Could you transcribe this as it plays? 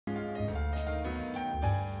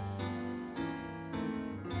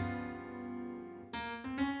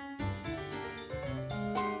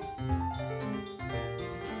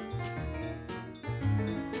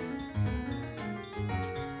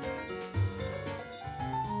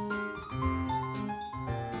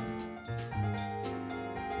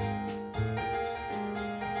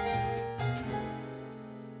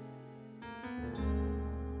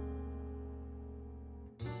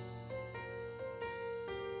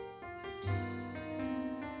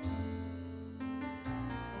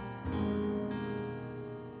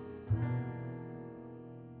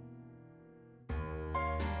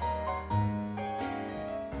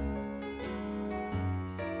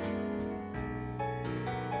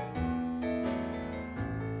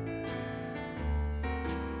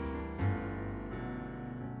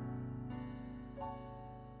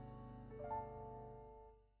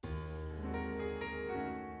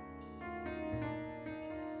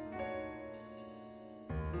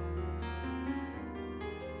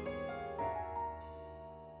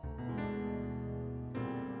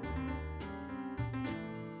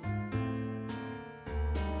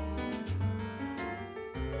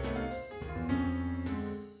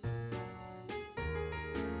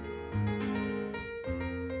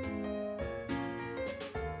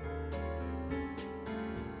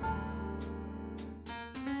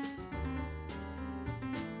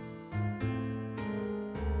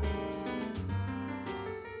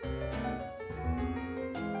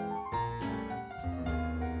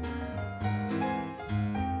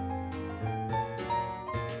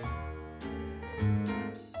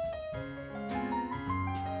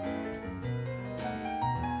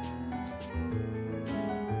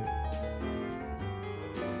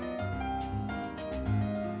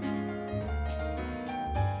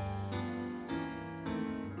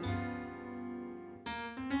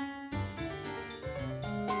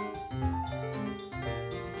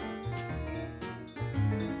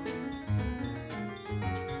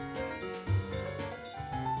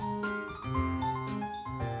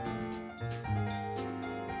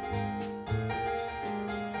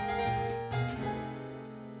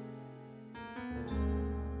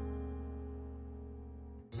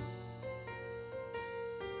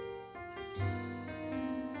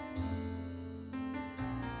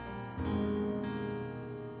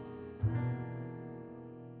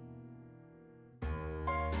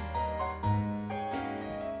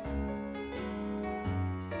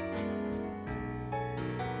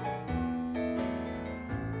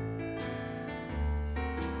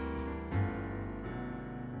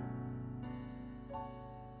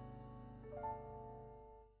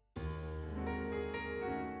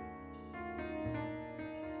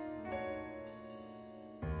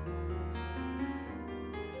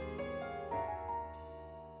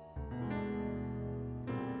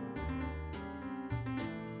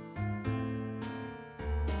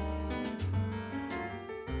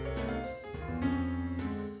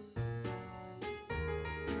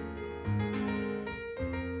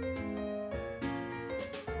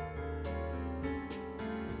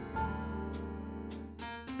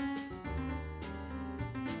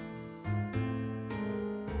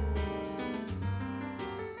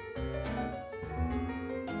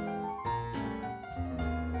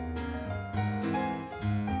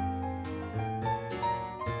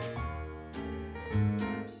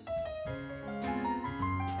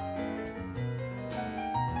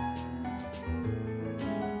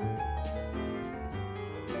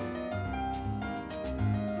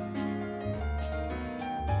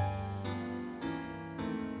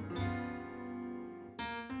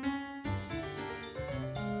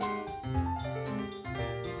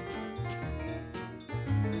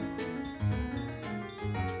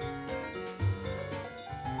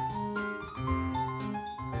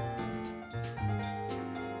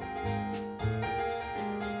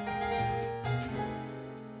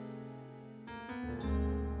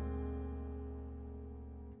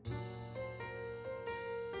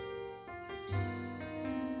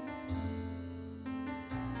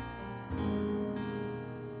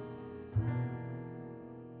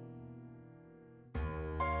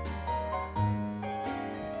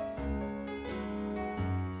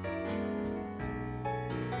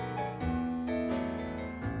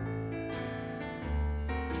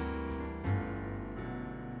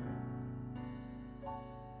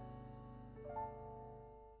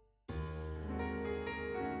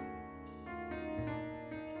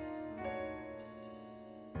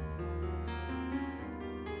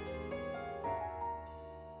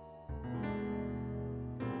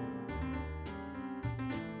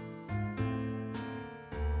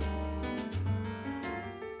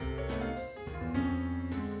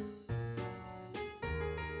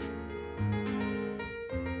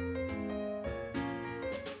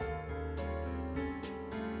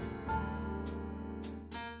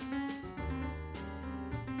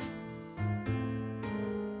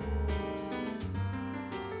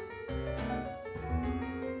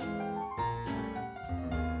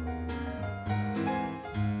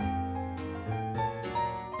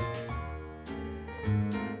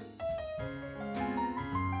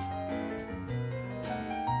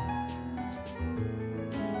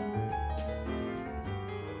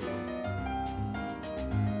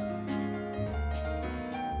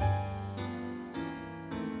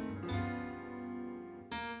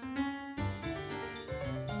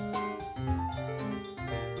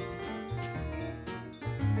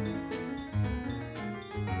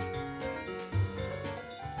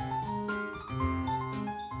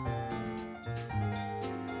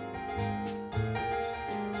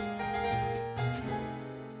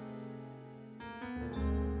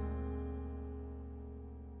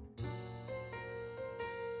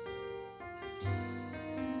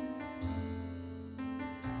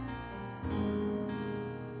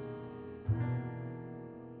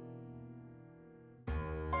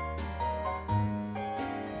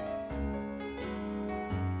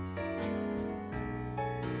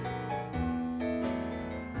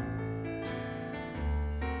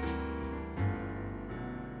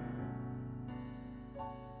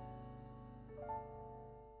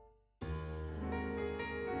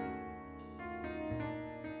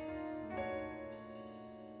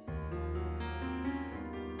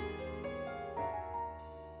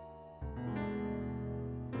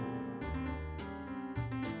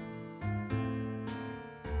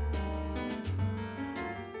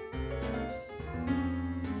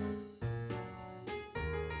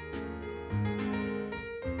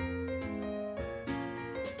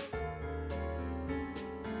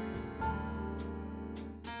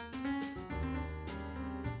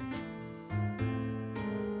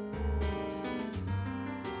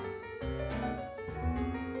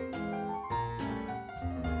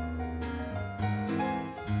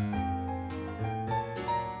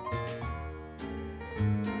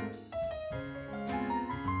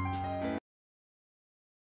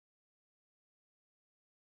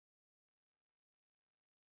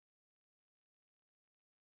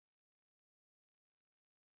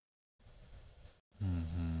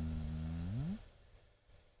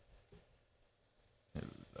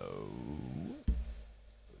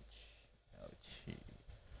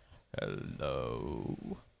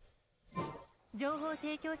Hello.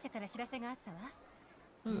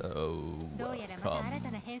 Hello. Welcome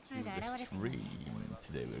to the stream.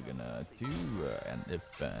 Today we're gonna do an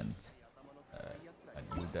event. A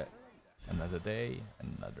new day, another day,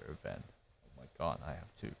 another event. Oh my god, I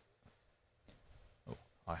have to. Oh,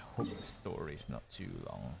 I hope the story is not too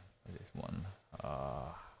long for this one.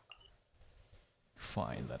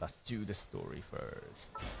 Fine, let us do the story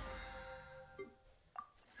first.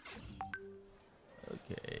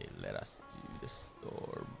 Okay, let us do the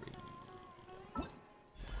story.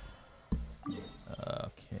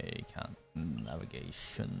 Okay,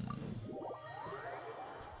 navigation.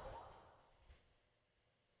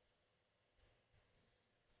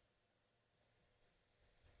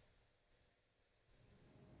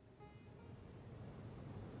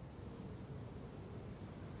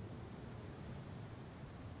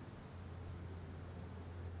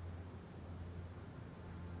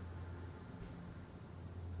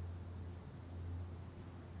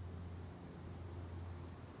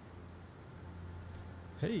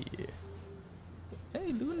 Hey,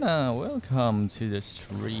 hey Luna, welcome to the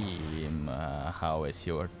stream. How is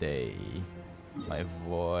your day? My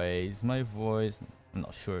voice, I'm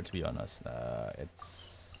not sure to be honest.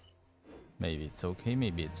 Maybe it's okay,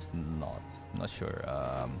 maybe it's not. I'm not sure.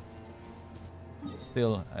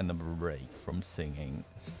 Still on a break from singing.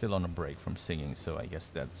 So I guess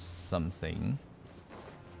that's something.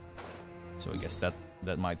 So I guess that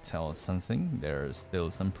might tell us something. There's still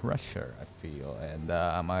some pressure, I feel, and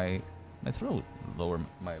my throat,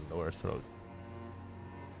 my lower throat.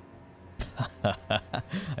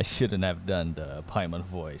 I shouldn't have done the Paimon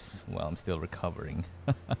voice while I'm still recovering.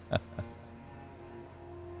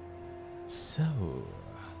 So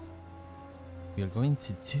we are going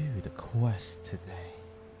to do the quest today.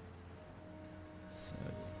 So,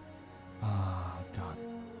 oh god.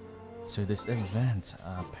 So this event,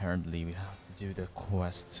 apparently we have to do the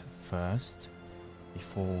quest first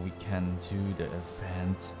before we can do the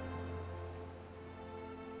event.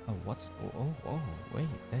 Oh, wait,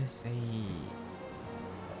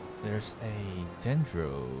 there's a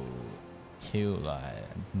Dendroculi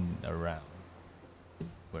around.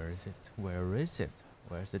 Where is it? Where's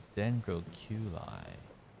the Dendroculi?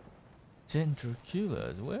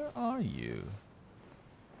 Dendroculus, where are you?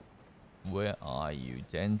 Where are you,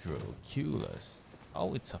 Dendroculus?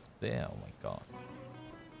 Oh, it's up there. Oh my god.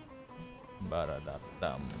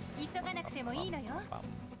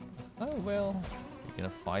 Oh well, you're gonna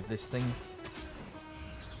fight this thing.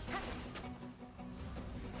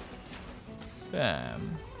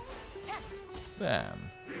 Bam.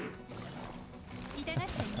 Bam.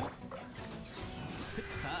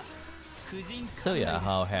 So yeah,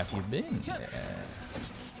 how have you been?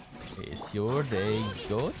 Is your day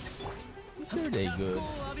good? Is your day good?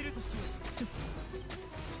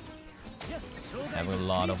 Having a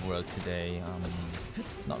lot of work today.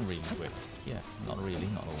 Not really quick. Yeah, not a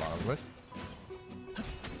lot of work.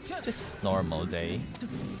 Just normal day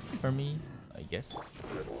for me, I guess.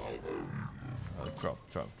 Oh, drop.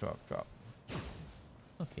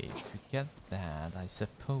 Okay, to get that, I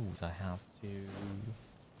suppose I'm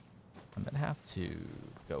gonna have to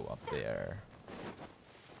go up there.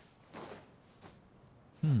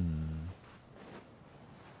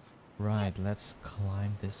 Right, let's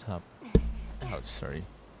climb this up. Ouch, sorry.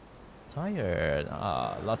 Tired.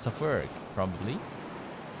 Lots of work, probably.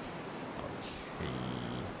 Ouch.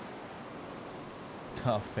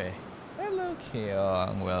 Coffee. Hello,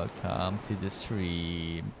 Keong. Welcome to the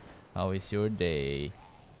stream. How is your day?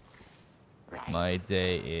 My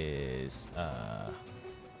day is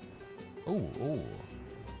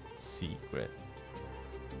secret.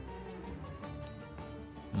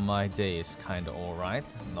 My day is kind of alright.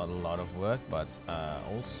 Not a lot of work, but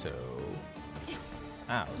also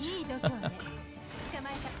ouch.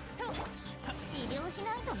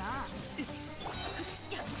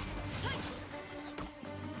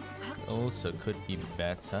 Also could be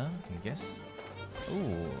better, I guess.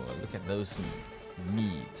 Oh, look at those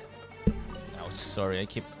meat. Ouch, sorry, I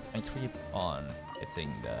keep on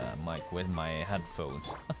hitting the mic with my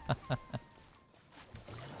headphones.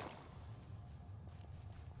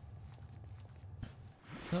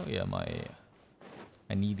 So yeah,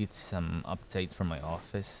 I needed some update from my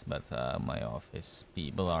office, but my office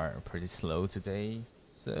people are pretty slow today.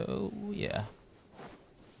 So yeah,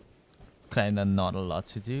 kinda not a lot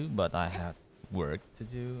to do, but I had work to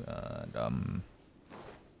do. And,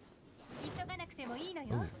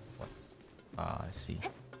 oh, what's... I see.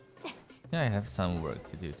 Yeah, I have some work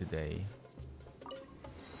to do today.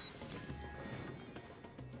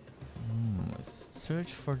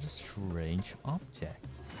 Search for the strange object.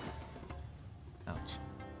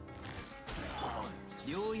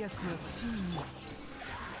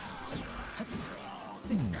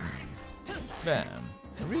 Bam.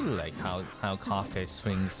 I really like how Coffee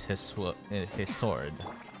swings his sword.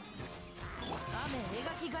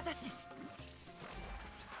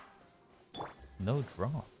 No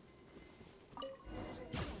draw.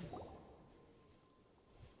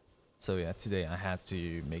 So yeah, today I had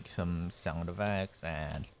to make some sound effects,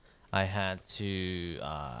 and I had to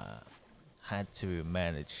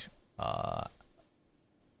manage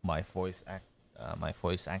my voice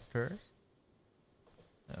actor,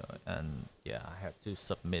 and yeah, I had to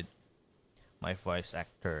submit my voice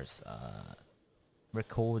actors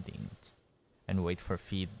recordings and wait for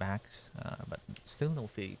feedbacks, but still no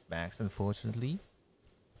feedbacks, unfortunately.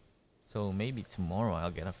 So maybe tomorrow I'll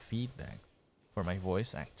get a feedback for my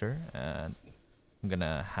voice actor, and I'm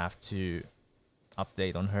gonna have to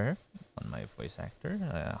update on my voice actor.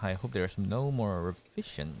 I hope there's no more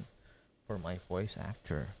revision for my voice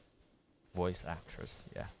actress.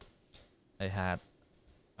 Yeah, I had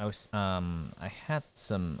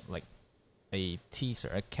some like a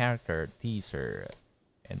character teaser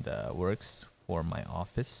in the works for my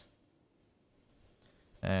office,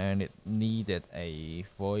 and it needed a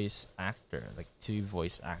voice actor, like two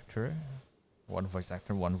voice actor, one voice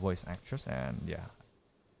actor, one voice actress, and yeah,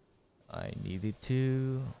 I needed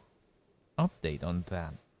to update on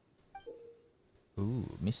that.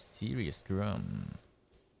 Ooh, mysterious drum.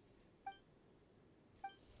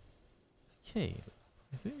 Okay,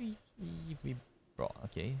 we brought.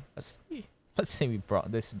 Okay, let's say we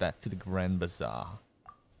brought this back to the Grand Bazaar.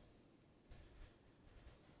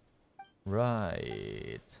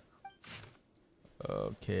 Right.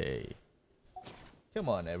 Okay. Come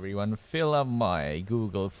on, everyone, fill up my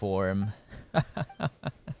Google form.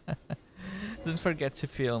 Don't forget to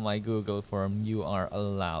fill my Google form. You are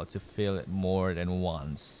allowed to fill it more than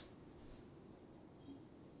once.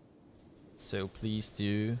 So please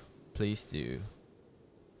do. Please do.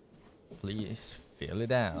 Please fill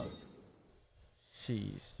it out.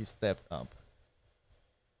 Jeez, you stepped up.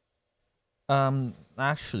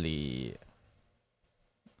 Actually,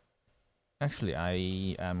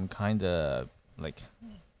 I am kinda like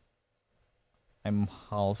I'm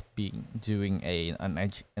half doing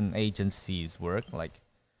an agency's work. Like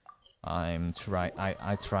I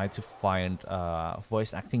try to find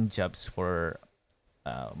voice acting jobs for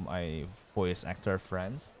my voice actor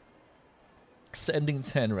friends. Sending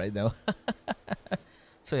 10 right now.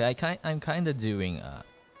 So yeah, I'm kind of doing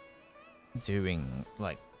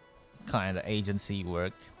like kind of agency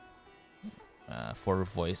work for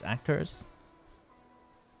voice actors.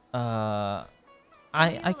 I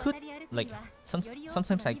could like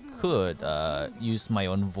sometimes I could use my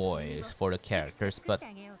own voice for the characters, but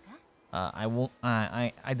I won't.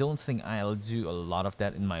 I don't think I'll do a lot of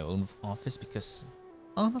that in my own office, because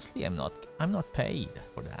honestly, I'm not paid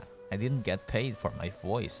for that. I didn't get paid for my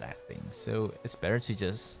voice acting, so it's better to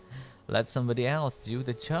just let somebody else do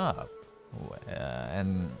the job,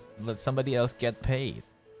 and let somebody else get paid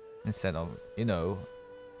instead of, you know.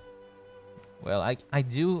 Well, I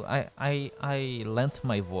lent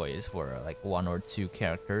my voice for like one or two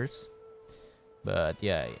characters, but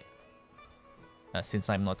yeah, since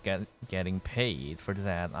I'm not getting paid for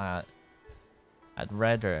that, I'd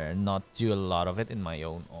rather not do a lot of it in my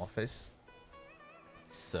own office.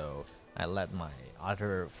 So I let my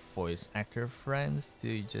other voice actor friends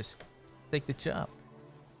to just take the job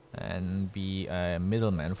and be a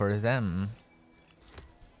middleman for them.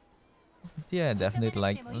 Yeah,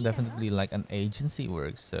 definitely like an agency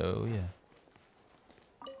work. So yeah,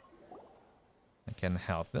 I can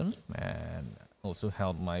help them and also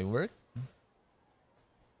help my work.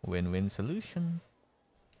 Win-win solution.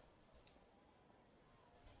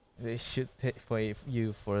 They should pay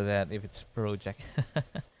you for that if it's project.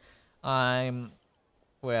 Well,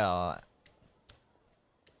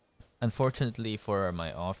 unfortunately for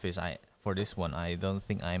my office, for this one I don't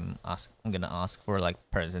think I'm gonna ask for like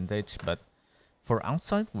percentage, but for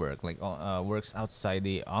outside work, like works outside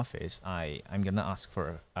the office, I'm gonna ask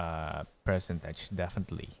for percentage,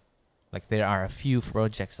 definitely. Like there are a few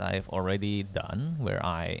projects I've already done where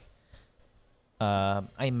I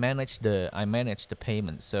manage the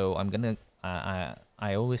payment, so I'm gonna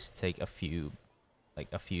I always take a few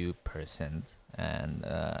percent and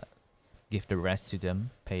give the rest to them,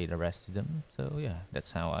 pay the rest to them. So yeah,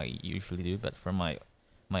 that's how I usually do. But for my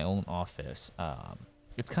own office,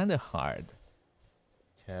 it's kind of hard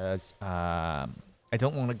because I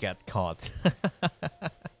don't want to get caught.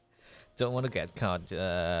 Don't want to get caught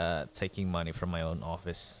taking money from my own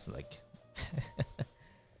office, like.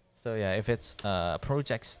 So yeah, if it's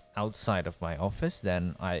projects outside of my office,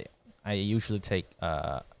 then I usually take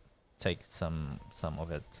take some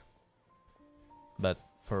of it. But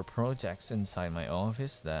for projects inside my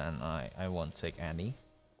office, then I won't take any.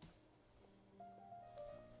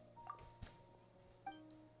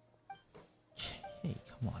 Okay,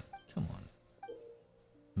 come on.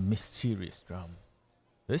 Mysterious drum.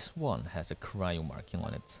 This one has a cryo marking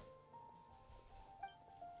on it.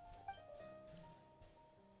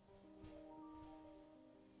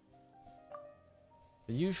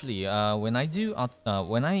 Usually, when I do,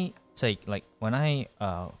 when I take like when I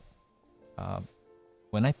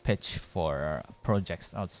pitch for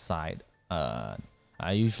projects outside, I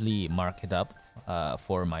usually mark it up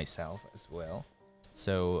for myself as well.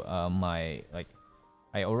 So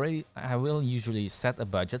I will usually set a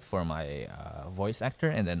budget for my voice actor,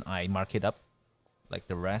 and then I mark it up like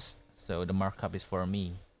the rest. So the markup is for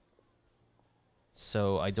me.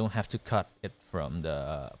 So I don't have to cut it from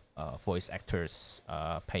the voice actor's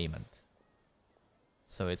payment.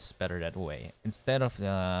 So it's better that way. Instead of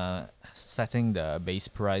setting the base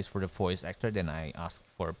price for the voice actor, then I ask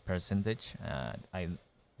for percentage.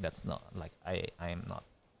 That's not like I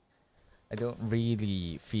don't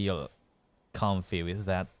really feel comfy with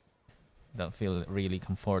that. Don't feel really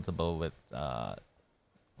comfortable with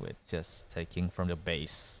just taking from the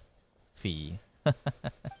base fee. But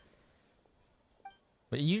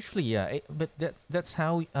usually, yeah. But that's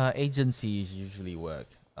how agencies usually work.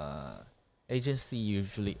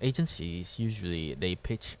 Agencies usually they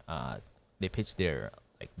pitch their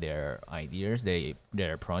ideas,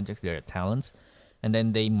 their projects, their talents, and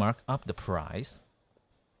then they mark up the price.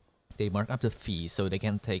 They mark up the fee so they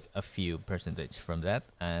can take a few percentage from that,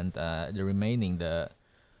 and the remaining the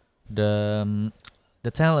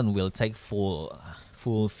talent will take full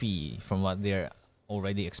fee from what they're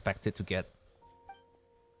already expected to get.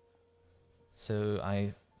 So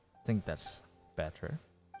I think that's better.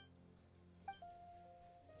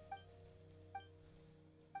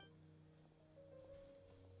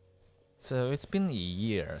 So it's been a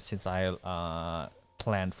year since I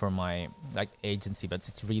planned for my agency, but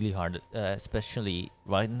it's really hard, especially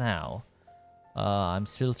right now. I'm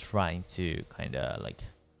still trying to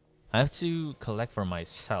I have to collect for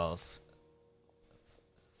myself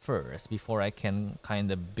first before I can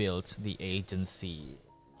build the agency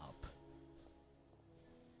up.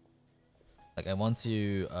 I want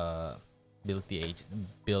to build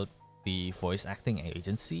the voice acting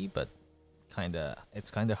agency, but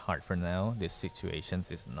it's hard for now. This situation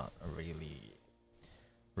is not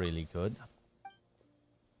really good,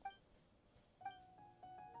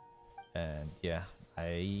 and yeah,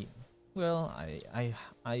 I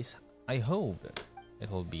hope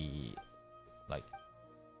it'll be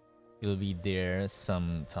it'll be there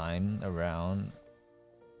sometime around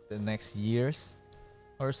the next years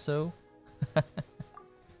or so.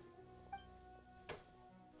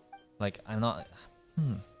 I'm not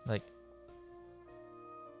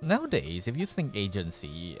nowadays, if you think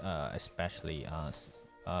agency, especially us,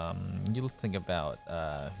 you'll think about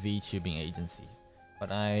VTubing agency. But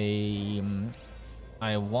I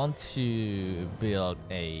want to build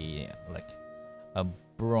a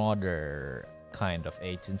broader kind of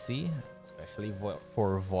agency, especially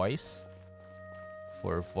for voice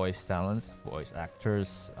talents, voice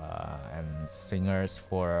actors, and singers,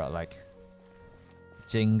 for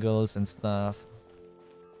jingles and stuff.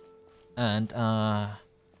 And I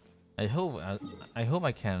hope I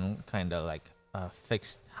can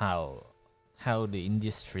fix how the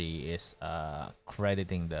industry is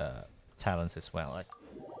crediting the talents as well.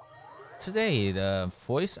 Today, the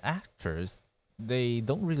voice actors, they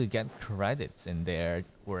don't really get credits in their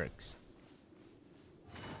works.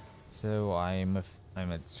 So I'm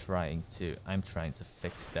trying to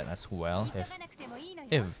fix that as well,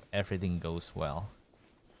 if everything goes well.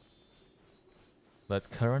 But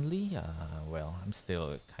currently, well, I'm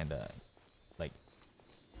still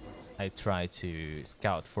I try to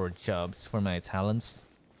scout for jobs for my talents,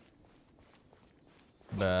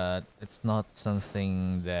 but it's not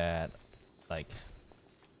something that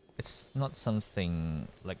it's not something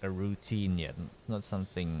a routine yet. It's not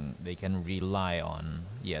something they can rely on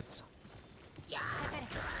yet.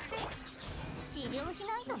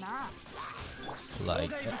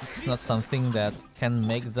 It's not something that can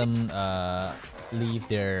make them leave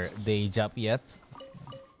their day job yet,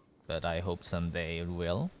 but I hope someday it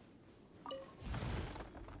will.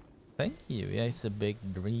 Thank you. Yeah, it's a big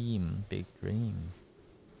dream.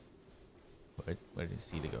 Where did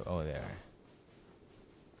he go? Oh, there.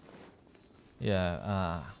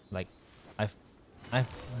 Yeah.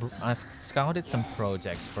 I've scouted some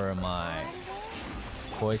projects for my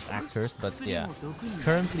voice actors, but yeah,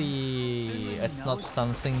 currently it's not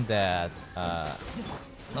something that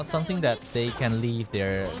they can leave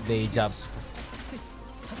their day jobs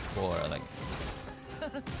for.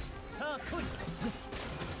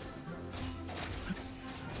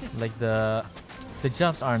 Like the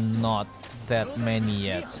jobs are not that many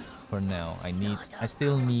yet for now. I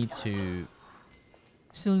still need to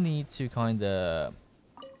kind of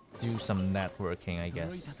do some networking, I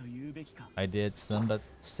guess. I did some, but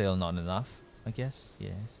still not enough, I guess.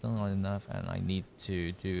 Yeah, still not enough, and I need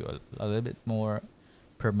to do a little bit more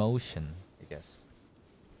promotion, I guess.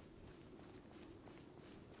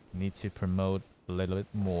 Need to promote a little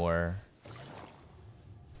bit more.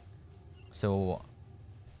 So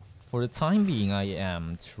for the time being, I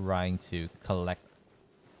am trying to collect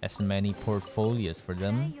as many portfolios for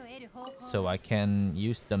them so I can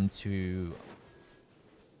use them to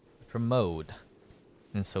promote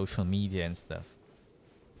in social media and stuff.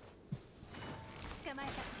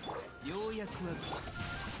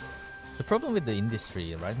 The problem with the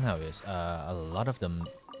industry right now is a lot of them,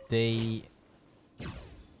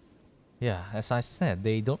 yeah, as I said,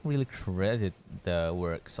 they don't really credit the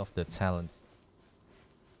works of the talents.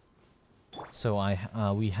 So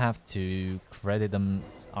we have to credit them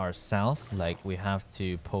ourselves. Like we have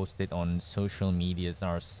to post it on social medias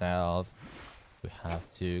ourselves. We have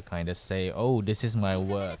to kind of say, "Oh, this is my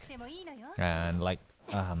work," and like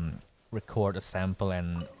record a sample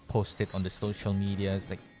and post it on the social medias.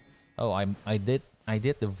 Like, "Oh, I did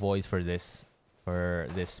the voice for this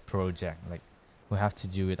project." Like, we have to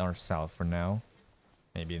do it ourselves for now.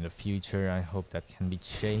 Maybe in the future, I hope that can be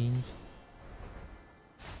changed.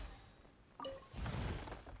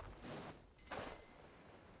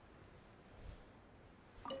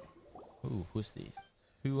 Ooh, who's this?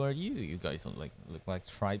 Who are you? You guys don't look like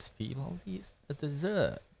tribes people. These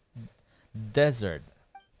a desert.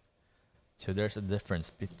 So there's a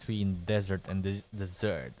difference between desert and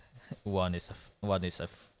desert. One is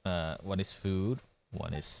food.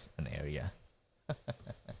 One is an area.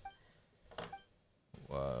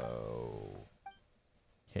 Whoa.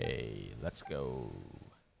 Okay, let's go.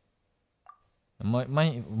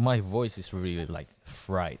 My voice is really like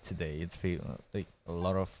fried today. It's feel like a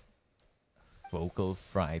lot of vocal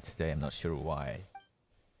fry today. I'm not sure why.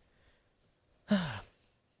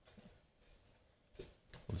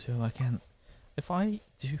 So I can, if I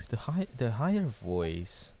do the higher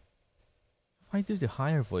voice,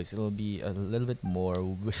 it'll be a little bit more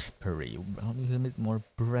whispery, a little bit more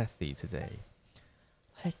breathy today.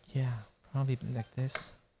 Heck yeah, probably like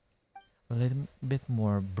this. A little bit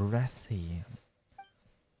more breathy.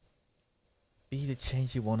 Be the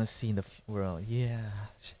change you want to see in the world.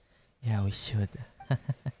 Yeah, we should.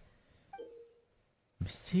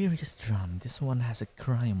 Mysterious drum. This one has a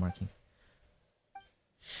crime marking.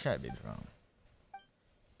 Shabby drum.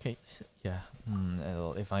 Okay, so yeah.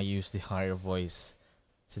 If I use the higher voice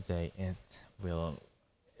today, it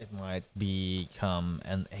might become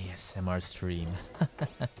an ASMR stream.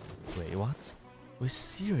 Wait, what? We're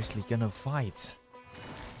seriously gonna fight?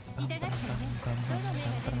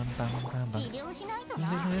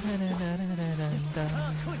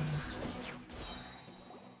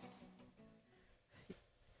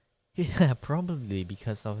 Yeah, probably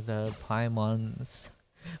because of the Paimon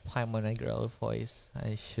girl voice.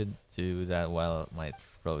 I should do that while my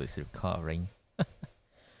throat is recovering.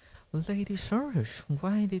 Lady Sorush,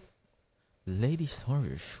 why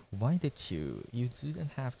did you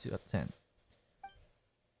didn't have to attend?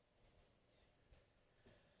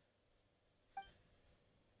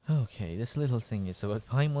 Okay, this little thing is about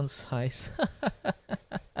Paimon's size.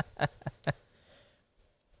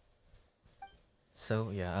 So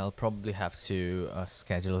yeah, I'll probably have to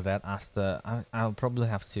schedule that after. I'll probably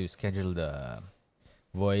have to schedule the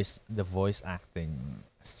voice acting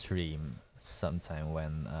stream sometime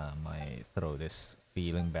when my throat is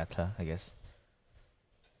feeling better, I guess.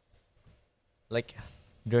 Like,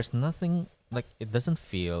 there's nothing, like, it doesn't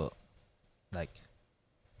feel like,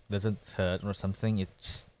 doesn't hurt or something.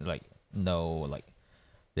 It's like, no, like,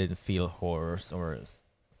 didn't feel hoarse or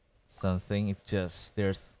something. It just,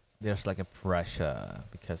 there's like a pressure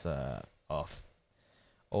because of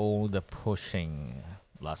all the pushing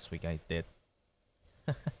last week I did.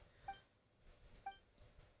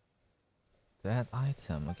 That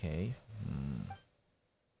item, okay.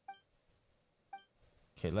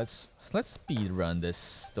 Okay, let's speed run this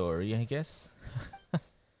story, I guess.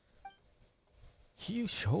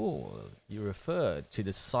 Huge hole. You refer to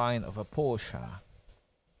the sign of a Porsche.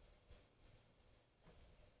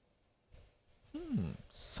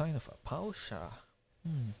 Sign of a Porsche.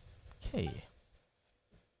 Okay.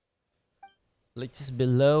 like just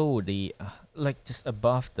below the, like just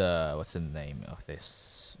above the, what's the name of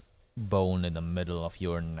this bone in the middle of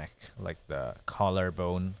your neck, like the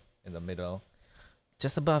collarbone in the middle,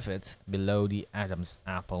 just above it, below the Adam's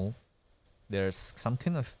apple. There's some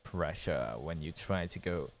kind of pressure when you try to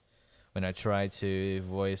go. When I try to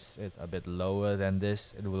voice it a bit lower than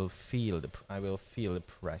this, it will feel I will feel the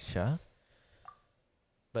pressure.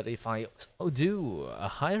 But if I do a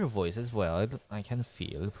higher voice as well, I can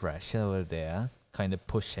feel the pressure over there, kind of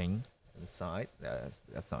pushing inside.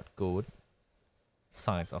 That's not good.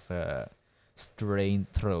 Signs of a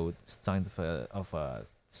strained throat, signs of a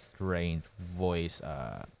strained voice.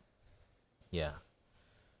 Yeah,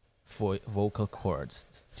 vocal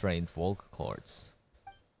cords, strained vocal cords.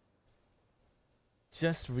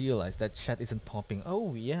 Just realized that chat isn't popping.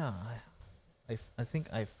 Oh yeah, I think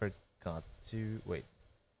I forgot to wait.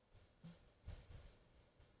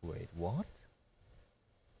 Wait, what?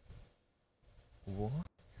 What?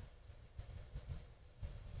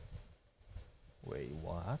 Wait,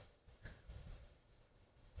 what?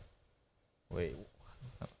 Wait,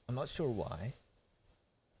 I'm not sure why.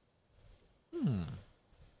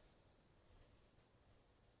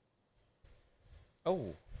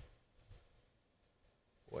 Oh.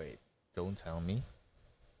 Wait, don't tell me.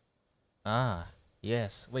 Ah,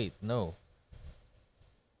 yes. Wait, no.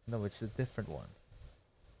 No, it's a different one.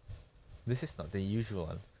 This is not the usual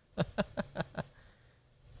one.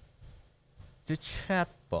 The chat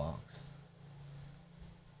box.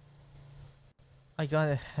 I got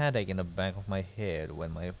a headache in the back of my head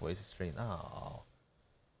when my voice is strained. Oh.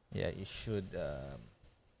 Yeah, you should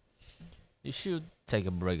take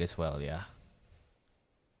a break as well, yeah.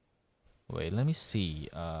 Wait, let me see.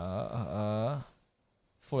 For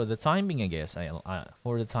the time being, I guess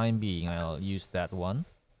for the time being, I'll use that one.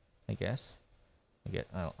 I guess.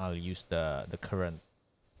 I'll use the current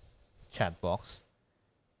chat box.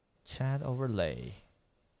 Chat overlay.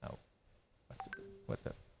 Oh, what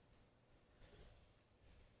the?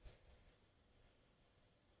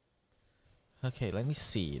 Okay, let me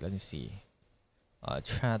see.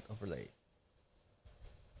 Chat overlay.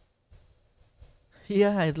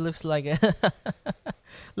 Yeah, it looks like a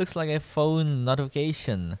phone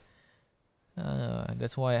notification.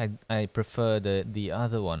 That's why I prefer the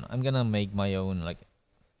other one. I'm gonna make my own, like,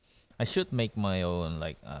 I should make my own,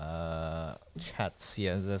 like, chat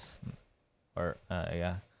CSS or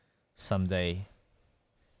yeah, someday.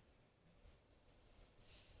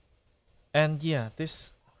 And yeah, the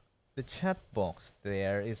chat box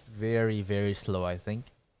there is very, very slow, I think.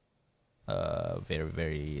 Very,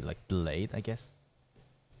 very, like, delayed, I guess.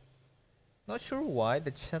 Not sure why the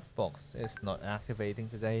chat box is not activating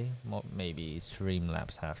today. Maybe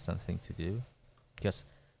Streamlabs have something to do, because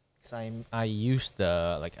I used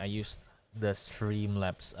the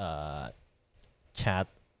Streamlabs chat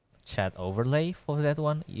overlay for that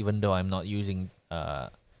one, even though I'm not using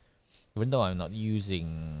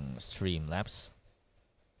Streamlabs.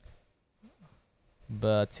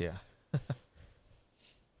 But yeah.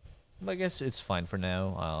 I guess it's fine for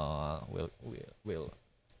now. We'll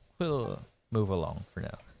move along for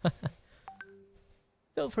now.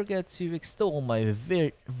 Don't forget to extol my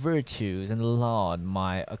virtues and laud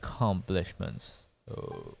my accomplishments.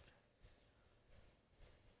 Oh.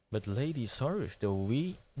 But Lady Sorush, the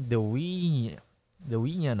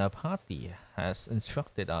Vinyana party has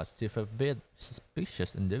instructed us to forbid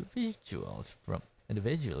suspicious individuals from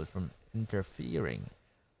interfering.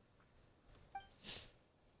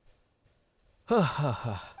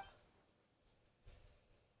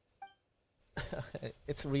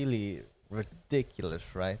 It's really ridiculous,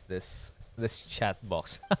 right? This chat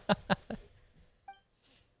box.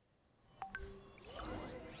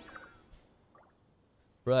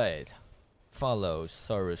 Right. Follow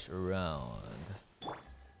Sorush around.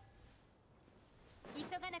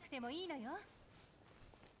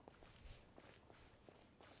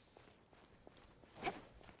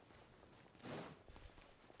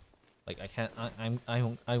 Like,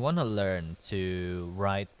 I want to learn to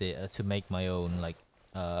write to make my own, like,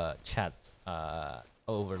 chat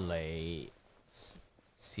overlay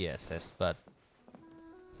CSS, but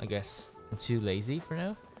I guess I'm too lazy for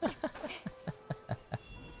now.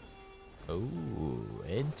 Oh,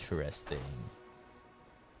 interesting.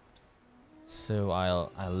 So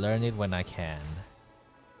I'll learn it when I can.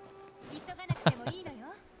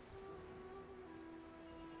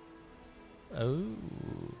 Oh,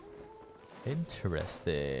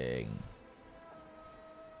 interesting.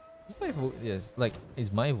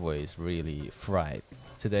 Is my voice really fried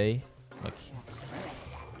today? Like,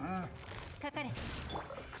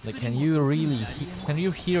 Like, can you really can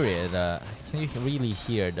you hear it? Can you really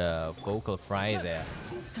hear the vocal fry there?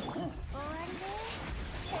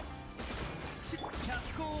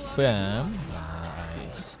 Bam!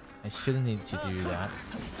 I shouldn't need to do that.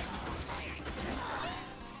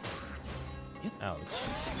 Ouch.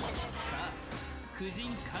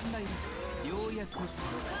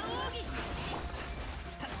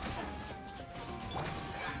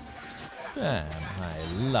 Bam! I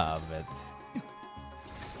love it.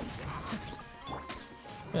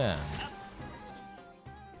 Bam!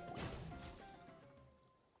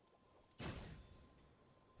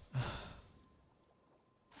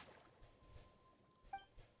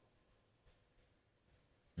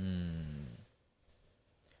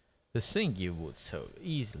 To think you would so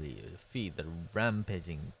easily defeat the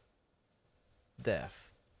rampaging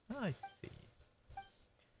death. I see.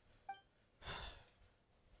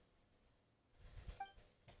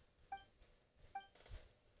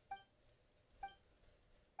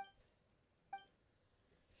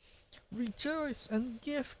 Rejoice and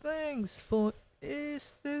give thanks, for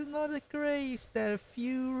is there not a grace that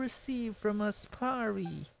few receive from us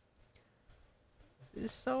pari?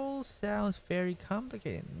 This all sounds very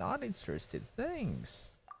complicated, not interesting things.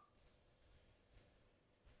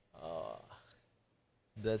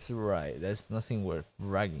 That's right, there's nothing worth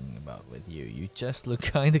bragging about with you. You just look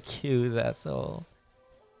kinda cute, that's all.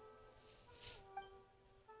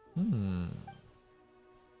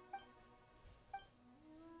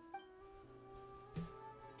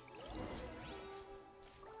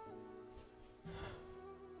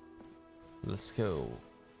 Let's go.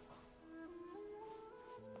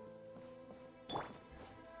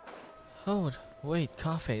 Oh, wait,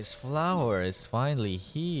 Cafe's flower is finally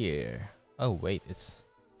here. Oh, wait, it's...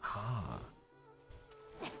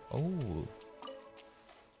 Oh.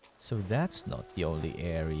 So that's not the only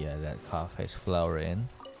area that Cafe's flower in.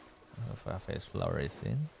 Cafe's flower is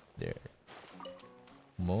in. There.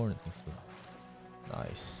 Morning flower.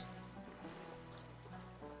 Nice.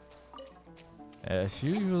 As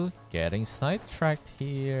usual, getting sidetracked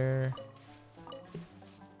here.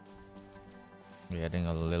 Getting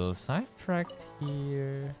a little sidetracked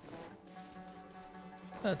here.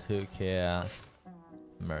 But who cares?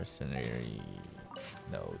 Mercenary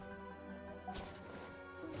node.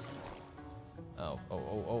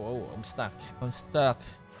 Oh, I'm stuck. I'm stuck.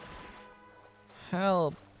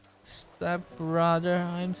 Help! Step brother,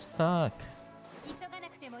 I'm stuck.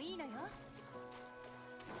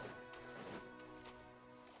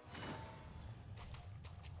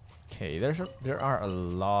 Okay, there are a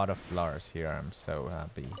lot of flowers here. I'm so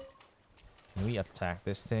happy. Can we attack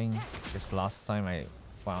this thing? Because last time I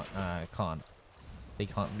found can't. They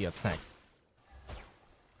can't be attacked.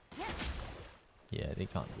 Yeah, they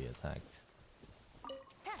can't be attacked.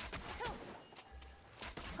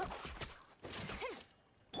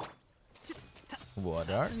 What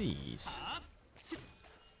are these?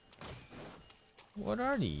 What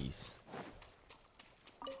are these?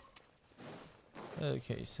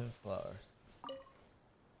 Okay, sunflowers.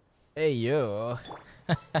 Hey yo!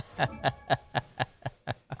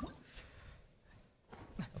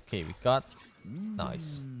 Okay, we got...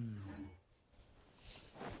 Nice.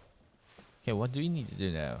 Okay, what do we need to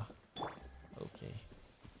do now? Okay.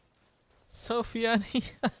 Sofiani!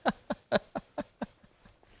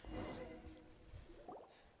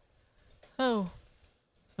 Oh!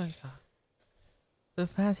 My god. The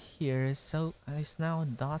path here is now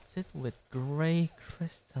dotted with gray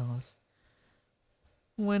crystals.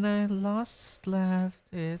 When I last left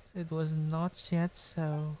it was not yet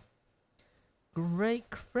so. Gray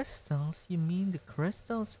crystals? You mean the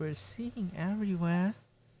crystals we're seeing everywhere?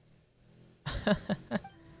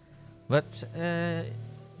 But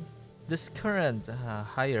this current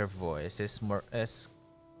higher voice is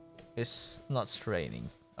not straining.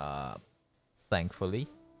 Thankfully.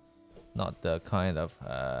 Not the kind of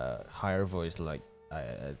higher voice like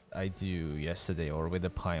I do yesterday or with the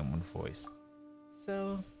Paimon voice.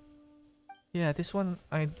 So yeah, this voice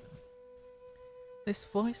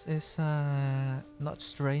is not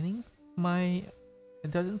straining.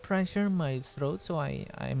 It doesn't pressure my throat, so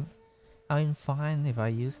I'm fine if I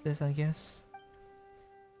use this, I guess.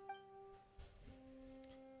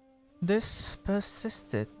 This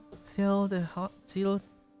persisted till the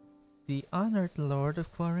honored Lord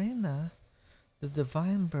of Quarena, the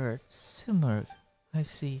divine bird, simmered. I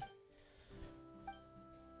see.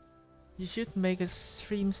 You should make a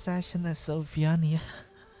stream session at Sofiania.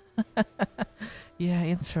 Yeah,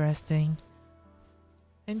 interesting.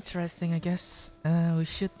 Interesting, I guess. We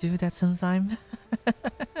should do that sometime.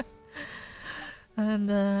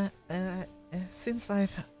 And since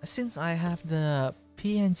I have the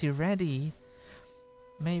PNG ready,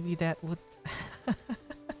 maybe that would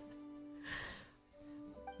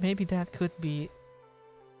maybe that could be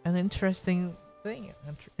an interesting thing,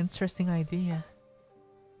 an interesting idea.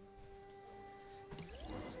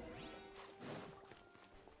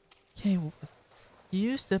 Okay,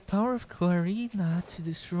 use the power of Quarina to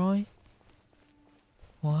destroy.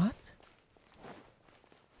 What?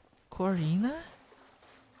 Quarina?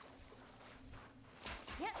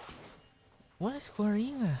 What is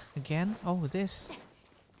Quarina again? Oh, this.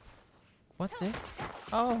 What the?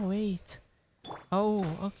 Oh, wait. Oh,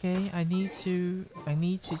 okay. I need to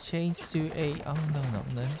change to a. Oh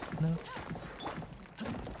no.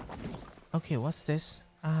 Okay, what's this?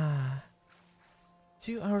 Ah,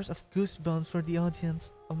 2 hours of goosebumps for the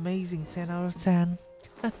audience. Amazing, 10 out of 10.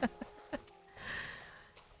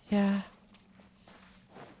 Yeah.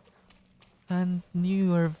 And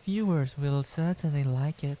newer viewers will certainly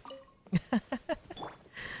like it.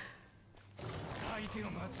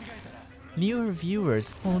 Newer viewers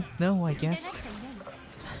won't know, I guess.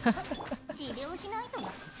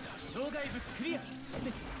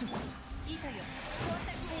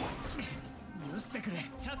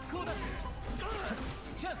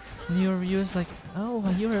 Newer viewers like,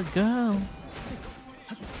 oh, you're a girl.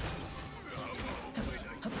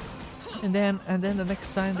 And then the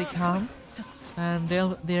next time they come, and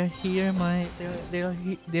they'll hear my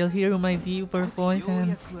they'll hear my deeper voice,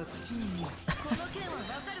 and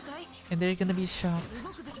and they're gonna be shocked.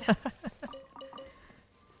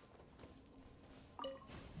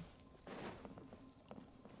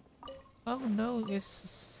 Oh no, it's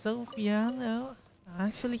Sofiano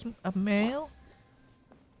actually a male?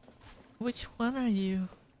 Which one are you?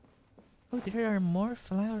 Oh, there are more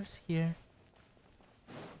flowers here.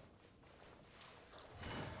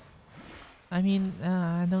 I mean,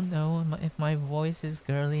 I don't know if my voice is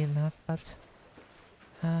girly enough, but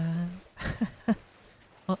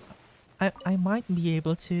well, I might be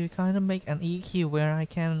able to kind of make an EQ where I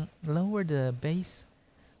can lower the bass.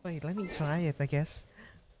 Wait, let me try it. I guess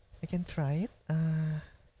I can try it.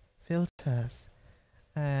 Filters,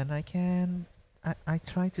 and I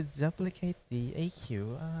try to duplicate the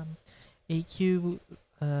AQ. AQ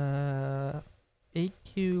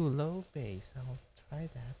AQ low bass. I'll try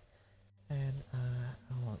that. And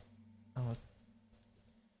I'll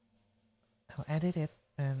edit it,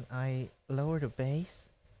 and I lower the bass.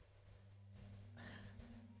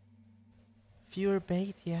 Fewer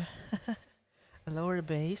bass, yeah. I lower the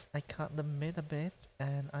bass. I cut the mid a bit,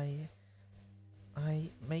 and I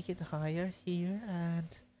make it higher here. And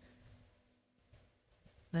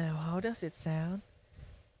now, how does it sound?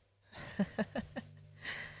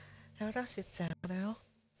 How does it sound now?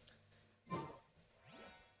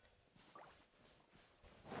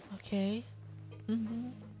 Okay.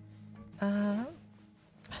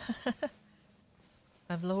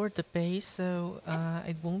 I've lowered the bass, so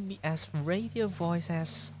it won't be as radio voice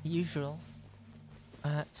as usual.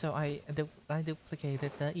 So I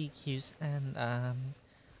duplicated the EQs, and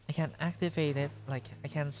I can activate it. Like I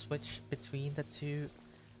can switch between the two.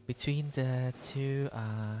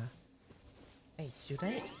 Hey,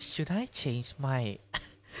 should I change my?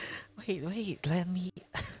 wait. Let me.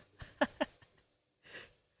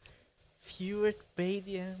 Fewer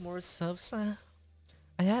Badia, more subs. I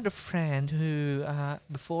had a friend who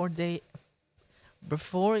before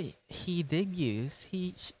he debuts,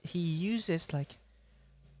 he uses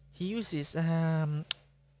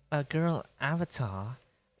a girl avatar,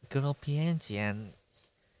 girl PNG, and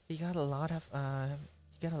he got a lot of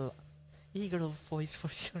he got a eager voice for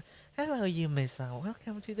sure. Hello, you miss.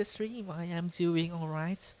 Welcome to the stream. I am doing all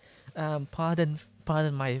right. Pardon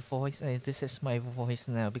my voice. This is my voice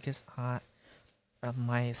now because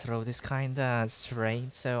my throat is kinda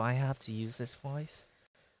strained, so I have to use this voice.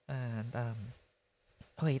 And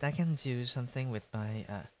wait, I can do something with my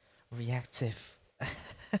reactive.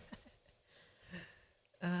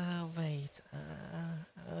 Wait.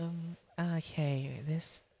 Okay,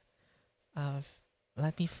 this.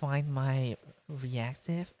 Let me find my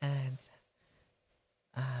reactive and.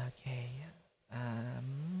 Okay.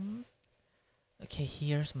 Okay,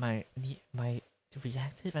 here's my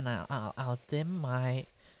reactive, and I'll dim my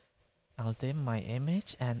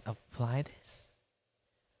image and apply this.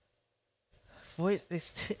 Voice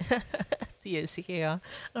is TSK.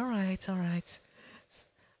 All right.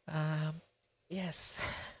 Yes.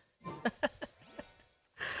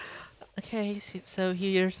 Okay, so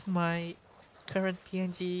here's my current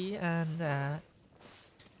PNG, and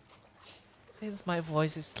since my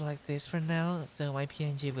voice is like this for now, so my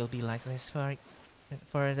PNG will be like this for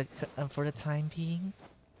the time being.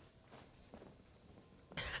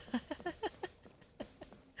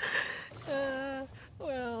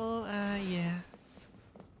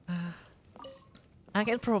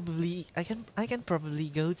 I can probably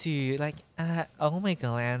go to like Omega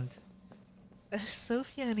Land.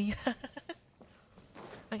 Sofiani.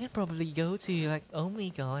 I can probably go to like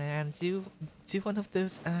Omega and do one of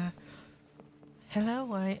those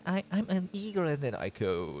hello, I'm an eagle, and then I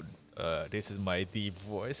code. This is my deep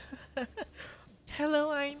voice.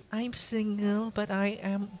 Hello, I'm single, but I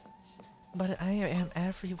am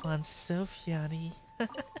everyone's Sofiani.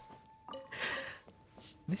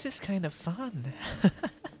 This is kind of fun.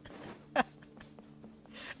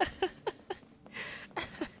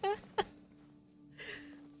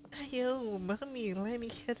 Yo, mommy, let me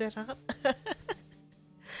hit it up.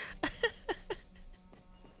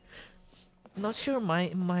 Not sure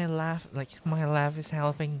my laugh is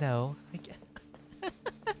helping though.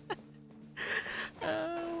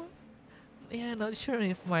 Oh, yeah, not sure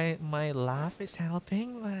if my laugh is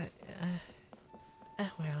helping, but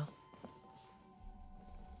well,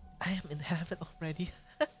 I am in heaven already.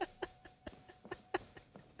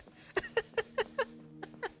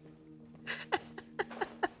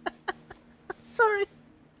 Sorry.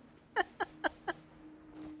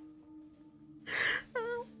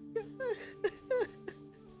 Oh,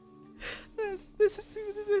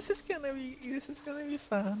 this is gonna be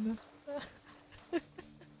fun.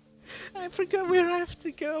 I forgot where I have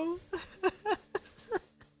to go.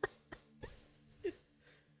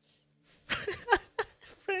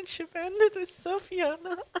 Friendship ended with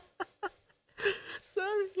Sofiano.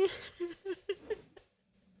 Sorry.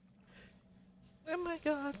 Oh my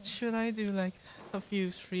god, should I do like a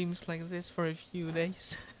few streams like this for a few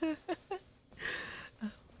days?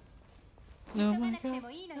 Oh my god.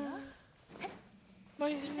 My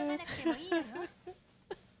head.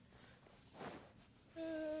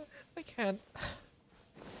 I can't.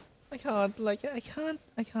 I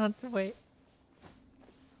can't wait.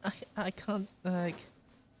 I can't like.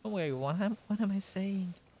 Oh wait, what am I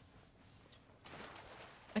saying?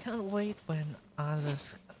 I can't wait when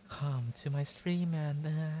others come to my stream and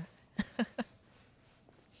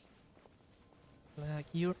like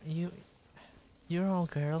you're all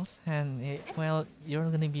girls and well you're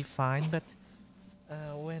gonna be fine, but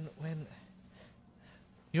when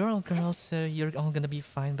you're all girls, so you're all gonna be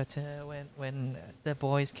fine, but when the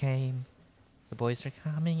boys came, the boys are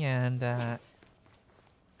coming and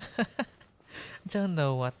don't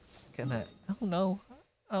know what's gonna. Oh no!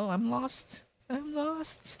 Oh, I'm lost. I'm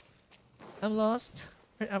lost. I'm lost.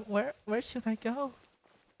 Where should I go?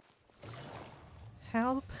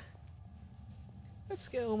 Help! Let's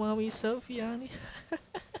go, mommy Sofiani.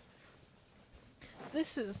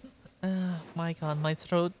 This is. My God, my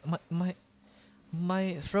throat.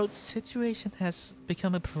 My throat situation has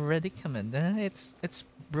become a predicament. It's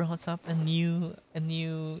brought up a new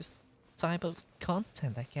type of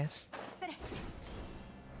content, I guess.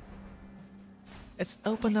 It's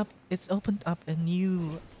opened up a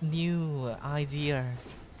new idea.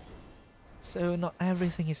 So not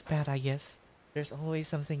everything is bad, I guess. There's always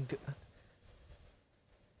something good.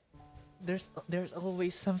 There's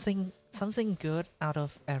always something good out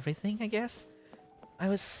of everything, I guess. I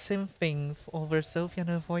was simping over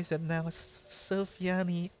Sofiano's voice, and now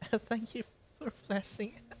Sofiani. Thank you for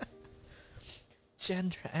blessing.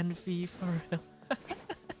 Gender envy for real.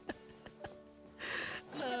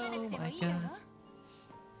 Oh my god.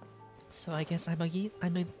 So I guess I'm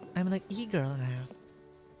an e-girl now.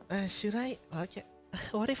 Should I like?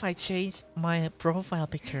 What if I change my profile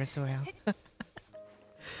picture as well?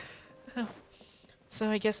 So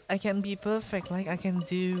I guess I can be perfect. Like I can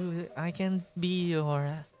be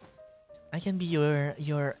your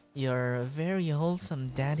very wholesome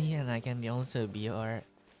daddy, and I can also be your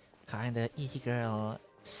kind of e-girl,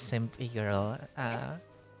 simp e-girl.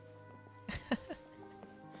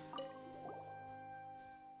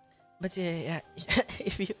 But yeah,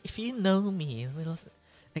 if you know me, little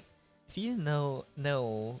like if you know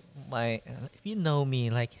if you know me,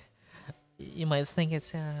 like you might think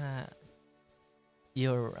it's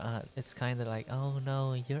it's kind of like, oh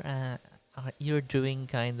no, you're doing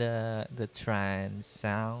kind of the trans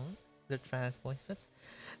sound, the trans voice. But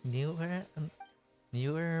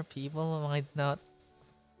newer people might not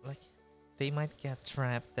like, they might get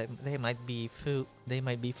trapped. They might be fooled. They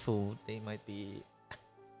might be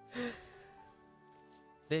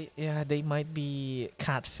they might be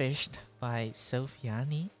catfished by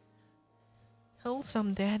Sofiani.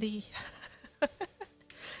 Wholesome daddy.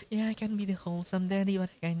 Yeah, I can be the wholesome daddy, but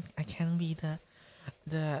I can be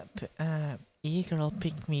the e-girl,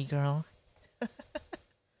 pick me girl.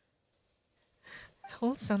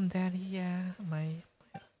 Wholesome daddy, yeah,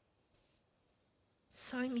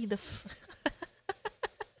 sign me the.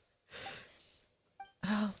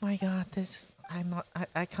 Oh my god, this I'm not.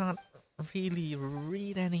 I can't really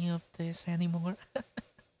read any of this anymore.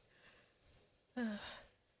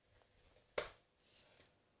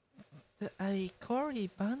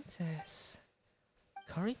 Corybantes.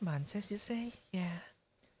 Corybantes, you say? Yeah.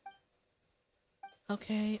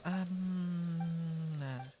 Okay.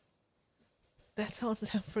 That's all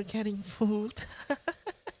I'm for getting fooled.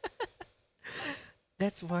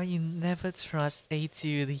 That's why you never trust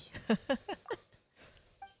A2D.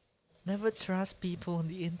 Never trust people on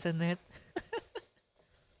the internet.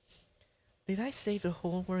 Did I say the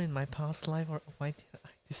whole word in my past life, or why did I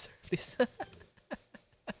deserve this?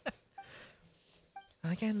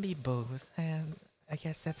 I can be both, and I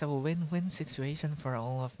guess that's a win-win situation for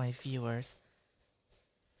all of my viewers.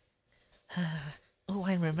 Oh,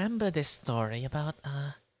 I remember this story about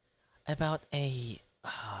about a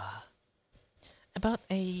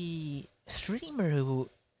streamer who,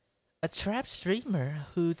 a trap streamer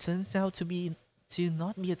who turns out to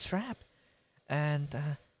not be a trap, and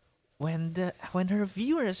when her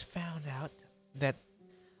viewers found out that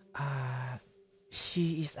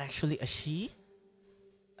she is actually a she,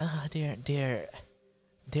 they're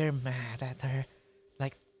mad at her,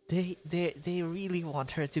 like they really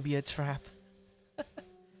want her to be a trap.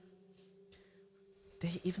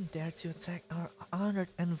 They even dare to attack our honored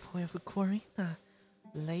envoy of Aquarina,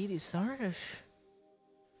 Lady Sardash.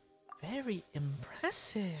 Very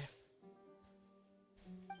impressive.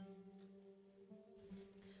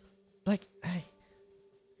 Like,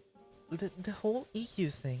 the whole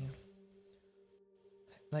EQ thing.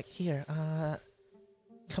 Like here,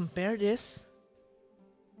 compare this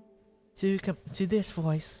to this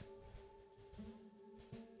voice.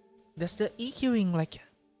 Does the EQing like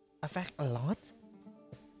affect a lot?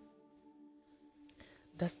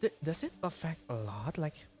 Does it affect a lot?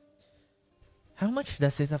 Like, how much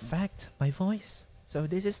does it affect my voice? So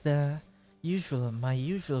this is my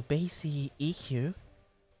usual bassy EQ.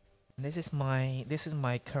 This is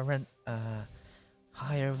my current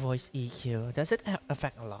higher voice EQ. Does it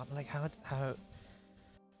affect a lot? Like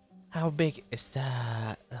how big is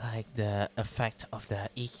the effect of the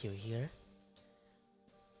EQ here?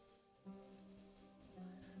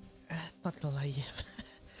 Not gonna lie,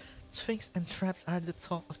 tricks and traps are the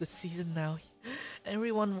talk of the season now.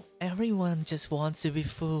 Everyone just wants to be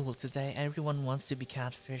fooled today. Everyone wants to be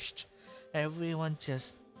catfished. Everyone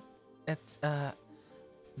just, it's the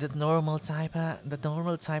normal type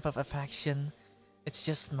of affection. It's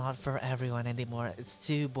just not for everyone anymore. It's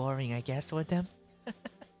too boring, I guess, for them.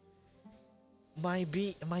 My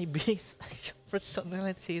B's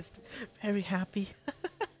personality is very happy.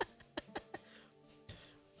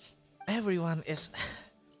 Everyone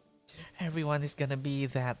is gonna be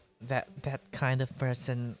that kind of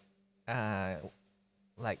person,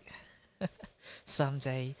 like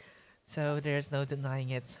someday. So there's no denying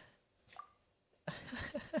it.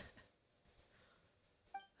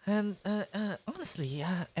 And honestly,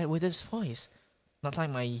 with this voice, not like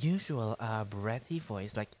my usual breathy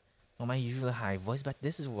voice, like my usual high voice, but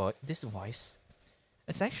this voice,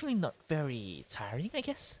 it's actually not very tiring, I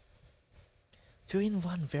guess.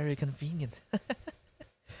 2-in-1, very convenient.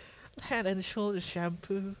 Head and shoulder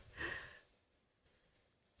shampoo.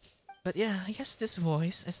 But yeah, I guess this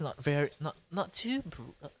voice is not too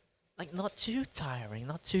not too tiring,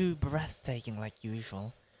 not too breathtaking like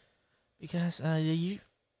usual, because I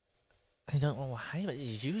don't know why, but the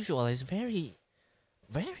usual is very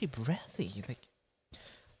breathy. Like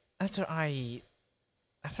after I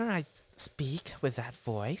speak with that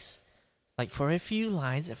voice, like for a few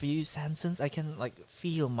lines, a few sentences, I can like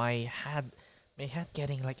feel my head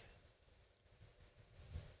getting like.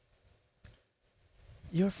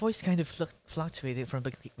 Your voice kind of fluctuated from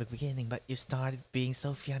the beginning, but you started being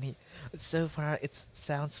so funny. So far, it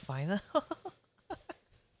sounds fine.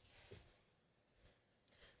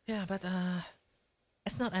 Yeah, but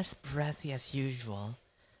it's not as breathy as usual,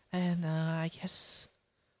 and I guess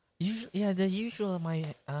the usual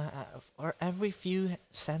for every few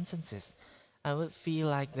sentences, I would feel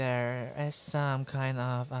like there is some kind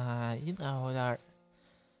of there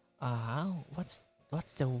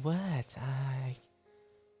what's the word?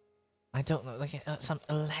 I don't know, like some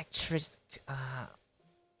electric,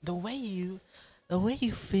 the way you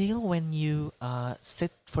feel when you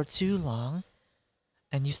sit for too long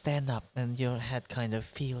and you stand up and your head kind of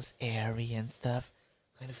feels airy and stuff,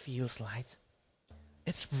 kind of feels light.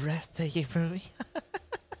 It's breathtaking for me.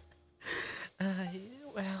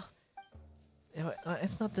 Well,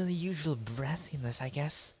 it's not the usual breathiness, I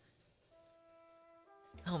guess.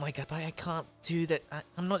 Oh my god, but I can't do that.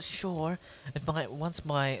 I'm not sure if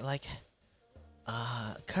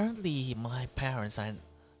currently my parents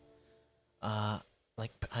uh,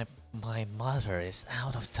 like my mother is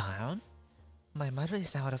out of town. My mother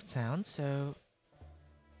is out of town, so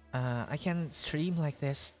I can stream like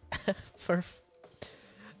this for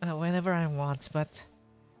whenever I want. But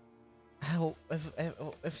how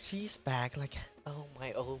if she's back, like, oh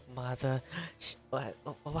my old mother,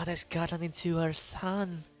 what has gotten into her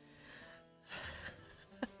son?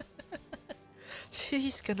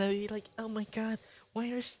 She's gonna be like, oh my god, why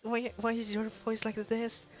is your voice like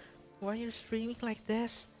this? Why are you streaming like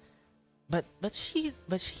this? But she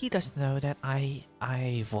does know that I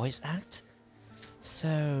voice act,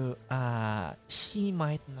 so she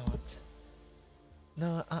might not.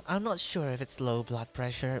 No, I'm not sure if it's low blood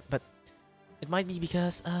pressure, but it might be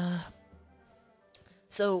because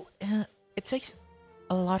it takes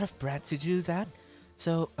a lot of breath to do that.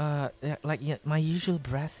 So like, yeah, my usual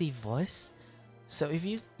breathy voice. So if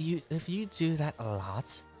you do that a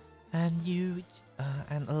lot, and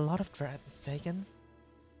and a lot of breath is taken,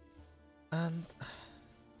 and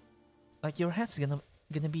like your head's gonna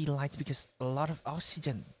be light because a lot of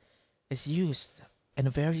oxygen is used in a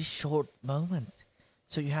very short moment.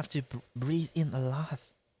 So you have to breathe in a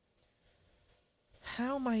lot.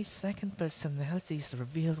 How my second personality is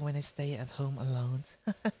revealed when I stay at home alone.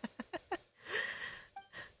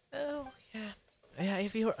 Oh yeah, yeah.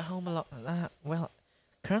 If you're home alone, well,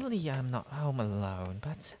 currently I'm not home alone,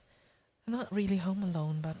 but I'm not really home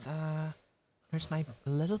alone. But there's my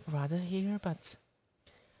little brother here, but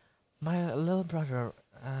my little brother,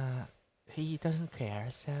 he doesn't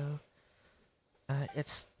care, so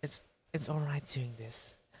it's all right doing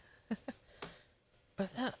this.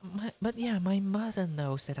 But yeah, my mother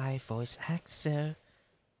knows that I voice act, so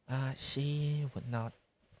she would not.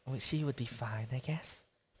 She would be fine, I guess.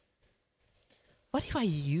 What if I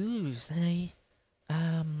use a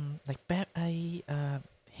like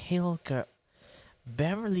Hill girl,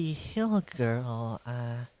 Beverly Hill girl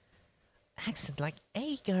accent, like,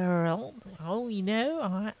 hey girl, oh, you know,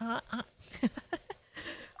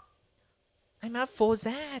 I'm up for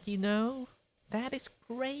that, you know. That is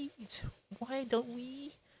great. Why don't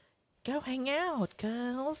we go hang out,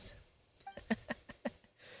 girls?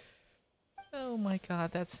 Oh my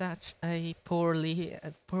god, that's such a poorly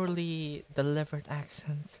delivered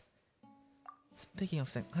accent. Speaking of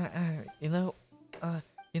things,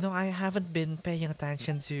 I haven't been paying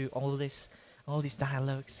attention to all these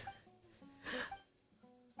dialogues.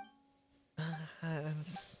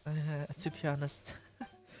 To be honest,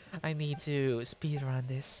 I need to speed run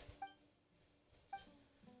this.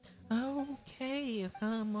 Okay,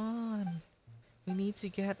 come on. We need to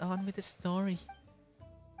get on with the story.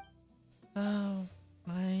 Oh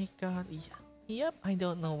my god. Yep, I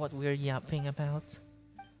don't know what we're yapping about.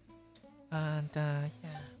 And yeah.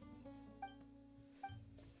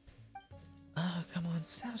 Oh, come on.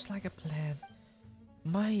 Sounds like a plan.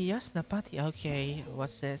 My Yasnapati. Okay,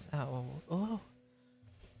 what's this? Oh.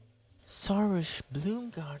 Sorush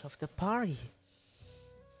Bloomguard of the party.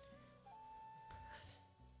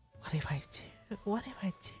 What if I do? What if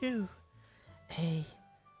I do? Hey,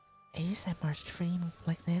 ASMR stream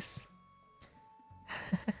like this?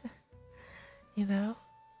 You know?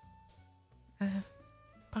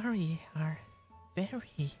 Party are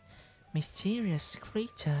very mysterious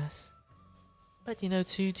creatures. But you know,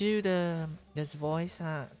 to do this voice,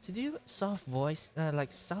 to do soft voice,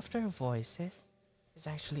 like softer voices, is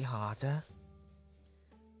actually harder.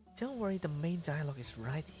 Don't worry, the main dialogue is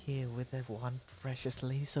right here with the one precious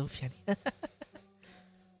lady Sofiani.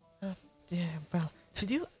 Yeah, well, to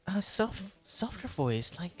do a softer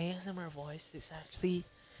voice like ASMR voice is actually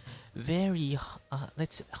very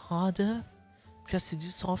let's say harder, because to do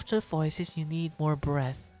softer voices you need more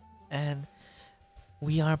breath, and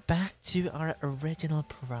we are back to our original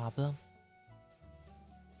problem.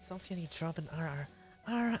 Sofiani dropping RR.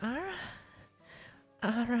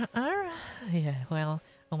 Yeah, well,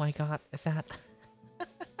 oh my god, is that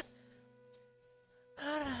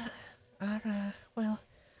well,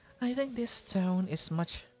 I think this tone is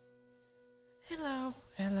much. Hello.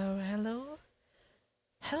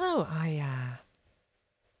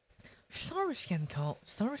 Storage can call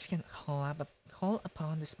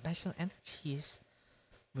upon the special energies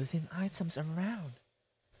within items around.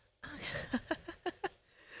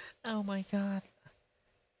 Oh my god.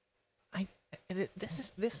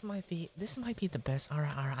 This might be the best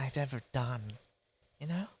RR I've ever done. You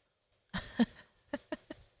know?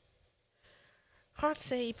 Heart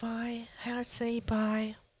say bye.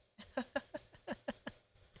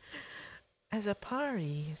 As a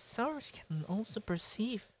party, Soros can also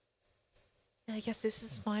perceive. I guess this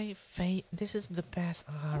is my fate. This is the best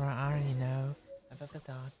RR, I've ever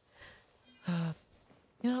done.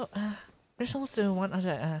 You know, There's also one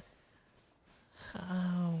other.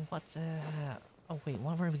 What's Oh wait,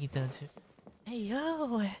 what were we done to? Hey yo,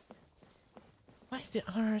 why is the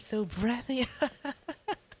R so breathy?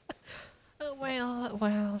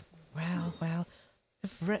 Well.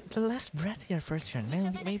 The less breathier version.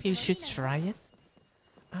 Maybe you should try it.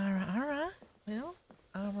 Ara. Well,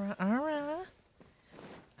 ara.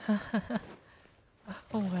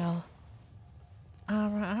 Oh well.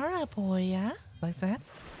 Ara boy, yeah? Like that?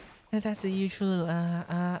 And that's the usual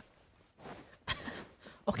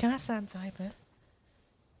Okasan type, eh?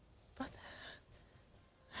 But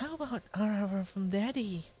how about ara from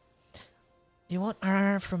daddy? You want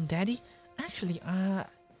ara from daddy? Actually,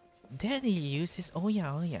 daddy uses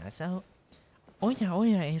Oya, so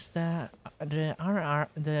Oya is the RR,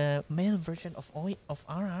 the male version of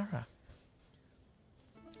RR.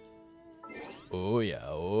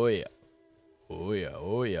 Oya.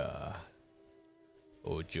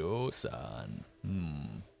 Ojo-san.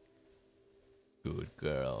 Good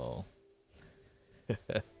girl.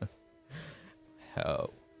 How?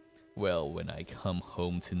 Well, when I come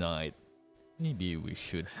home tonight, maybe we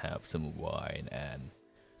should have some wine and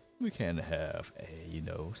we can have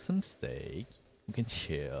some steak. We can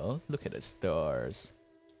chill, look at the stars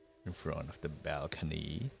in front of the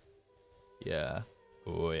balcony. Yeah.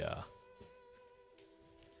 Oya.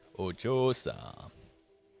 Ojo-san.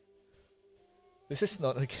 This is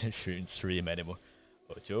not a Genshin stream anymore.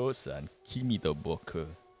 Ojo-san, kimi to boku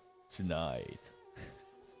tonight.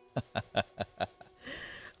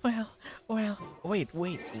 Well. Wait.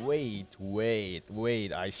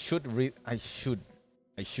 I should redo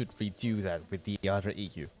that with the other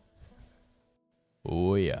EQ.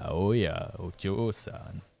 Oya,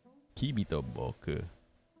 Ojo-san, kimi to boku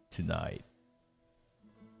tonight.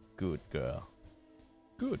 Good girl.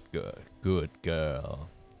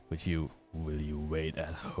 Will you wait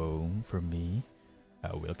at home for me?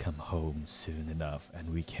 I will come home soon enough and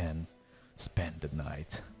we can spend the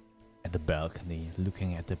night at the balcony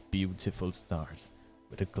looking at the beautiful stars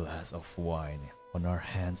with a glass of wine on our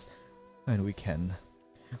hands, and we can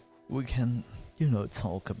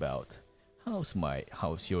talk about how's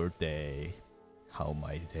your day, how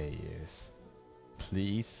my day is.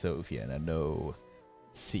 Please, Sofiano, no.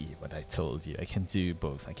 See what I told you. I can do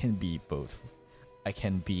both. I can be both. I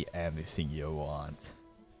can be anything you want.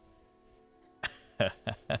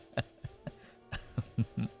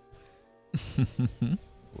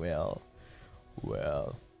 Well,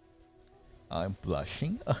 I'm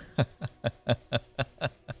blushing.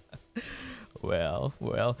 Well,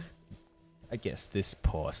 I guess this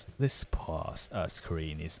pause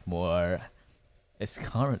screen is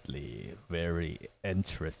currently very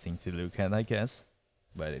interesting to look at, I guess.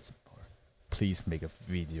 But it's more. Please make a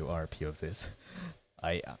video RP of this.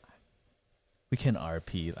 We can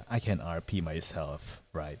RP. I can RP myself,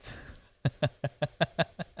 right?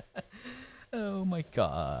 Oh my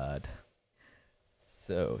god.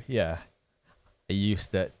 So yeah, I use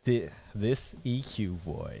this EQ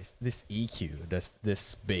voice. This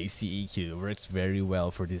bassy EQ works very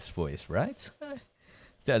well for this voice, right?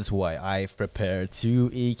 That's why I've prepared 2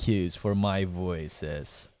 EQs for my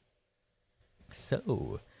voices.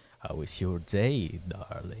 So, how was your day,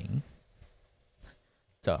 darling?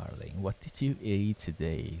 Darling, what did you eat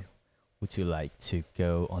today? Would you like to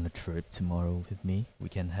go on a trip tomorrow with me? We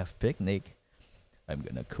can have picnic. I'm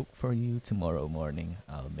gonna cook for you tomorrow morning.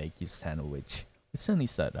 I'll make you sandwich with sunny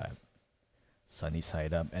side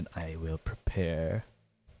up, and I will prepare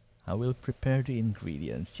the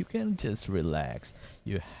ingredients. You can just relax.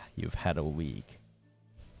 You've had a week.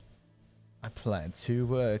 I plan to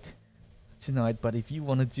work tonight, but if you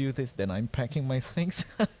want to do this, then I'm packing my things.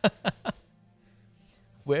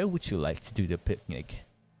 Where would you like to do the picnic?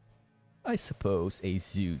 I suppose a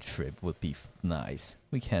zoo trip would be nice.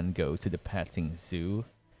 We can go to the petting zoo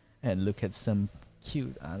and look at some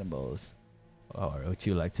cute animals. Or would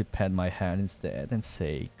you like to pet my hand instead and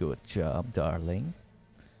say, "Good job, darling"?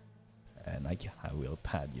 And I will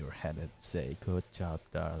pat your head and say, "Good job,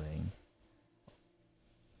 darling.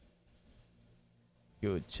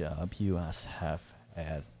 Good job, you must have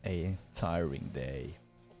had a tiring day.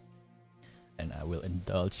 And I will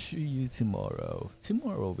indulge you tomorrow.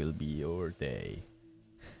 Tomorrow will be your day."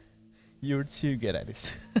 You're too good at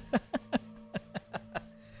this.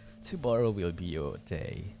 Tomorrow will be your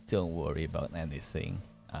day. Don't worry about anything.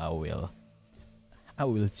 I will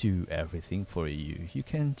do everything for you. You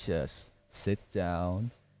can just sit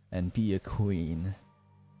down and be a queen,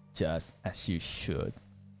 just as you should.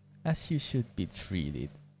 As you should be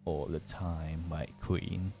treated all the time, my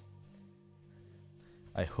queen.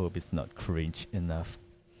 I hope it's not cringe enough,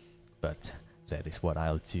 but That is what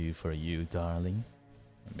I'll do for you, darling.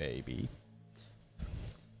 Maybe.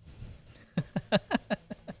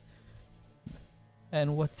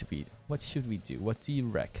 And what should we do? What do you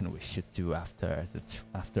reckon we should do after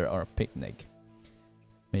our picnic?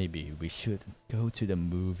 Maybe we should go to the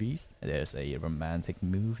movies. There's a romantic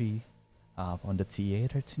movie up on the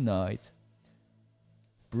theater tonight.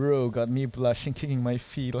 Bro, got me blushing, kicking my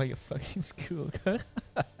feet like a fucking schoolgirl.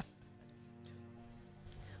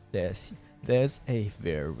 There's a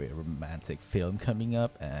very, very romantic film coming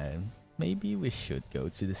up, and maybe we should go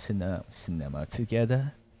to the cinema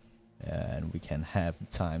together, and we can have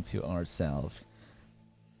time to ourselves.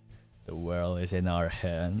 The world is in our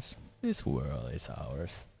hands. This world is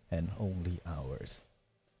ours, and only ours.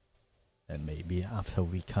 And maybe after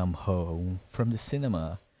we come home from the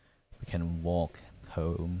cinema, we can walk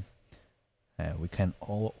home, and we can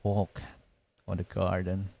all walk on the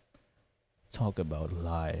garden, talk about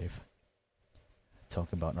life,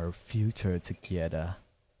 talk about our future together.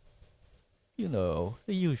 You know,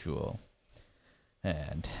 the usual.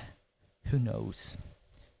 And who knows?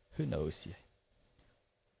 Who knows?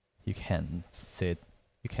 You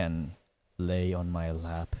can lay on my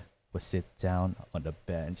lap or sit down on the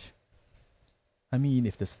bench. I mean,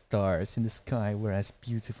 if the stars in the sky were as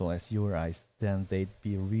beautiful as your eyes, then they'd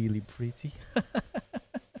be really pretty.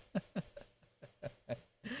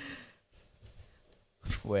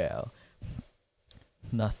 Well,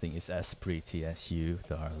 nothing is as pretty as you,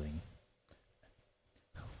 darling.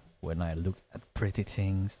 When I look at pretty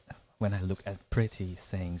things,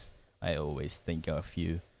 I always think of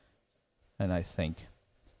you. And I think,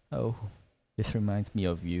 oh, this reminds me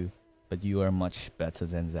of you, but you are much better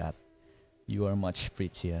than that. You are much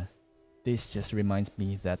prettier. This just reminds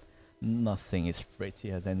me that nothing is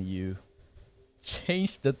prettier than you.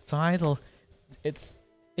 Change the title. It's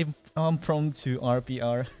Impromptu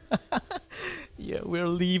RPR. Yeah, we're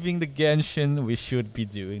leaving the Genshin. We should be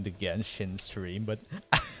doing the Genshin stream, but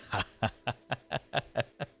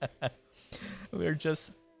we're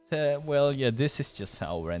just well, yeah, this is just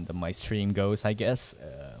how random my stream goes, I guess.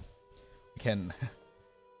 We can.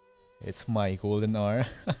 It's my golden hour.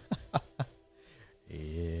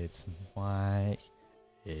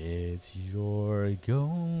 It's your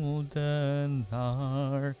golden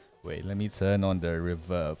hour. Wait, let me turn on the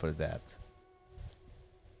reverb for that.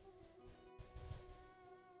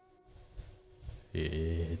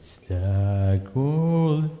 It's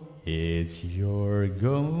your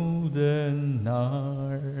golden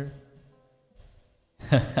hour.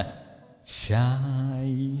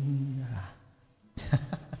 Shine.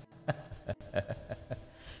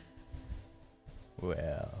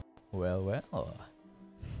 Well.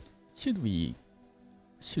 Should we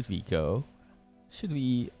go? Should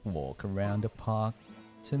we walk around the park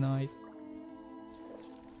tonight?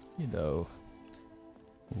 You know,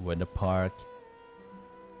 when the park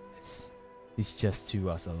it's just to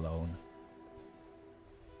us alone.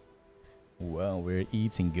 Well, we're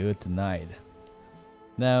eating good tonight.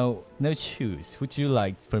 Now choose. Would you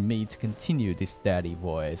like for me to continue this daddy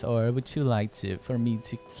voice, or would you like for me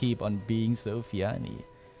to keep on being Sofiani?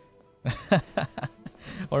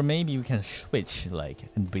 Or maybe we can switch like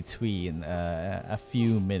in between a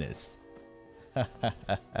few minutes.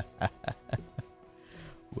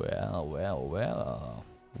 Well,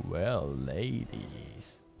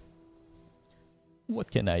 ladies. What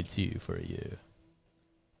can I do for you?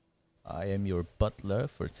 I am your butler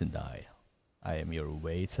for tonight. I am your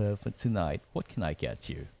waiter for tonight. What can I get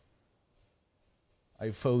you?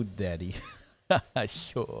 I vote daddy.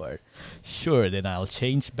 Sure, then I'll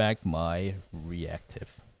change back my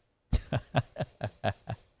reactive.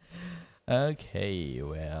 Okay,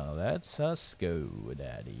 well, let's us go,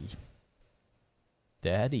 daddy.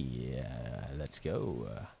 Daddy, let's go.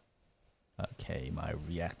 Okay, my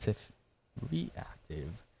reactive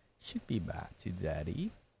should be back to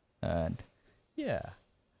daddy. And yeah,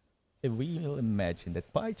 if we will imagine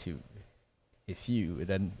that Paichu is you,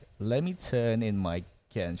 then let me turn in my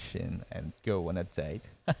Genshin and go on a date.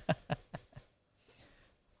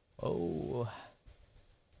 Oh,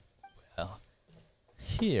 well,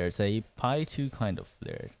 here's a Paichu kind of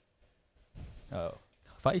flirt. Oh,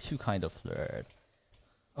 Paichu kind of flirt.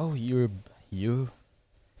 Oh, you.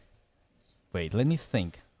 Wait, let me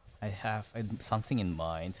think. I have something in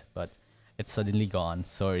mind, but it's suddenly gone.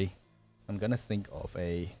 Sorry. I'm gonna think of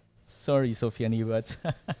a. Sorry, Sofiani, but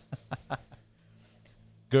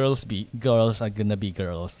girls are gonna be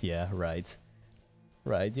girls. Yeah, right.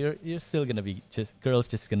 Right. You're still gonna be just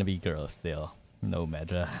gonna be girls still. No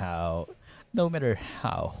matter how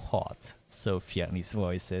hot Sofiani's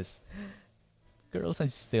voice is, girls are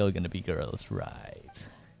still gonna be girls, right?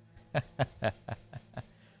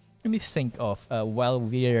 Let me think of while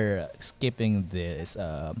we're skipping this.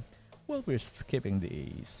 While we're skipping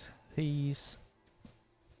these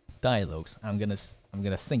dialogues, I'm gonna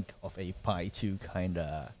think of a Paichu kind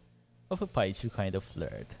of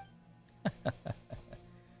flirt.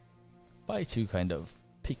 Paichu kind of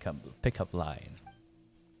pickup line.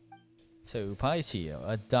 So Paichu,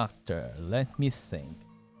 a doctor. Let me think.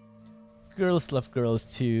 Girls love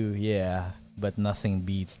girls too, yeah, but nothing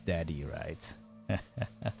beats daddy, right?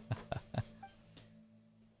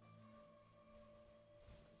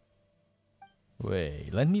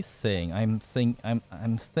 Wait, let me think. I'm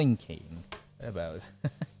thinking about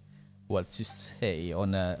what to say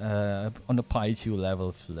on a Paichu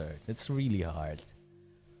level flirt. It's really hard.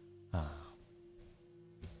 Ah.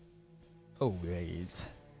 Oh wait.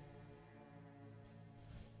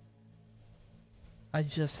 I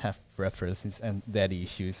just have preferences and daddy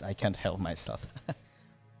issues. I can't help myself.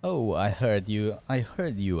 Oh, I heard you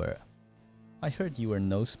were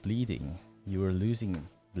nose bleeding. You were losing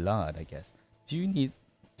blood, I guess. Do you need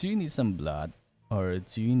some blood, or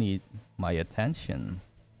do you need my attention?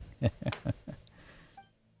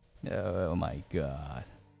 Oh my god.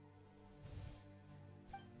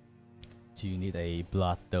 Do you need a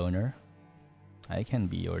blood donor? I can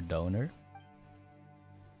be your donor.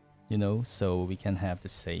 You know, so we can have the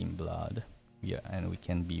same blood. Yeah, and we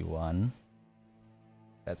can be one.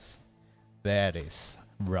 That is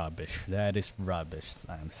rubbish. That is rubbish.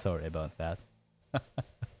 I'm sorry about that.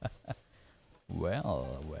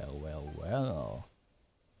 Well.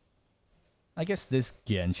 I guess this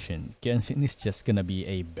Genshin is just gonna be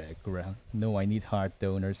a background. No, I need heart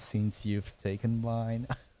donors since you've taken mine.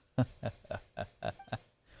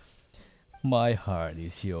 My heart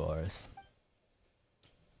is yours.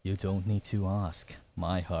 You don't need to ask.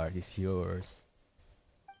 My heart is yours.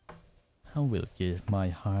 I will give my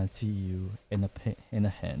heart to you in a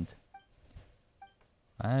hand.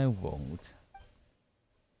 I won't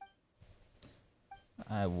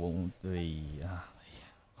be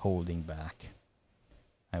holding back.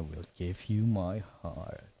 I will give you my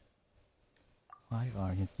heart. Why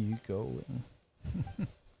aren't you going?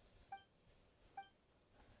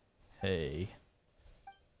 Hey.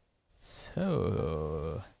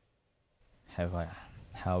 So,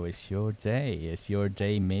 how is your day? Is your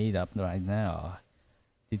day made up right now?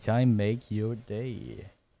 Did I make your day?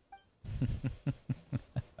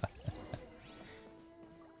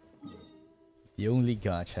 The only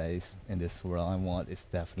gacha in this world I want is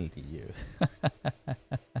definitely you.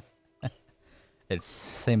 It's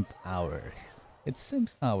simp hour. It's simp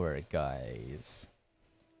hour, guys.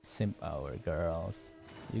 Simp hour, girls.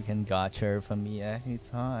 You can gacha from me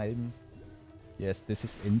anytime. Yes, this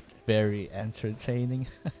is very entertaining.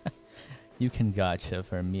 You can gacha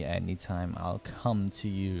from me anytime. I'll come to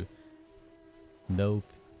you.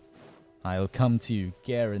 Nope. I'll come to you,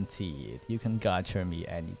 guaranteed. You can gacha me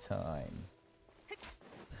anytime.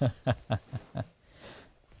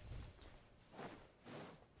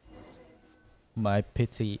 My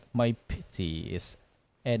pity is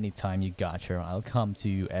anytime you gacha, I'll come to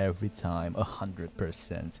you every time,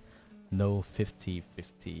 100%. No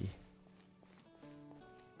 50-50.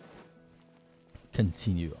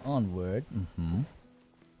 Continue onward.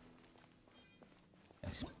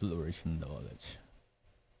 Exploration knowledge.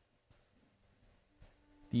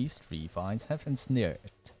 These three finds have ensnared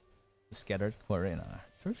the scattered foreigner.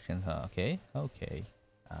 Okay.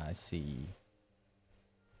 I see.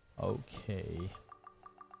 Okay.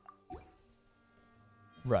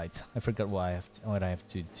 Right, I forgot what I have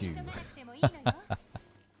to do.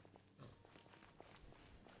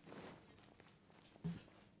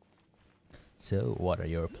 So, what are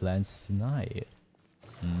your plans tonight?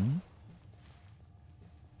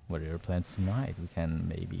 What are your plans tonight? We can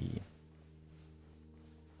maybe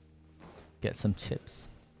get some chips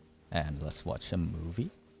and let's watch a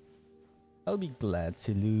movie. I'll be glad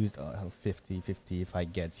to lose 50-50 if I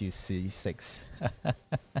get you C6.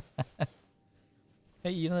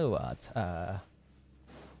 Hey, you know what?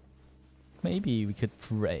 Maybe we could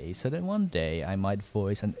pray so that one day I might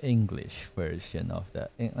voice an English version of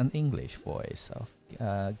an English voice of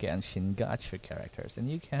Genshin gacha characters, and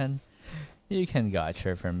you can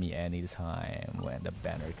gacha from me anytime when the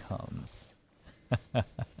banner comes.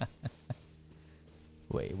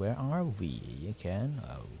 Wait, where are we again?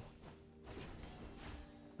 Oh.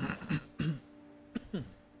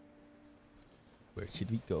 Where should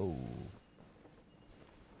we go?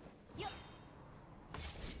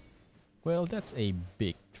 Well, that's a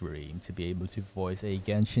big dream to be able to voice a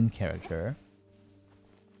Genshin character.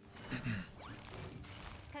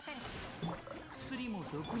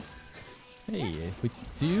 Hey,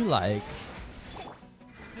 do you like?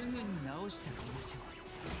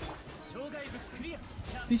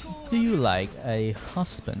 Do you like a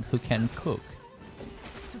husband who can cook?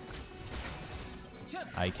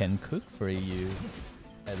 I can cook for you.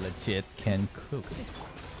 I legit can cook.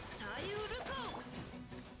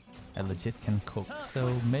 I legit can cook.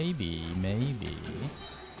 So maybe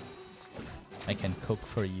I can cook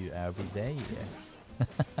for you every day.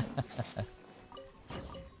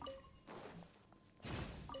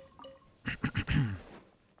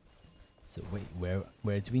 So wait,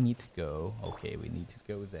 where do we need to go? Okay, we need to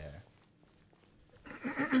go there.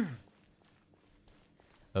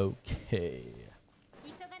 Okay.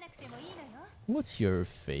 What's your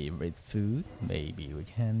favorite food? Maybe we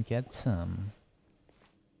can get some.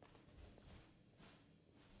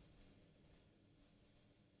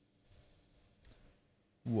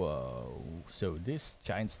 Whoa, so this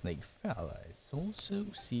giant snake fella is also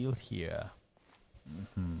sealed here.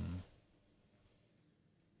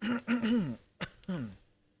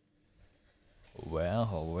 Well.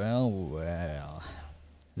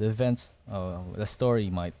 The events, the story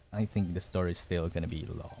I think the story is still gonna be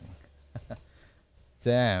long.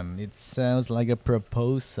 Damn, it sounds like a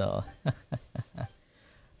proposal.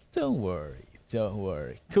 Don't worry.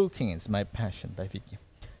 Cooking is my passion, baby.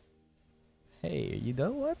 Hey, you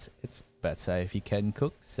know what? It's better if you can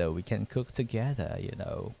cook, so we can cook together, you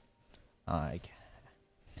know.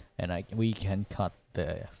 We can cut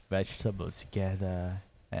the vegetables together,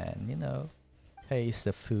 and you know, taste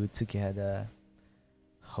the food together.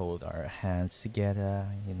 Hold our hands together,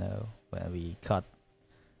 you know. When we cut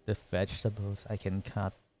the vegetables, I can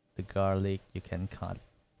cut the garlic. You can cut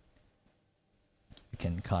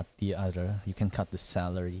the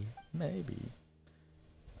celery, maybe.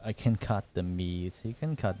 I can cut the meat, you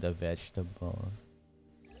can cut the vegetable.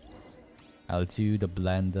 I'll do the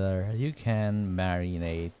blender, you can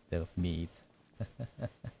marinate the meat.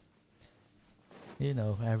 You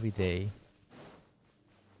know, every day.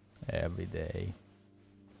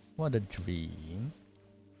 What a dream.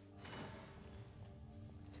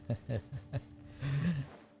 Okay,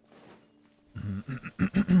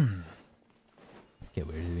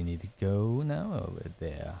 where do we need to go now? Over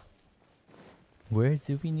there. Where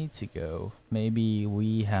do we need to go? Maybe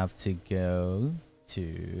we have to go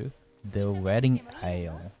to the wedding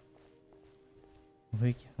aisle.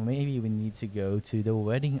 Maybe we need to go to the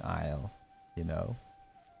wedding aisle, you know.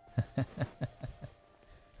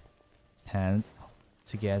 Hands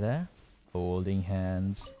together, holding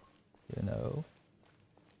hands, you know.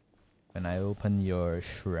 When I open your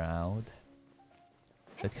shroud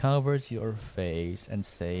that covers your face and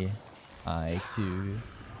say, I do.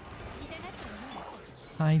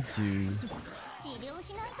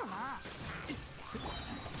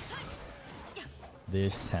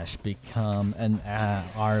 This has become an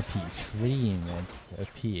RP stream, it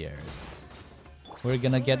appears. We're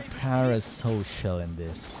gonna get parasocial in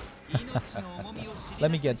this.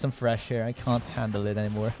 Let me get some fresh air, I can't handle it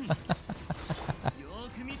anymore.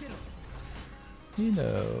 You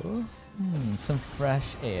know, some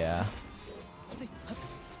fresh air.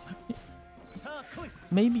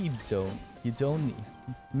 Maybe you don't need.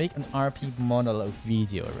 Make an RP monologue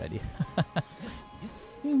video already.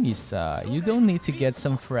 Misa, you don't need to get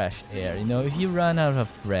some fresh air. You know, if you run out of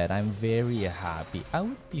breath, I'm very happy. I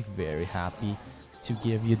would be very happy to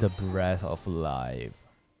give you the breath of life.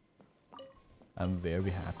 I'm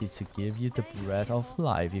very happy to give you the breath of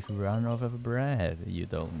life. If you run out of breath, you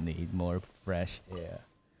don't need more fresh air.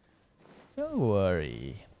 Don't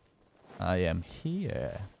worry. I am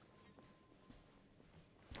here.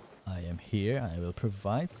 I will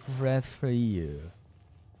provide breath for you.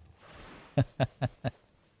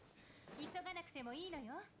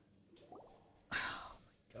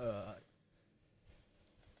 God.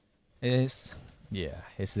 Is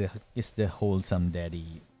the wholesome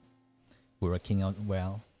daddy working out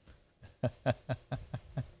well?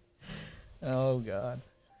 Oh God,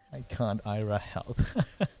 I can't Ira help.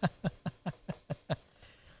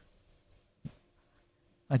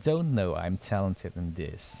 I don't know I'm talented in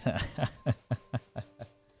this.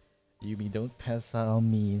 Yumi, don't pass out on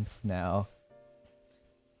me now.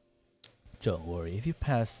 Don't worry, if you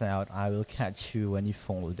pass out, I will catch you when you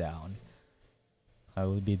fall down. I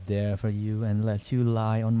will be there for you and let you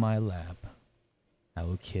lie on my lap. I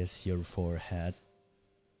will kiss your forehead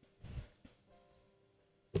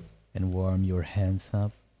and warm your hands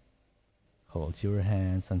up. Hold your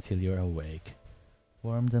hands until you're awake.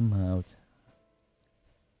 Warm them out.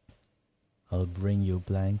 I'll bring you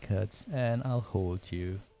blankets and I'll hold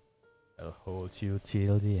you. I'll hold you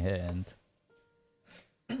till the end.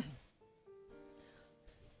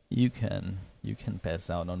 you can pass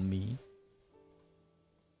out on me.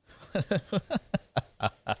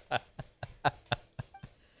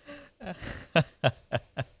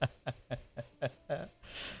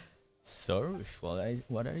 Sorry,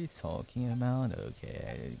 what are you talking about? Okay,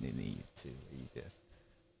 I need to read this.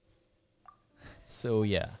 So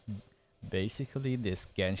yeah, basically this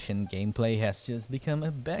Genshin gameplay has just become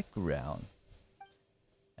a background,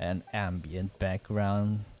 an ambient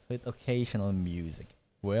background with occasional music.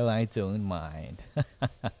 Well, I don't mind.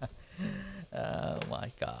 Oh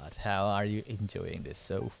my god, how are you enjoying this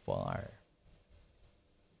so far?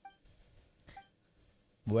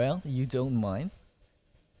 Well, you don't mind?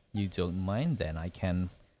 You don't mind, then I can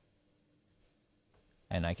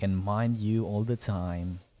mind you all the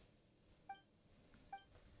time.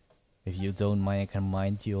 If you don't mind, I can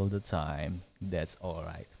mind you all the time. That's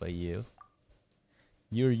alright for you.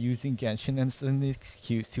 You're using Genshin as an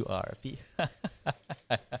excuse to RP.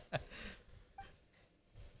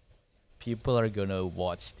 People are gonna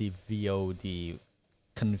watch the VOD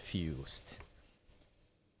confused.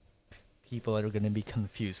 People are gonna be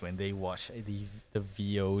confused when they watch the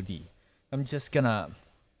VOD.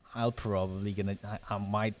 I'll probably gonna, I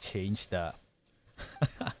might change the,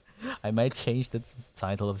 I might change the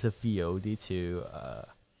title of the VOD to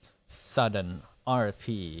Sudden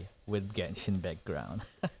RP with Genshin background.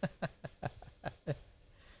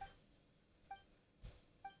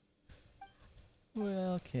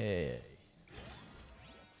 Well, okay.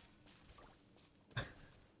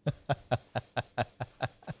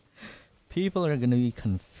 People are gonna be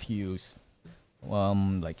confused.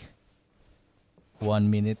 Like 1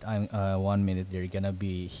 minute they're gonna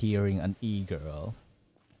be hearing an e-girl.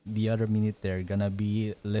 The other minute they're gonna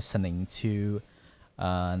be listening to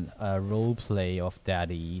a role play of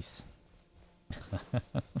daddies.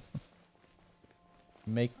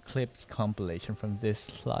 Make clips compilation from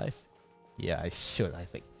this life. Yeah, I should, I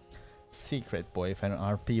think. Secret boyfriend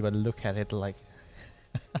RP, but look at it like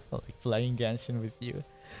like playing Genshin with you.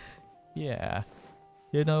 Yeah,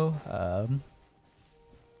 you know,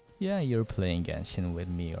 yeah, you're playing Genshin with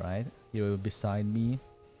me, right? You're beside me.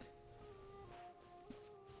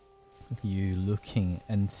 You looking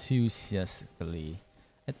enthusiastically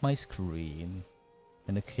at my screen,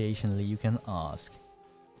 and occasionally you can ask.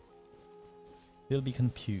 You'll be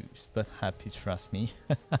confused, but happy, trust me.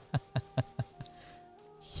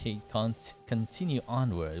 Okay, continue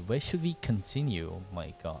onward. Where should we continue? Oh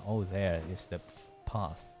my god. Oh, there is the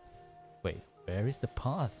path. Wait, where is the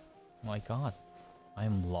path? My god. I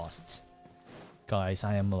am lost. Guys,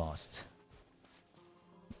 I am lost.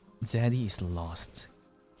 Daddy is lost.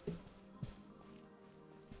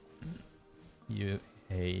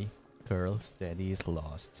 Hey, girls, Daddy is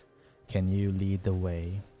lost. Can you lead the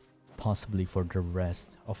way? Possibly for the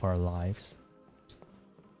rest of our lives.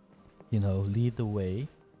 You know, lead the way.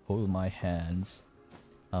 Hold my hands.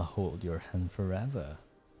 I'll hold your hand forever.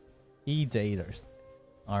 E-daters.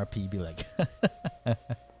 RP be like.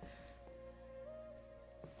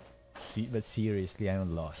 See, but seriously,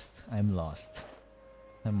 I'm lost. I'm lost.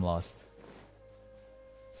 I'm lost.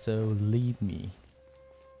 So lead me.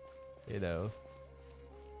 You know.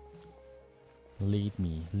 Lead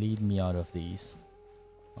me out of these.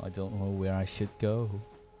 I don't know where I should go.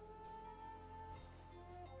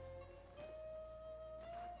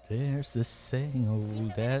 There's the saying,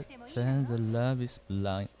 oh, that says the love is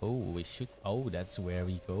blind. Oh, we should, oh, that's where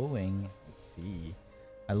we going. Let's see.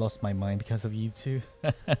 I lost my mind because of you too.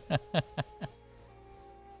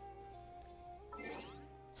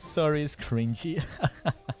 Sorry, it's cringy.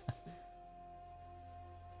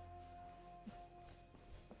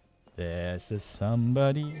 There's a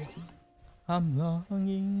somebody I'm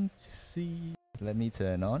longing to see. Let me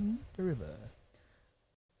turn on the river.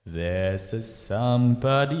 There's a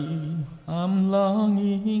somebody I'm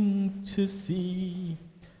longing to see.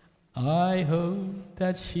 I hope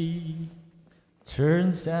that she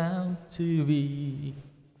turns out to be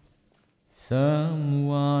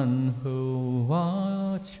someone who'll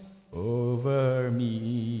watch over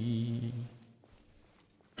me.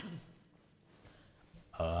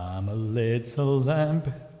 I'm a little lamb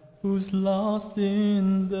who's lost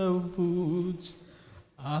in the woods.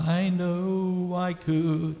 I know I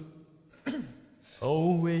could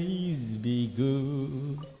always be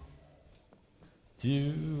good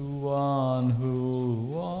to one who'll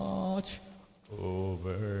watch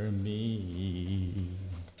over me.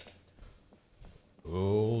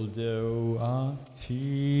 Although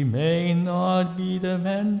she may not be the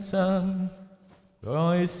handsome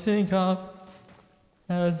boys think of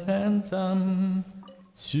as handsome,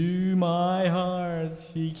 To my heart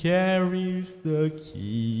she carries the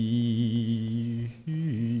key.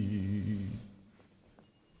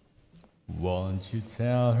 Won't you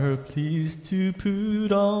tell her please to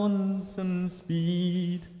put on some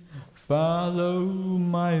speed? Follow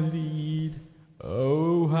my lead.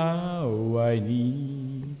 Oh, how I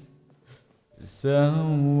need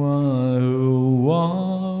someone who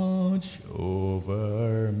watch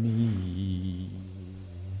over me.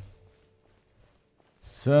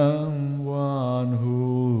 Someone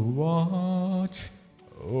who watch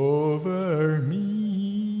over me.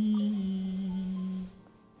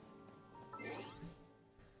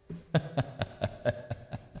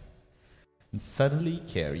 Suddenly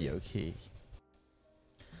karaoke.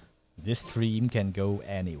 This stream can go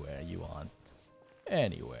anywhere you want.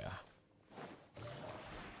 Anywhere.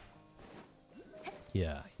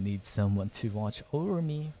 Yeah, I need someone to watch over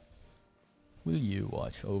me. Will you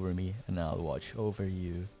watch over me and I'll watch over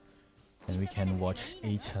you, and we can watch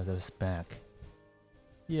each other's back.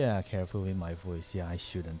 Yeah, careful with my voice. Yeah, I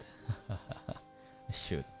shouldn't. I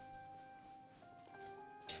should.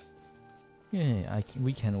 Yeah,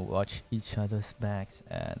 we can watch each other's backs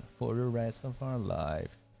and for the rest of our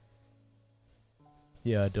lives.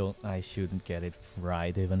 Yeah, I shouldn't get it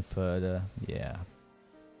right even further. Yeah.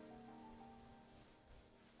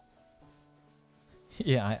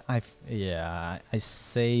 Yeah, I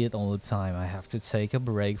say it all the time. I have to take a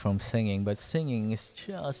break from singing, but singing is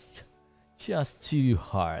just too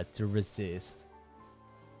hard to resist.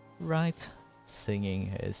 Right?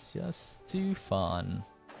 Singing is just too fun.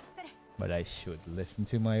 But I should listen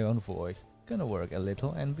to my own voice. Gonna work a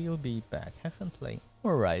little and we'll be back. Have fun playing.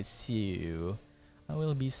 Alright, see you. I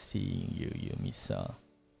will be seeing you, Yumisa.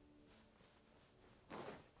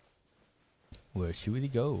 Where should we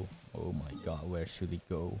go? Oh my god, where should we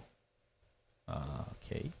go?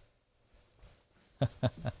 Okay.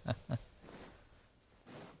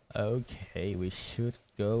 Okay, we should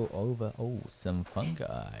go over... Oh, some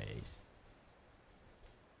fungi.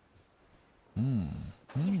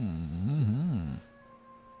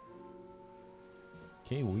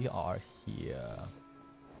 Okay, we are here.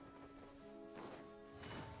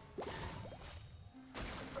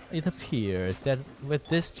 It appears that with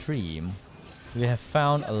this stream, we have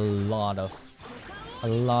found a lot of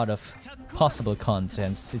possible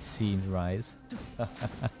contents. It seems, right?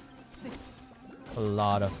 A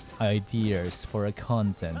lot of ideas for a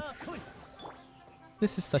content.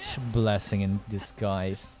 This is such a blessing in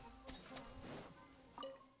disguise.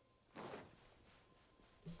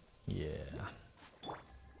 Yeah.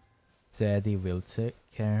 Daddy will take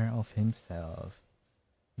care of himself.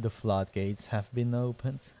 The floodgates have been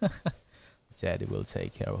opened. Daddy will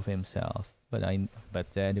take care of himself. But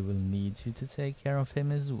Daddy will need you to take care of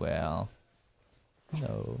him as well.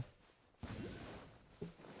 No.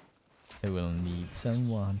 He will need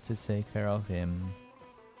someone to take care of him.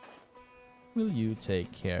 Will you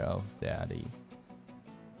take care of Daddy?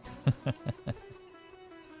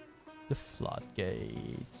 The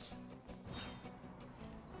floodgates.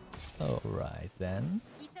 Alright then.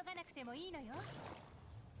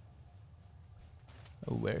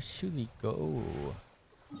 Where should we go?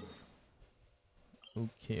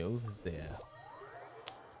 Okay, over there.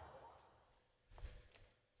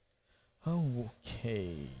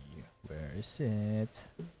 Okay, where is it?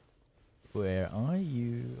 Where are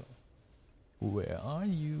you? Where are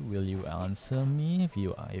you? Will you answer me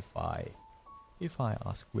if I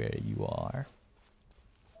ask where you are?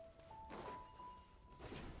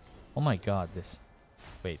 Oh my god, this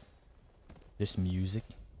music,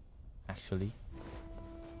 actually.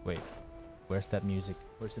 Wait, where's that music?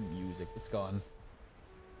 Where's the music? It's gone.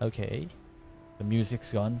 Okay, the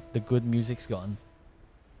music's gone. The good music's gone.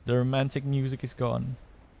 The romantic music is gone.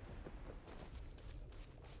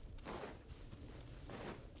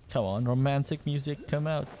 Come on, romantic music, come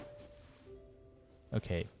out.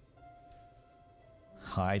 Okay.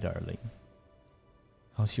 Hi, darling.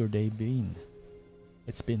 How's your day been?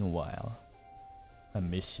 It's been a while. I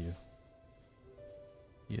miss you.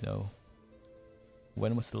 You know,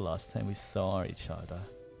 when was the last time we saw each other?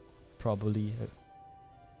 Probably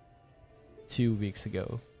 2 weeks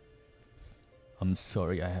ago. I'm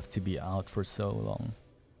sorry I have to be out for so long.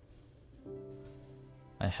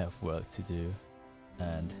 I have work to do,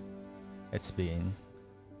 and it's been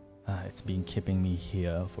keeping me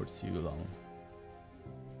here for too long.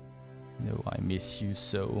 No, I miss you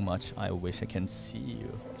so much. I wish I can see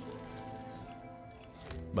you.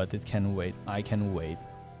 But it can wait. I can wait.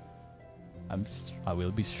 I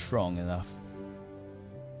will be strong enough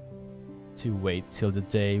to wait till the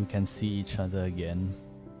day we can see each other again.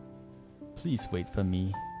 Please wait for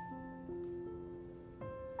me.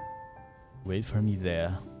 Wait for me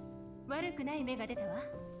there. 悪くない芽が出たわ。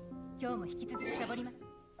今日も引き続きサボります。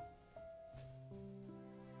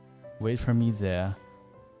Wait for me there.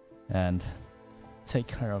 And take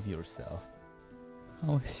care of yourself.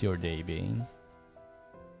 How is your day been?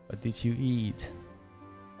 What did you eat?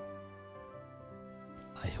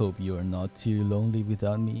 I hope you are not too lonely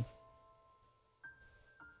without me.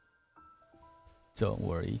 Don't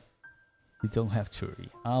worry. You don't have to worry.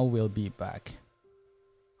 I will be back.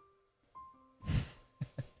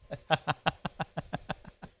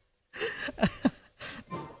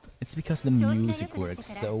 It's because the music works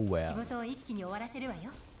so well.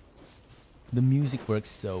 The music works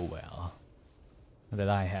so well that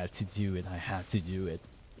I had to do it. I had to do it.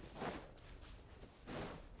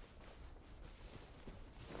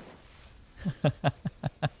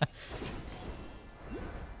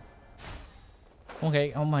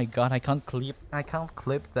 Okay, oh my god, I can't clip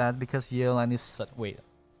that because Yelan is such wait.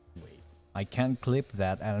 I can't clip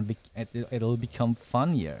that and it'll become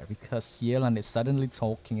funnier because Yelan is suddenly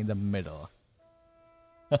talking in the middle.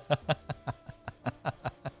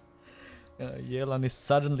 Yelan is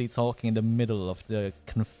suddenly talking in the middle of the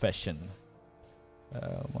confession.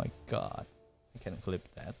 Oh my god. I can clip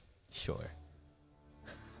that. Sure.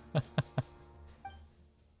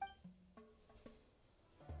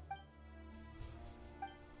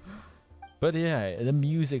 But yeah, the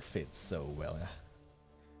music fits so well.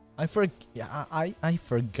 I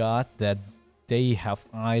forgot that they have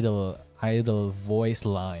idle voice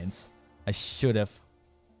lines. I should have.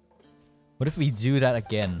 What if we do that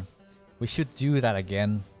again? We should do that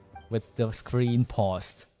again with the screen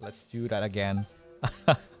paused. Let's do that again.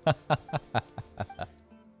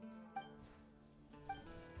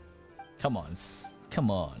 Come on,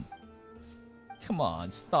 come on. Come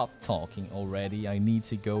on, stop talking already. I need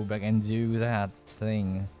to go back and do that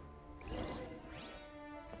thing.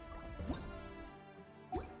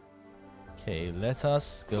 Okay, let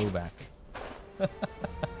us go back.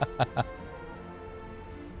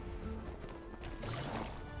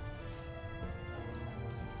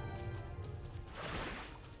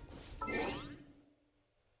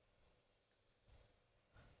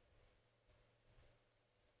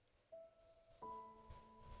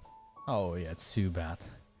 Oh yeah, it's too bad.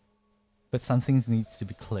 But something needs to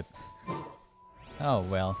be clipped. Oh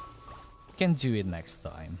well. Can do it next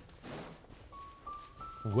time.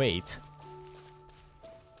 Wait.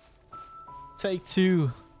 Take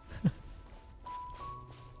two.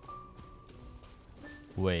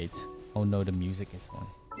 Wait. Oh no, the music is on.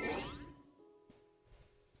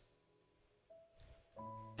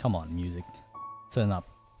 Come on, music. Turn up.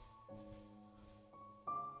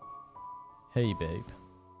 Hey babe.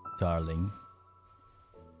 Darling.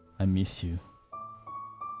 I miss you.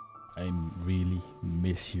 I really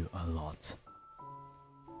miss you a lot.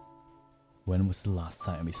 When was the last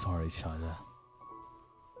time we saw each other?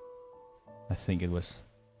 I think it was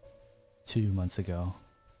 2 months ago.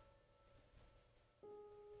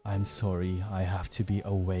 I'm sorry I have to be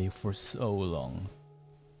away for so long.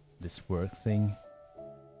 This work thing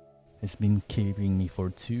has been keeping me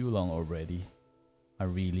for too long already. I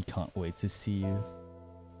really can't wait to see you.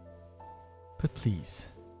 But please,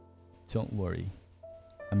 don't worry.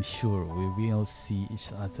 I'm sure we will see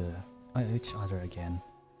each other again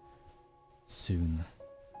soon.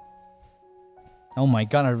 Oh my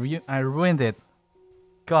god, I ruined it.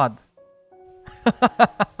 God.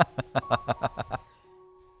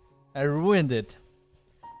 I ruined it.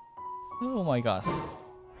 Oh my god.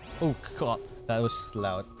 Oh god, that was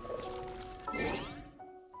loud.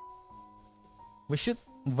 We should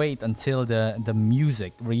wait until the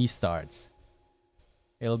music restarts.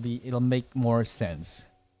 It'll make more sense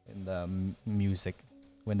in the music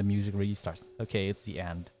when the music restarts. Okay, it's the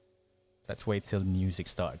end. Let's wait till the music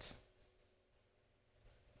starts.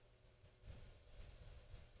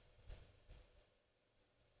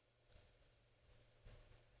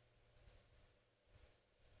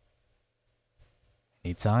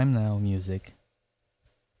 Anytime now, music.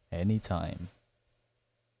 Anytime.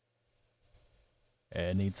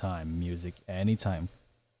 Anytime, music. Anytime.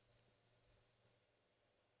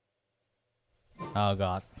 Oh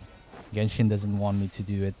god. Genshin doesn't want me to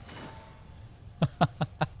do it.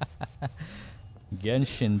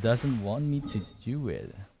 Genshin doesn't want me to do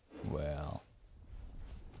it. Well.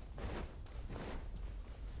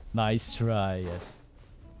 Nice try, yes.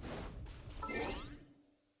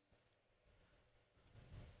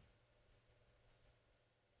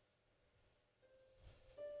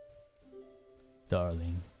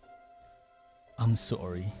 Darling, I'm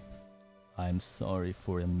sorry. I'm sorry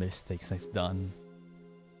for the mistakes I've done.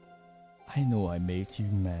 I know I made you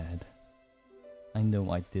mad. I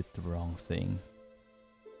know I did the wrong thing.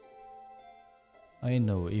 I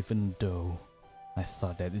know even though I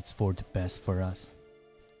thought that it's for the best for us,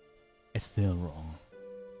 it's still wrong.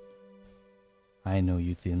 I know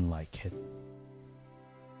you didn't like it.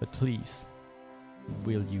 But please,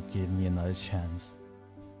 will you give me another chance?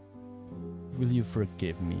 Will you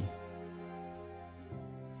forgive me?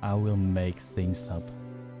 I will make things up.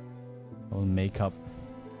 I'll make up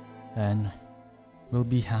and we'll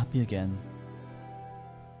be happy again.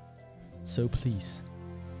 So please,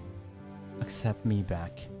 accept me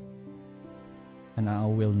back and I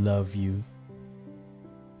will love you.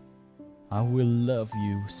 I will love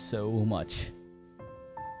you so much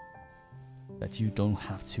that you don't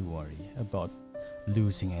have to worry about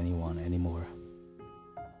losing anyone anymore.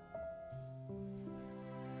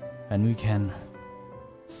 And we can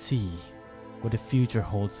see what the future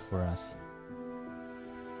holds for us.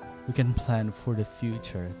 We can plan for the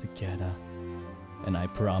future together. And I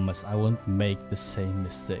promise I won't make the same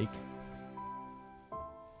mistake.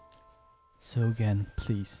 So again,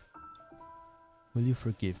 please, will you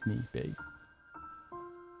forgive me, babe?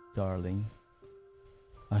 Darling,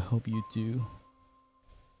 I hope you do.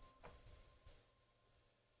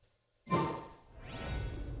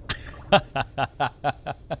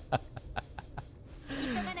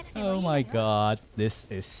 Oh my god, this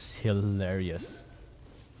is hilarious.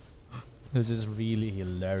 This is really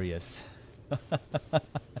hilarious.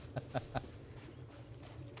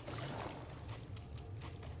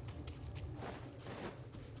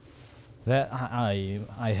 That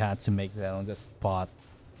I had to make that on the spot.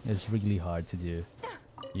 It's really hard to do.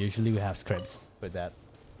 Usually we have scripts, but that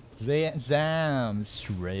damn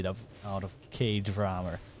straight up out of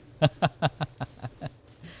K-drama.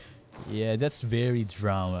 Yeah, that's very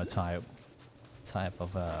drama type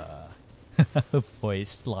of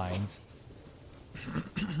voice lines.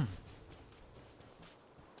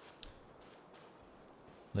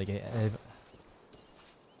 Like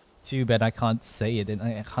too bad I can't say it and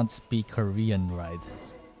I can't speak Korean right.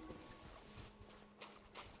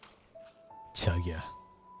 Chagya.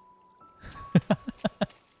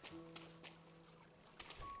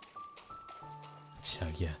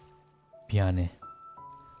 Chagya. Pianist.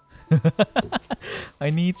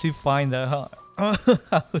 I need to find out how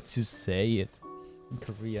to say it in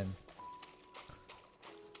Korean.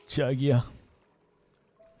 Chagya.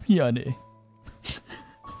 Pianist.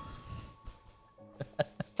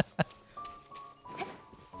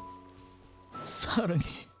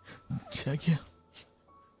 사랑해. 자기야.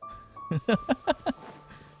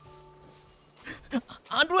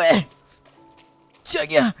 안 돼!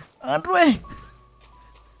 자기야, 안 돼!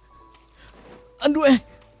 안 돼!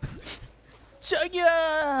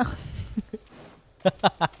 자기야!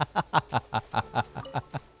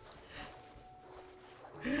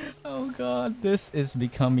 Oh god, this is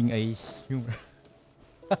becoming a humor.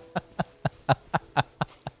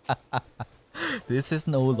 This is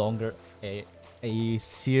no longer a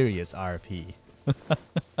serious RP.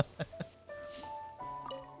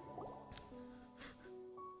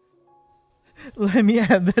 Let me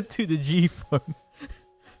add that to the G form.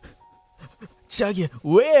 자기야,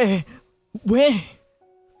 왜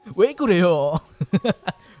그래요?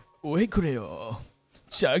 왜 그래요?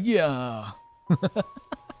 자기야.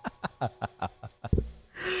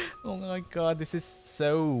 Oh my god, this is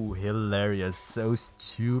so hilarious, so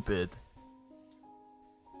stupid.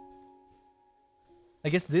 I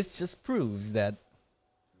guess this just proves that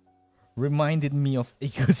reminded me of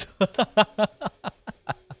Iku's.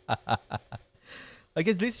 I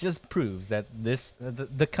guess this just proves that this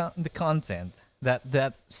the content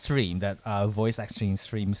that stream, that voice acting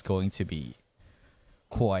stream is going to be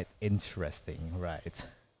quite interesting, right?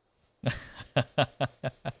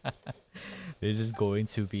 This is going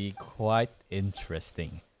to be quite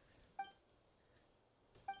interesting.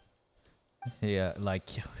 Yeah, like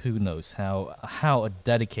who knows how a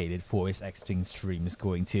dedicated voice acting stream is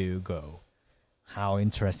going to go. How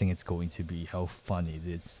interesting it's going to be, how funny it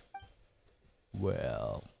is.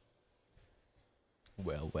 Well.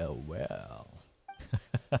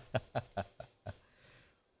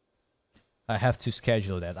 I have to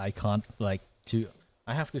schedule that. I can't like do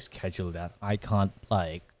I have to schedule that. I can't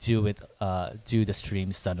like do the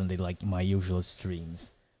stream suddenly like my usual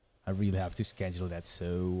streams. I really have to schedule that,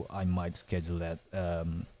 so I might schedule that.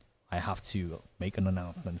 I have to make an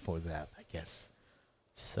announcement for that, I guess.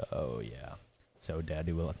 So yeah. So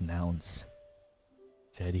Daddy will announce.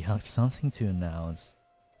 Daddy has something to announce.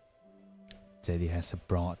 Daddy has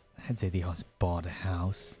bought a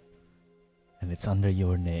house, and it's under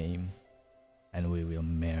your name, and we will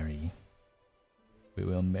marry. We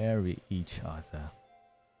will marry each other,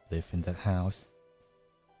 live in that house,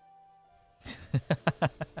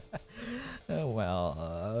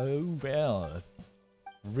 Well,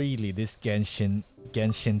 really, this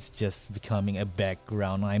Genshin's just becoming a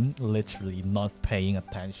background. I'm literally not paying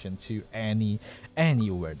attention to any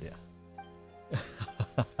word there.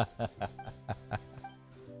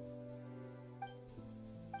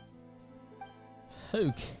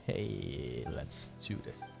 Okay, let's do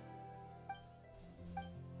this.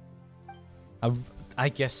 I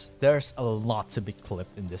guess there's a lot to be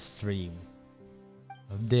clipped in this stream.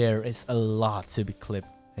 There is a lot to be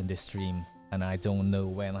clipped in this stream, and I don't know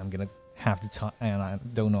when I'm gonna have the time, and I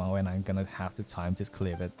don't know when I'm gonna have the time to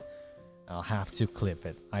clip it. I'll have to clip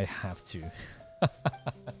it. I have to.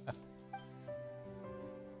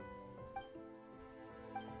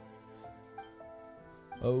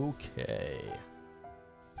 Okay.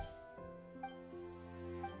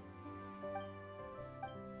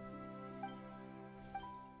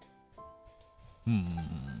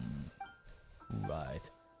 Right.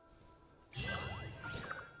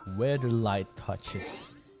 Where the light touches.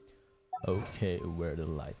 Okay, where the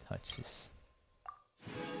light touches.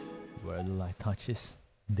 Where the light touches,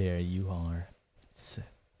 there you are. So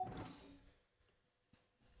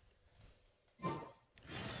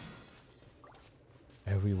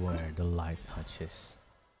everywhere the light touches,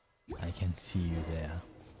 I can see you there.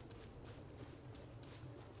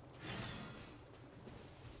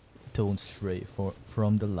 Don't stray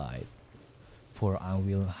from the light, for I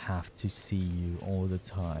will have to see you all the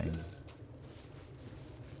time.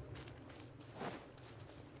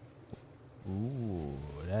 Ooh,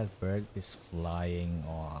 that bird is flying.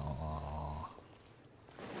 Aww.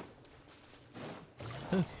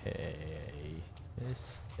 Okay,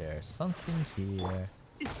 there's something here.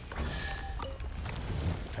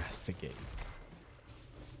 Investigate.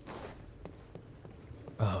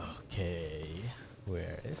 Okay,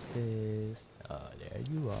 where is this? Oh, there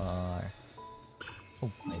you are.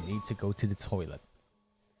 Oh, I need to go to the toilet.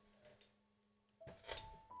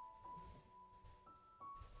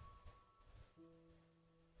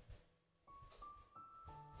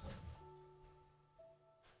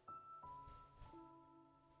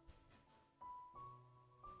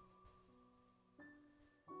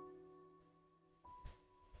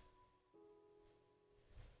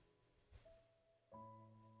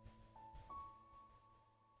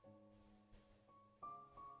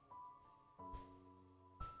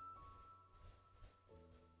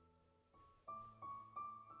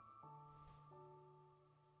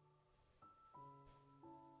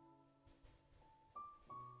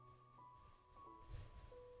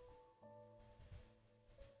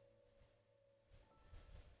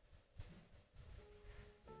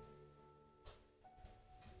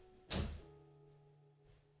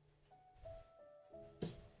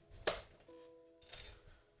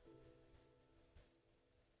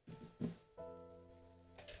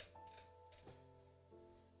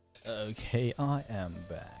 Okay, I am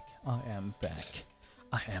back. I am back.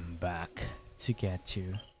 I am back to get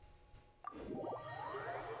you.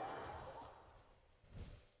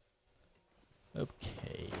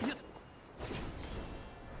 Okay.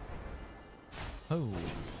 Oh,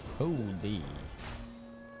 holy.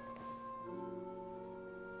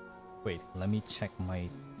 Wait, let me check my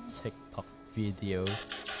TikTok video.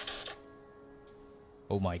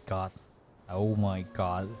 Oh my god. Oh my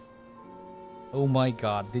god. Oh my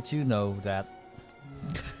god, did you know that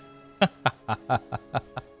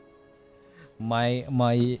my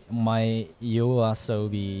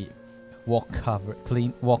Yoasobi walk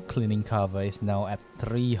cleaning cover is now at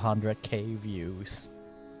 300k views.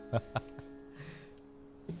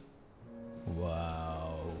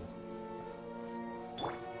 Wow.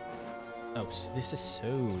 Oh, this is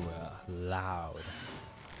so loud.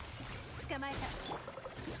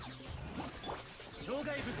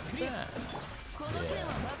 Yeah.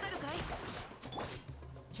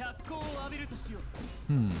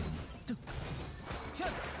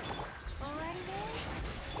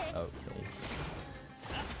 Okay.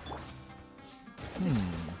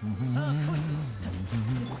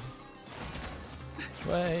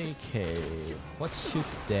 Okay. What should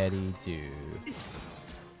Daddy do?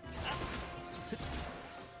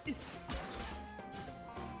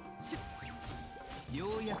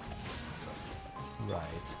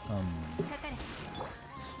 Right.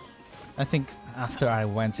 I think after I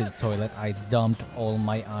went to the toilet, I dumped all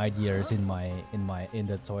my ideas in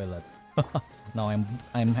the toilet. Now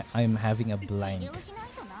I'm having a blank.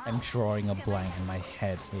 I'm drawing a blank in my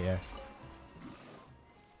head here.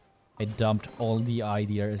 I dumped all the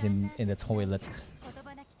ideas in the toilet.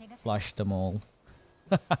 Flushed them all.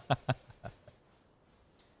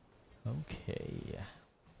 Okay.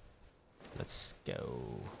 Let's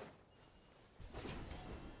go.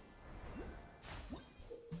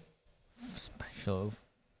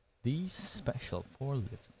 special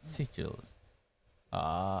four-lift sigils.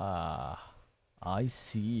 Ah, I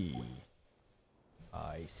see.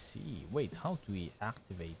 I see. Wait, how do we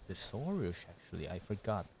activate the Sorush actually? I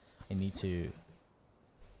forgot. I need to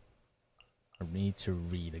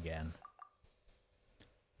read again.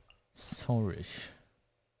 Sorush.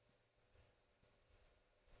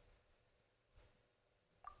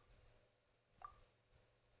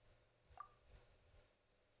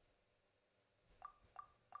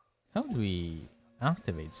 How do we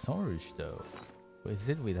activate Sorush though? Is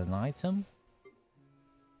it with an item?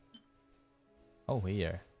 Oh,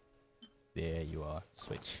 here. There you are.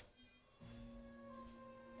 Switch.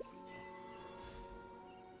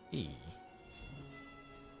 E.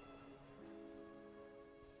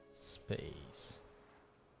 Space.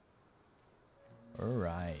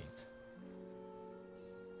 Alright.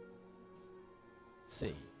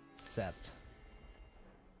 C. Set.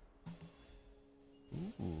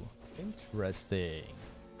 Ooh, interesting.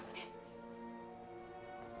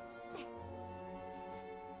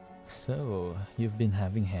 So, you've been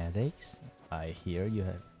having headaches? I hear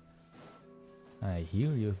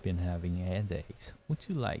you've been having headaches. Would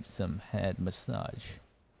you like some head massage?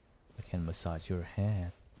 I can massage your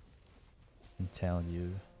head and tell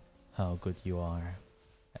you how good you are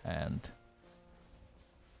and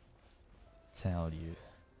tell you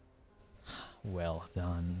well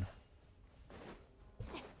done.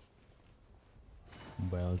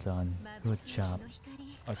 Well done. Good job.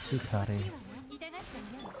 Otsukare.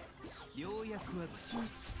 Oh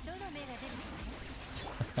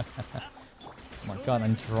my god,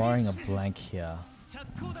 I'm drawing a blank here.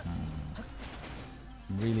 I'm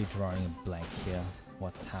really drawing a blank here.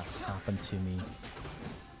 What has happened to me?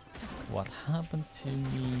 What happened to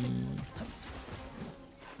me?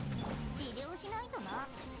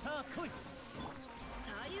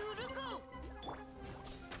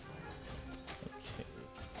 Okay.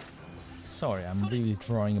 Sorry, I'm really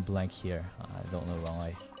drawing a blank here. I don't know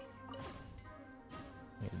why.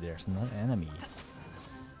 Wait, there's no enemy.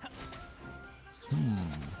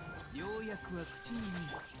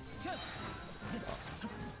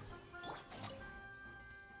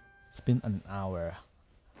 It's been an hour.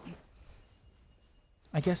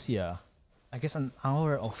 I guess, yeah. I guess an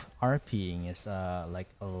hour of RPing is like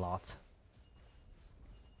a lot.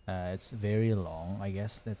 It's very long. I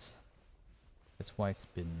guess that's why it's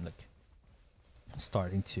been like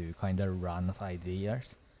starting to kind of run of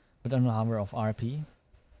ideas. But an hour of RP,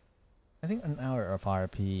 I think an hour of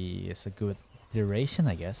RP is a good duration,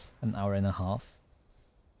 I guess. An hour and a half.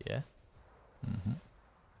 Yeah.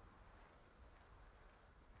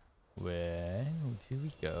 Where do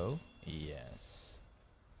we go? Yes.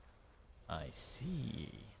 I see.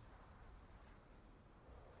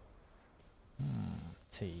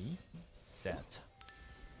 T. Set.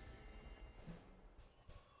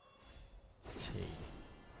 T.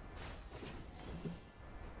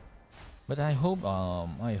 But I hope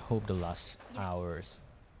the last hours,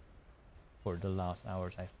 for the last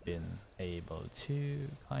hours I've been able to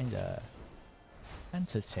kinda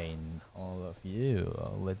entertain all of you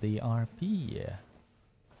with the RP.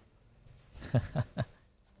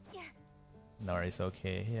 No, it's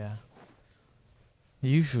okay. Yeah.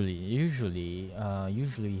 Usually you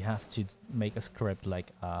have to make a script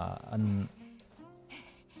like a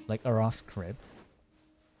rough script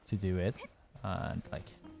to do it, and like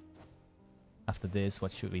after this,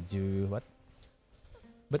 what should we do? What?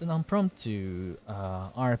 But an impromptu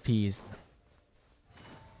RPs,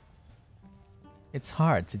 it's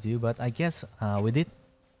hard to do, but I guess we did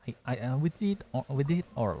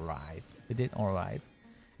alright. We did alright.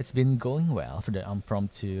 It's been going well for the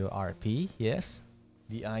impromptu RP. Yes,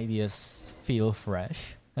 the ideas feel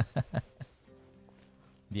fresh.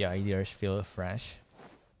 The ideas feel fresh,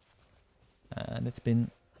 and it's been.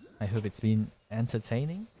 I hope it's been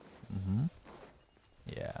entertaining.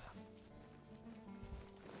 Yeah.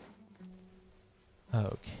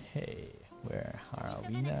 Okay, where are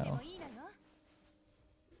we now?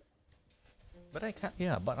 But I can't.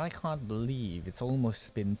 Yeah, but I can't believe it's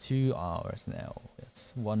almost been 2 hours now.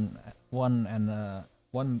 It's 1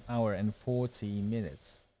 hour and 40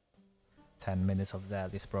 minutes. 10 minutes of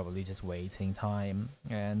that is probably just waiting time,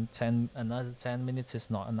 and another 10 minutes is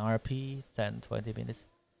not an RP. 10-20 minutes.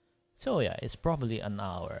 So yeah, it's probably an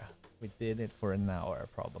hour. We did it for an hour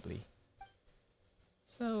probably.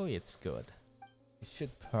 So it's good. We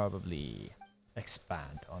should probably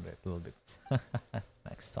expand on it a little bit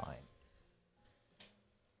next time.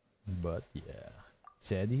 But yeah,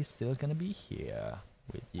 Teddy's still gonna be here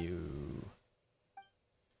with you.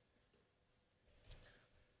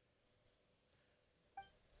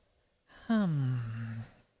 Hmm.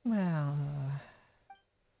 Well.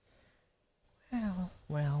 Well,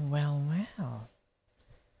 well, well, well.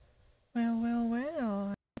 Well, well,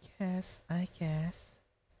 well. I guess.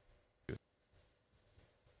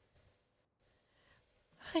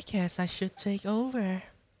 I guess I should take over.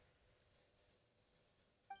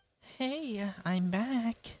 Hey, I'm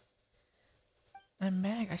back. I'm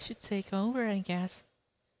back. I should take over, I guess.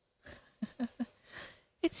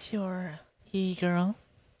 It's your e-girl,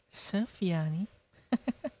 Sofiani.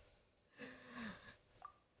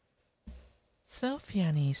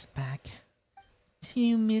 Sofiani is back. Do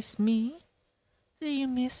you miss me? Do you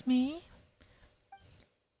miss me?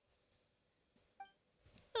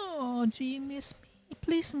 Oh, do you miss me?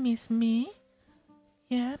 Please miss me.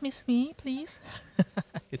 Yeah, miss me, please.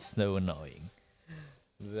 It's so annoying.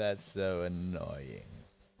 That's so annoying.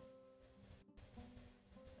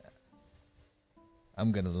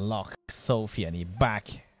 I'm gonna lock Sofiani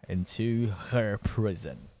back into her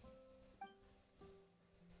prison.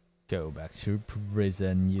 Go back to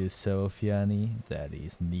prison, you Sofiani. That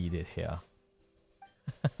is needed here.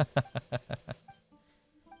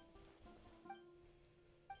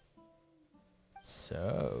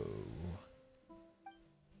 So,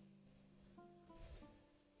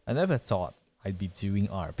 I never thought I'd be doing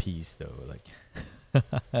RPs though. Like,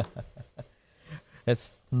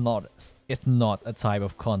 it's not a type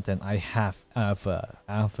of content I have ever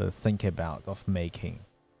think about of making.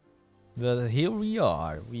 But here we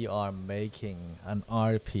are making an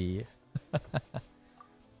RP.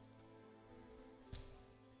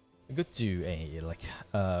 We could do a like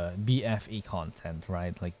BFE content,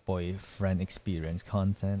 right? Like boyfriend experience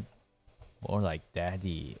content, or like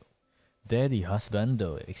daddy husband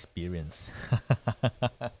experience.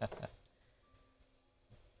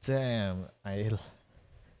 Damn, I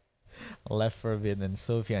left for a bit and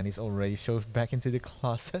Sofian is already shoved back into the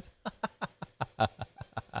closet. Oh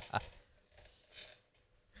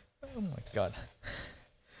my god.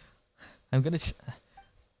 I'm gonna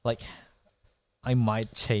like I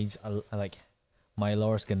might change like my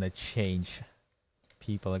lore's gonna change.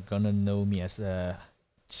 People are gonna know me as a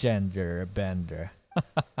gender bender.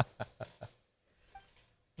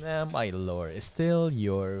 Nah, my lore is still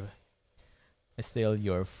your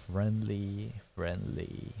friendly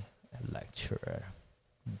lecturer,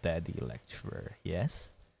 daddy lecturer.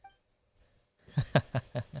 Yes.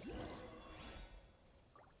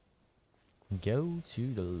 Go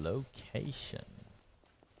to the location.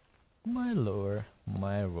 My lore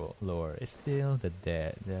is still the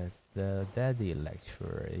daddy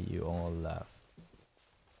lecturer you all love.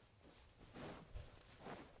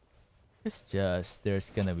 It's just there's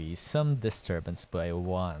gonna be some disturbance by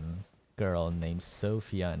one girl named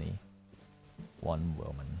Sofiani. One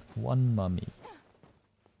woman, one mummy.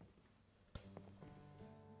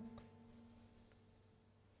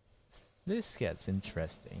 This gets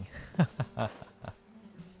interesting.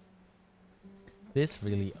 This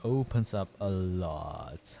really opens up a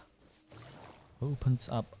lot. Opens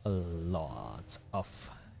up a lot of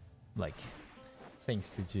like things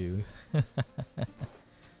to do.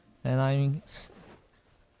 And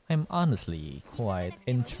I'm honestly quite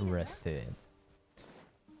interested.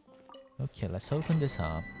 Okay, let's open this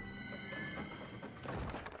up.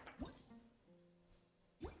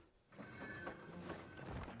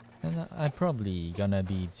 And I'm probably gonna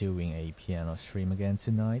be doing a piano stream again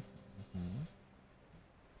tonight.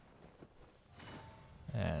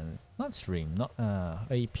 And not stream, not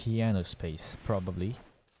a piano space probably.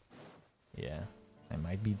 Yeah, I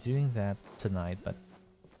might be doing that tonight, but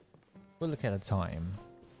we'll look at the time.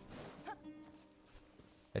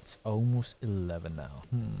 It's almost 11 now.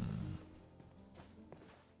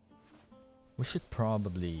 We should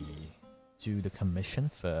probably do the commission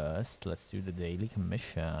first. Let's do the daily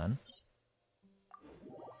commission.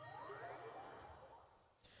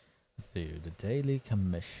 Do the daily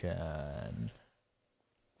commission.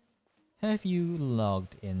 Have you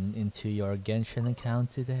logged into your Genshin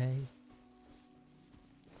account today?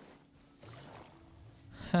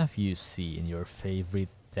 Have you seen your favorite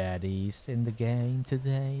daddies in the game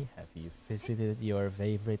today? Have you visited your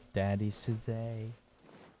favorite daddies today?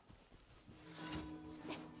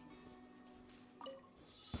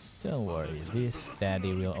 Don't worry, this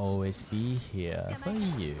daddy will always be here for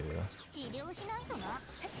you.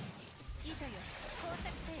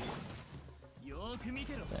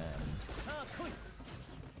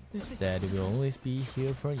 This daddy will always be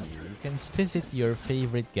here for you. You can visit your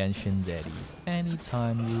favorite Genshin daddies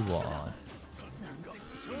anytime you want.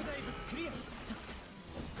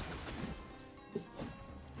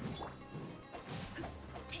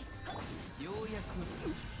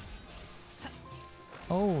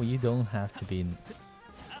 Oh, you don't have to be.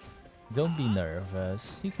 Don't be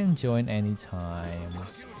nervous. You can join anytime.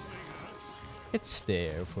 It's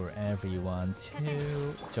there for everyone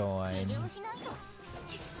to join.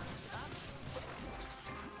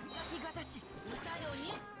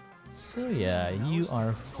 So yeah, you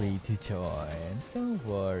are free to join. Don't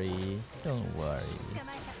worry. Don't worry.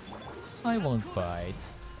 I won't bite.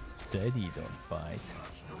 Daddy don't bite.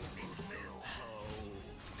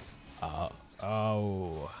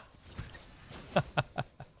 Oh.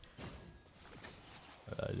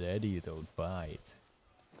 Daddy don't bite.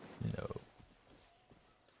 No.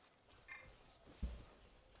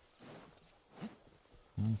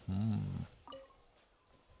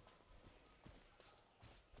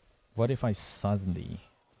 What if I suddenly?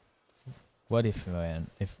 What if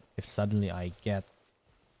if suddenly I get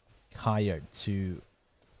hired to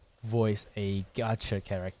voice a gacha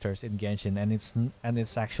characters in Genshin and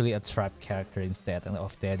it's actually a trap character instead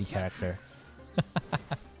of daddy character?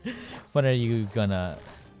 What are you gonna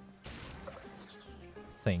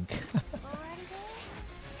think?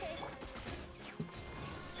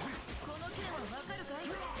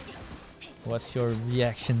 What's your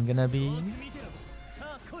reaction gonna be?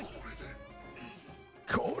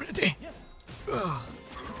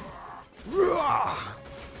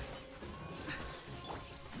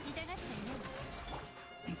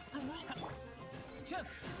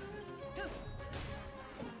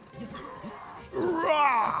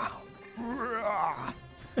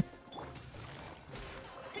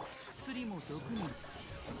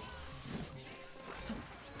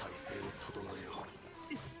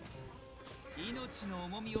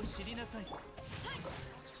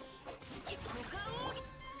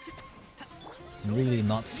 Really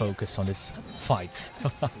not focused on this fight.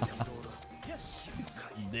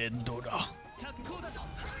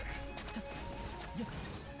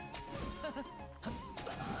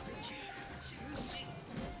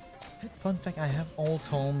 Fun fact, I have all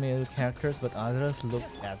tall male characters, but others look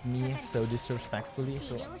at me so disrespectfully,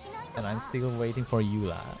 and I'm still waiting for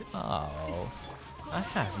Eula. Oh, I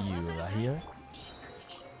have Eula here.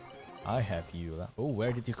 I have Eula. Oh,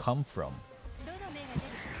 where did you come from?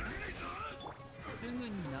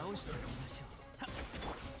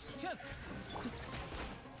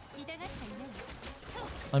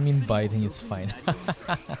 I mean, biting is fine.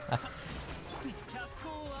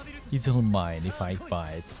 You don't mind if I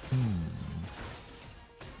bite.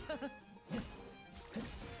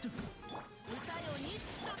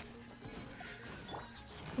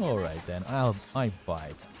 Alright then, I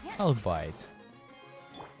bite. I'll bite.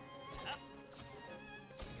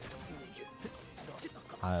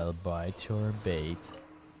 I'll bite your bait.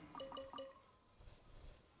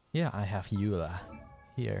 Yeah, I have Eula.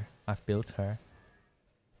 Here, I've built her.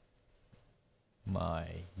 My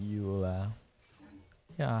Eula.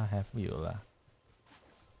 Yeah, I have Eula.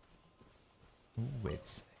 Ooh,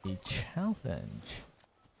 it's a challenge.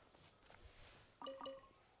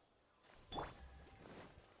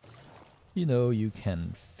 You know, you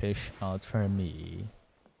can fish out for me,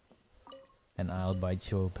 and I'll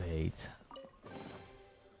bite your bait.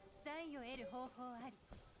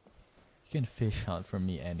 You can fish out for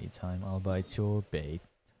me anytime, I'll bite your bait.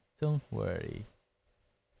 Don't worry.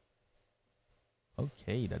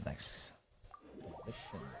 Okay, the next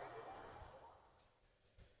mission.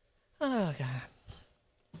 Oh god.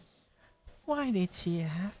 Why did he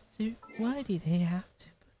have to put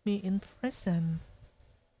me in prison?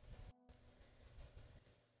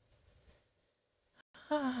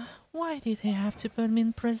 Why did he have to put me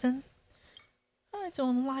in prison? I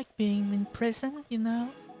don't like being in prison, you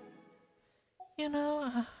know.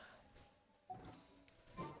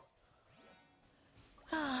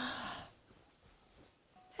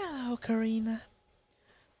 Hello, Karina.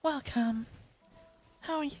 Welcome.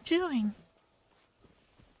 How are you doing?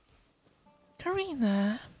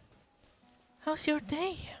 Karina, how's your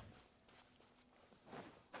day?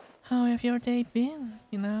 How have your day been?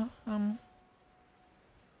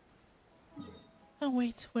 Oh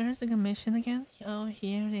wait, where's the commission again? Oh,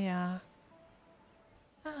 here they are.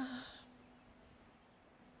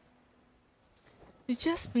 You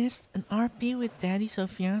just missed an RP with Daddy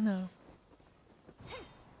Sofiano.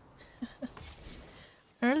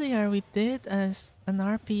 Earlier we did as an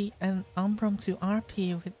RP, an Impromptu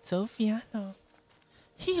RP with Sofiano.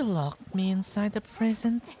 He locked me inside the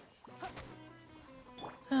prison.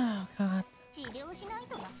 Oh god.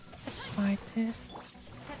 Let's fight this.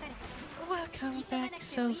 Welcome back,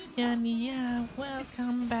 Sofiano. Yeah,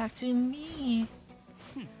 welcome back to me.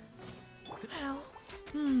 Well,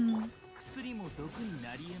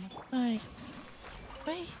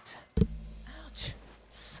 Wait. Ouch.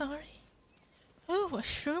 Sorry. Oh, a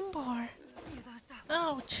shroom bar.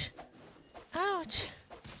 Ouch. Ouch.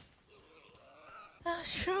 A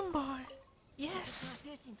shroom bar. Yes.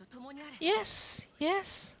 Yes.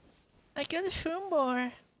 Yes. I got a shroom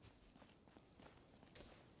bar.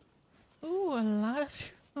 Ooh, a lot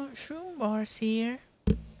of shroom bars here.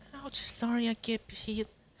 Ouch. Sorry, I keep hitting.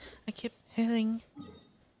 I keep hitting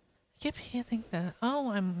the.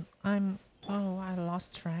 Oh, Oh, I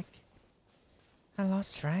lost track. I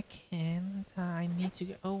lost track, and I need to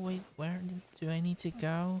go. Oh wait, where do I need to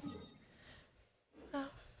go? Oh,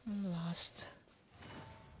 I'm lost.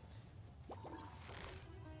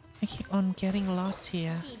 I keep on getting lost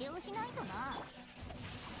here.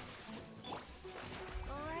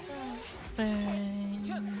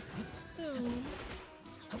 Bang.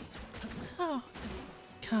 Oh,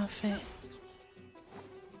 coffee.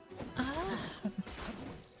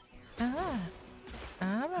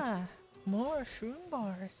 More shroom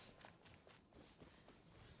bars.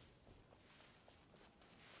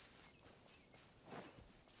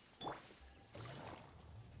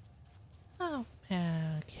 Oh,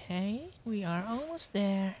 okay. We are almost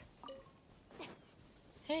there.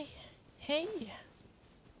 Hey, hey.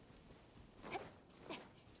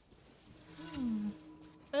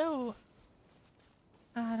 Oh,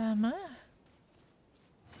 Arama.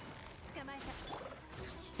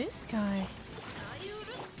 This guy.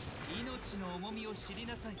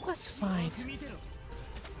 Let's fight.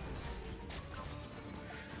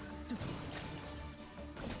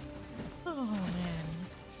 Oh man,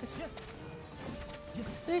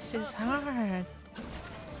 this is hard.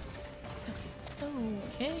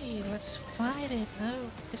 Okay, let's fight it. Oh,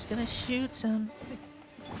 just gonna shoot some.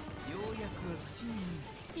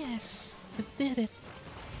 Yes, we did it.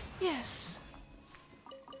 Yes.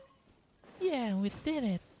 Yeah, we did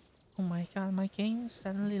it. Oh my god, my game is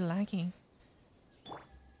suddenly lagging.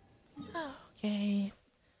 Okay.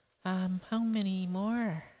 How many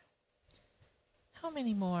more? How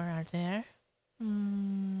many more are there?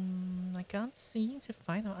 I can't seem to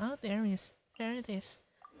find out. Oh, there it is.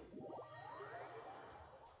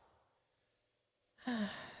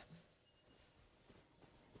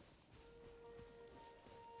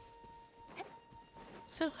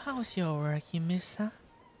 So how's your work, Yumisa?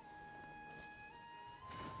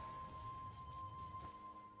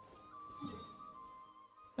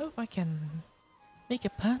 Hope I can make a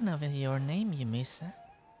pun of your name, Yumisa.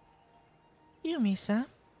 Yumisa?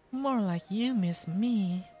 More like you miss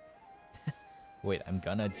me. Wait, I'm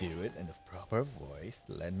gonna do it in the proper voice.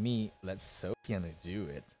 Let Sofiano do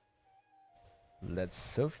it. Let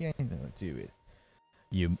Sofiano do it.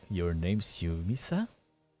 Your name's Yumisa?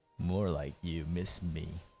 More like you miss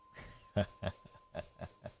me.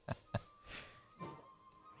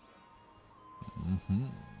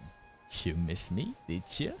 You miss me? Did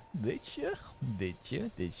you?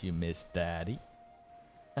 Did you miss Daddy?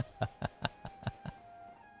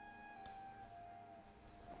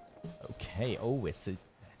 Okay. Oh, it's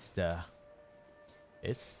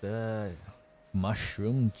the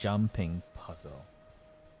mushroom jumping puzzle.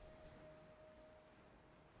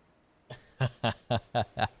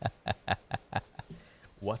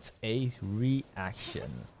 What a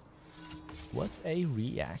reaction! What a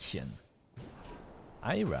reaction!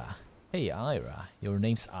 Ira. Hey Ira, your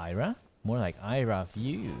name's Ira? More like Ira of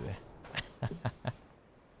you.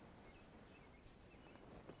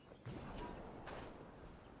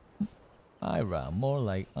 Ira, more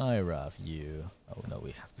like Ira of you. Oh no,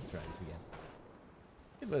 we have to try this again.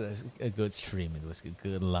 It was a good stream, it was a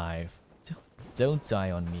good live. Don't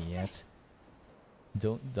die on me yet.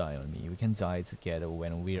 Don't die on me, we can die together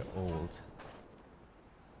when we're old.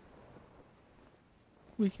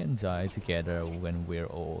 We can die together when we're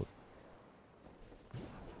old.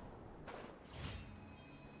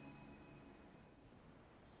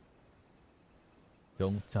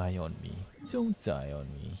 Don't die on me. Don't die on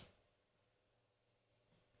me.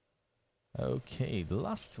 Okay, the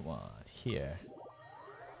last one here.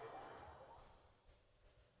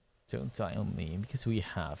 Don't die on me because we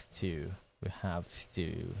have to. We have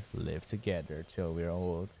to live together till we're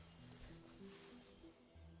old.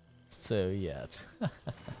 So yet.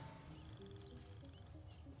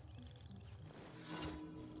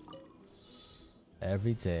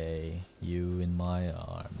 Every day, you in my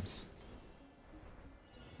arms.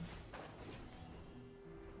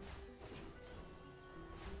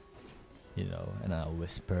 You know, and I'll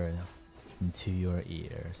whisper into your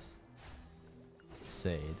ears.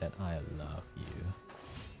 Say that I love you.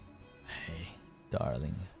 Hey,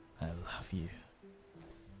 darling, I love you.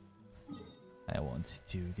 I want to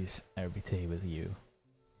do this every day with you.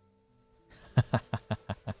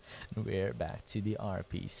 We're back to the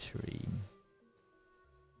RP stream.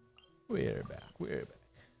 We're back. We're back.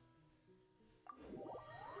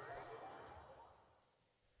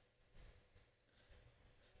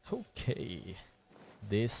 Okay.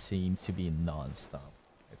 This seems to be non-stop.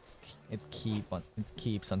 It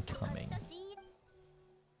keeps on coming.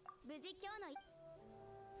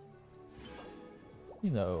 You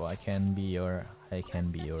know, I can be your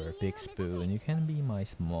big spoon. You can be my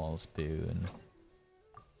small spoon.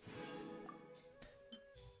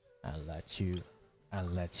 I'll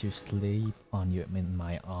let you sleep on in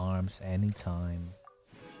my arms anytime.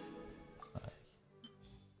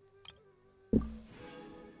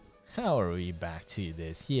 How are we back to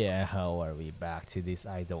this? Yeah, how are we back to this?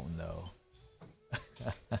 I don't know.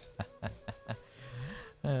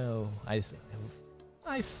 Oh, I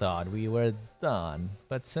thought we were done,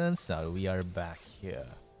 but turns out we are back here.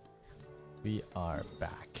 We are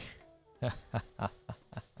back.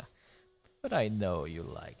 But I know you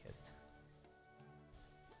like it.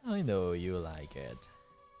 I know you like it.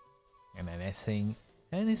 And anything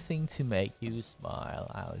to make you smile,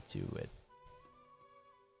 I'll do it.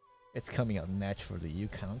 It's coming out naturally. You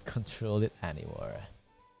can't control it anymore.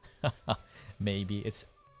 Maybe it's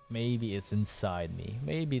inside me.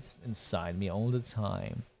 Maybe it's inside me all the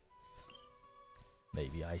time.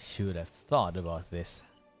 Maybe I should have thought about this.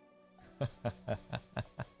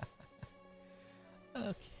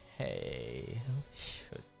 Okay, we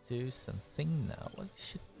should do something now. What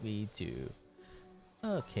should we do?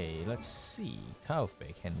 Okay, let's see. How far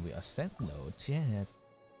can we ascend? No, yet.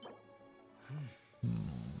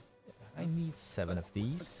 I need 7 of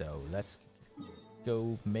these, so let's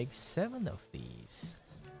go make 7 of these.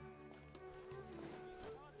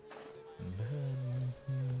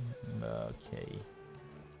 Okay.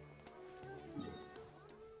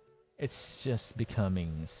 It's just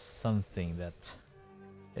becoming something that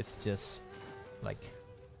it's just like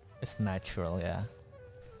it's natural, yeah.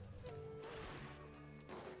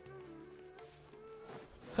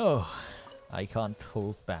 Oh, I can't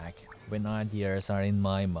hold back when ideas are in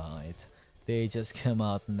my mind. They just come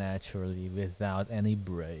out naturally without any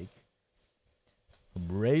break.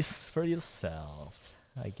 Brace for yourselves,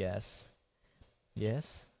 I guess.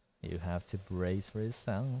 Yes, you have to brace for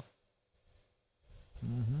yourself.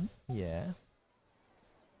 Yeah.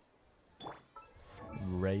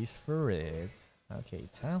 Brace for it. Okay,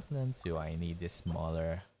 talent. Do I need this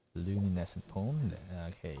smaller luminescent opponent?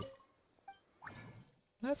 Okay.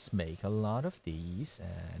 Let's make a lot of these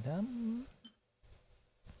and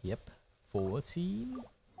yep, 14.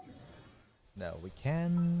 No, we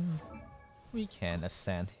can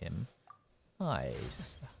ascend him.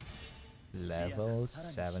 Nice. Level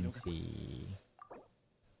 70.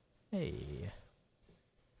 Hey.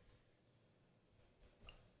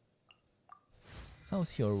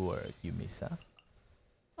 How's your work, Yumisa?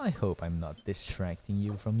 I hope I'm not distracting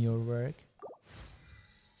you from your work.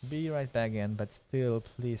 Be right back again, but still,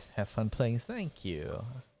 please have fun playing. Thank you.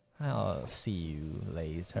 I'll see you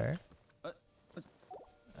later.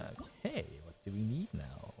 Okay, what do we need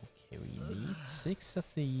now? Okay, we need 6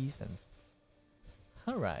 of these and...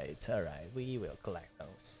 Alright, we will collect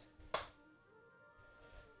those.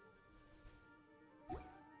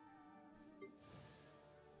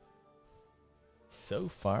 So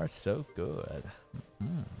far, so good.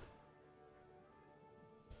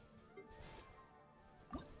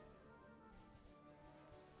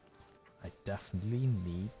 I definitely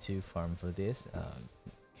need to farm for this.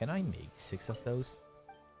 Can I make 6 of those?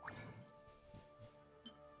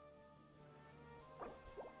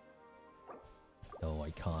 No,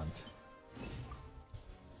 I can't.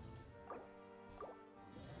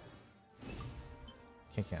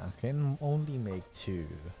 Okay, I can only make 2.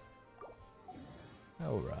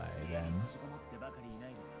 Alright then.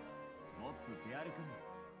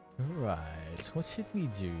 Alright, what should we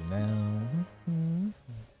do now?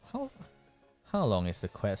 How long is the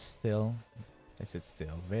quest still? Is it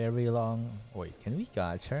still very long? Wait, can we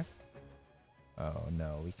catch her? Oh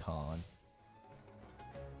no, we can't.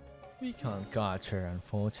 We can't catch her,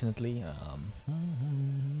 unfortunately.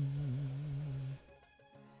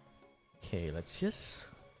 Okay, let's just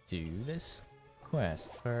do this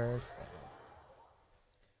quest first.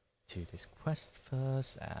 Do this quest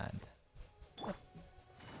first and...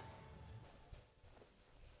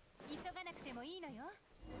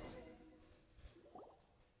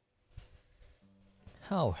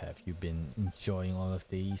 How have you been enjoying all of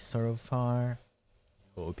these so far?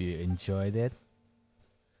 Hope you enjoyed it.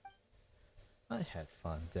 I had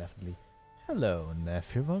fun, definitely. Hello,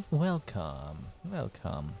 nephew. Welcome.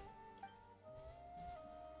 Welcome.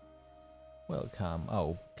 Welcome.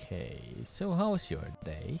 Okay, so how was your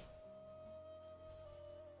day?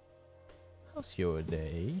 How's your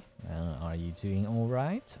day? Are you doing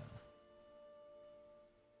alright?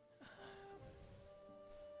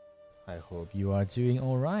 I hope you are doing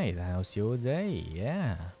alright. How's your day?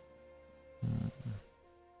 Yeah.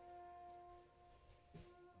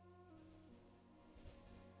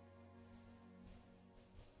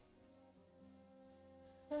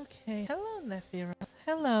 Okay, hello, Nephira.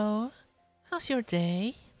 Hello. How's your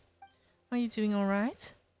day? Are you doing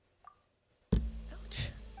alright?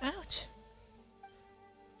 Ouch. Ouch.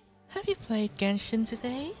 Have you played Genshin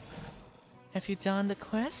today? Have you done the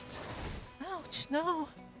quest? Ouch, no.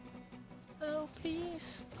 No,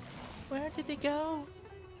 please. Where did he go?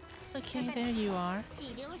 Okay, there you are.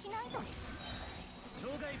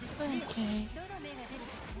 Okay.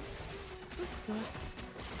 Who's good?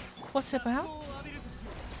 What's about?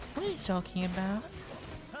 What are you talking about?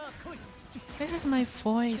 This is my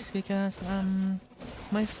voice because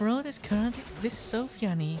my throat is currently. This is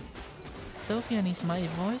Sofiani. Sofiani is my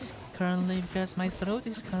voice currently because my throat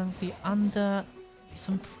is currently under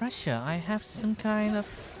some pressure. I have some kind of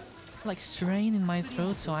like strain in my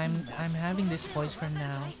throat, so I'm having this voice for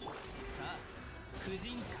now.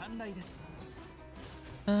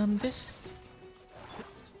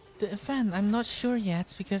 The event, I'm not sure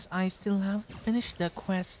yet because I still haven't finished the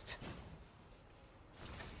quest.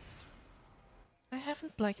 I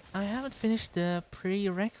haven't finished the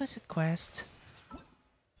prerequisite quest.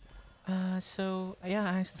 So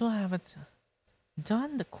yeah, I still haven't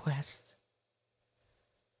done the quest.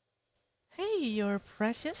 Hey, you're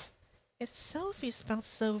precious. It's Sophie, spelled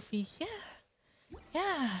Sophie.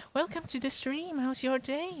 Yeah. Welcome to the stream. How's your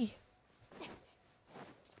day?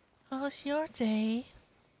 How's your day?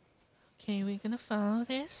 Okay, we're gonna follow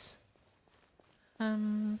this.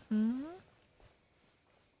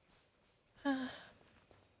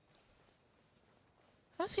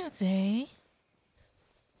 How's your day?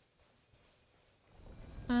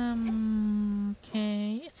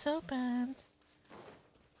 Okay, it's opened.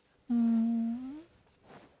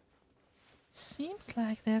 Seems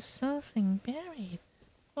like there's something buried.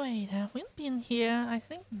 Wait, have we been here? I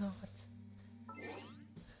think not.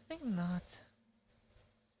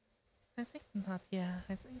 Yeah,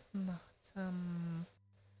 I think not.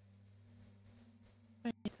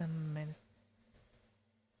 Wait a minute.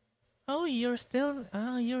 Oh, you're still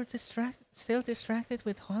distracted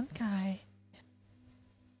with Honkai.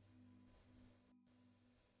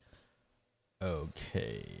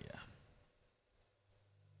 Okay.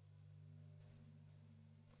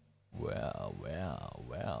 Well.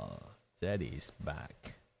 Daddy's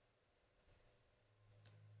back.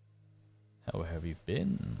 How have you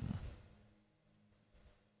been?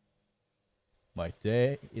 My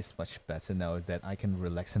day is much better now that I can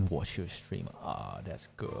relax and watch your stream. Ah, that's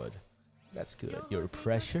good. That's good. You're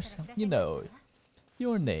precious. You know,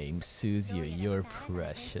 your name suits you. You're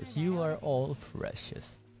precious. You are all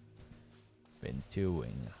precious. Been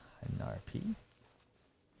doing an RP?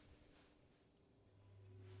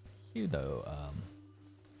 You know,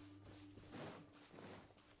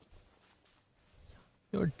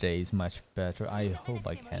 your day is much better. I hope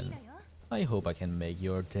I can make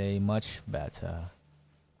your day much better.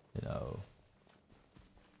 You know,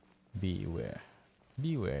 beware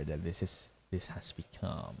that this has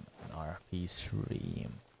become an RP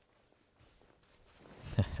stream.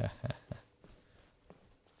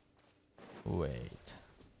 Wait,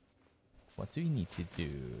 what do we need to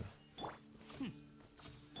do?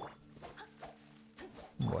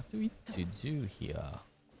 What do we need to do here?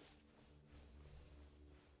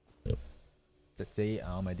 The day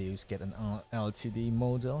Amadeus get an LTD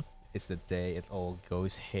model is the day it all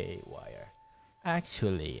goes haywire.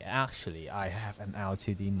 Actually, I have an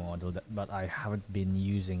LTD model, but I haven't been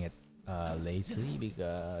using it lately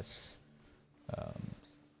because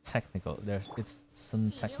it's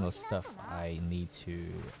some technical stuff I need to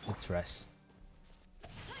address.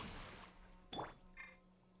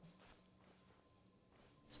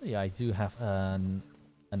 So yeah, I do have an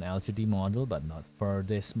LTD model, but not for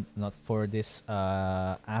this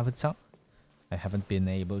avatar. I haven't been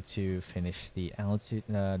able to finish the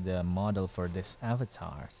model for this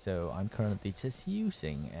avatar, so I'm currently just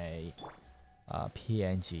using a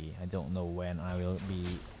PNG. I don't know when I will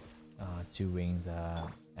be doing the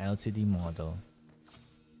LTD model.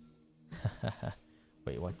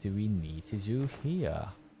 Wait, what do we need to do here?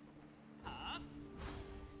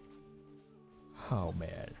 Oh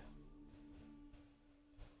man.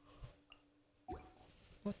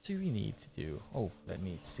 What do we need to do? Oh, let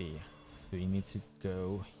me see. Do we need to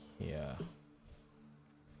go here?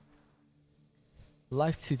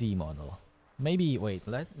 Live 2D model. Maybe, wait,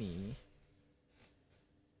 let me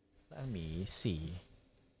see.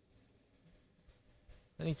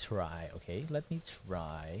 Let me try. Okay, let me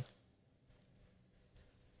try.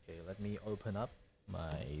 Okay, let me open up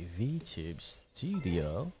my VTube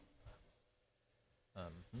studio.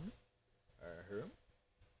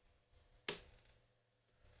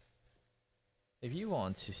 If you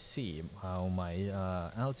want to see how my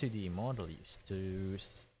L2D model used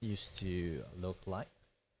to look like,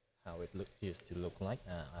 how it used to look like,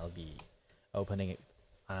 I'll be opening it.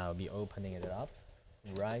 I'll be opening it up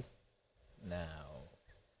right now.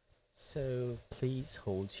 So please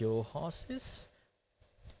hold your horses.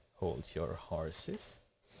 Hold your horses.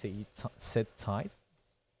 Sit tight.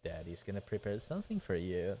 Daddy's gonna prepare something for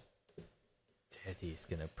you. Daddy's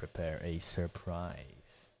gonna prepare a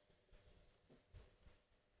surprise.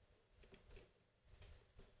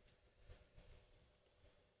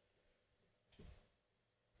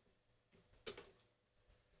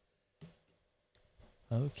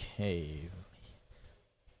 Okay,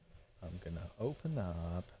 I'm gonna open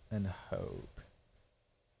up and hope.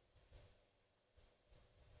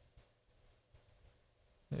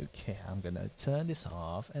 Okay, I'm gonna turn this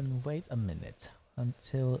off and wait a minute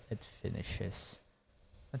until it finishes.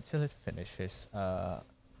 Until it finishes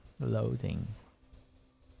loading.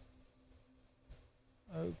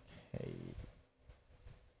 Okay.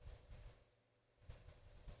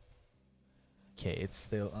 Okay, it's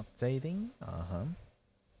still updating.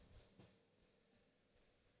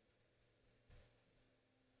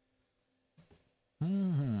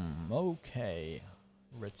 Okay.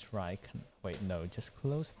 Retry. Wait, no, just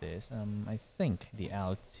close this. I think the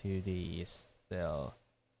L2D is still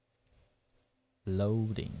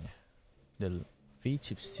loading. The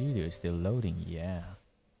VTube Studio is still loading, yeah.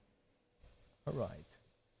 Alright.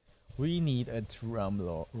 We need a drum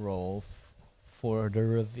roll for the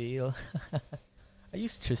reveal. I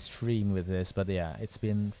used to stream with this, but yeah, it's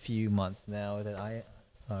been few months now that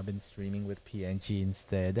I've been streaming with PNG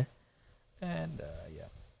instead. And yeah,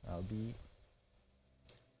 I'll be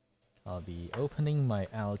opening my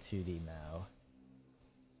L2D now.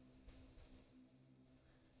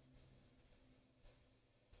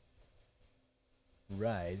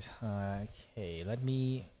 Right. Okay, let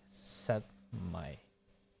me set my...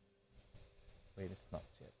 Wait, it's not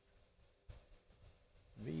yet.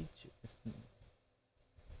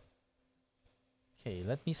 Okay,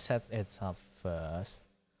 let me set it up first.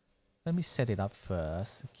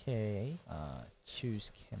 Okay. Choose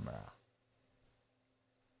camera.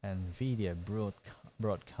 And video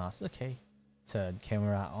broadcast. Okay. Turn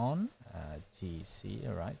camera on. GC.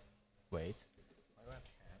 Alright. Wait. My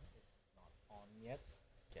webcam is not on yet.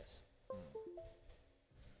 Yes.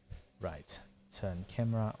 Right. Turn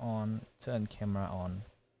camera on. Turn camera on.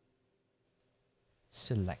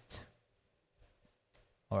 Select.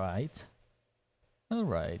 Alright.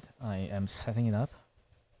 Alright. I am setting it up.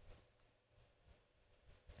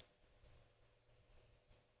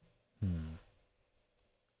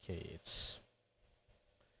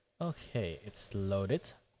 Okay, it's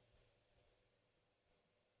loaded.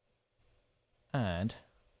 And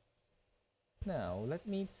now let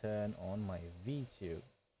me turn on my VTube.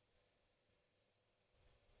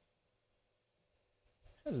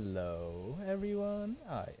 Hello everyone,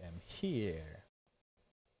 I am here.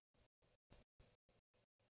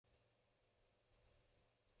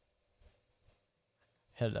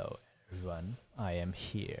 Hello everyone, I am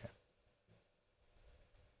here.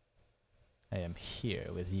 I am here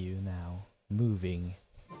with you now, moving.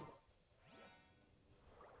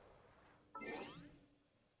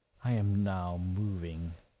 I am now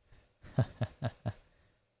moving.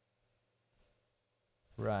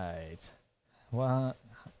 Right. Well,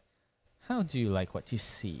 how do you like what you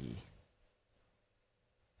see?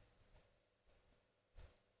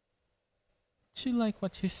 Do you like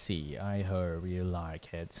what you see? I heard you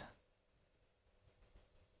like it.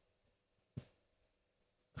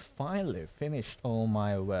 Finally finished all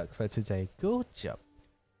my work for today. Good job.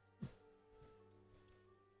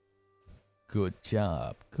 Good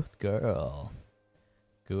job. Good girl.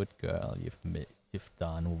 Good girl. You've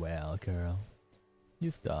done well, girl.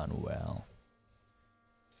 You've done well.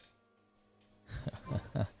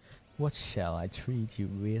 What shall I treat you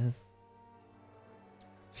with?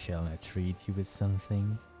 Shall I treat you with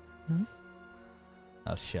something?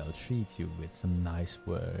 I shall treat you with some nice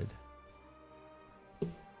word.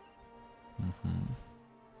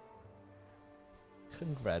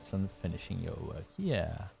 Congrats on finishing your work.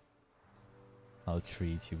 Yeah. I'll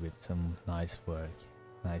treat you with some nice work.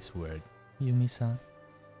 Nice word. Yumi-san.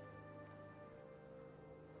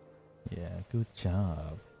 Yeah, good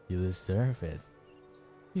job. You deserve it.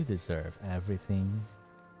 You deserve everything.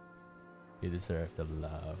 You deserve the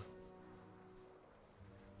love.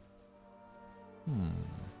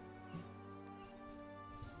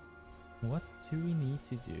 What do we need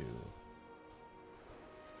to do?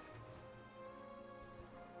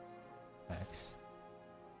 X.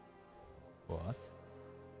 What?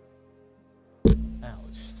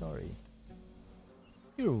 Ouch, sorry.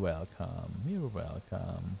 You're welcome, you're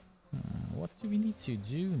welcome. What do we need to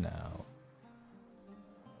do now?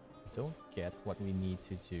 Don't get what we need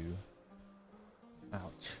to do.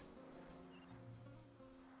 Ouch.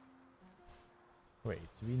 Wait,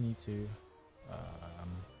 do we need to...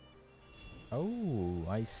 Oh,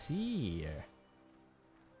 I see.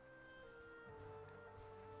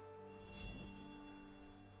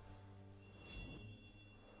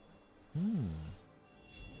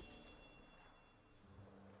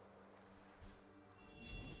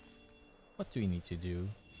 What do we need to do?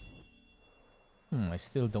 I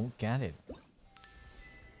still don't get it.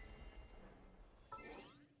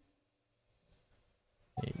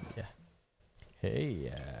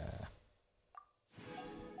 Hey,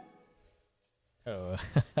 oh.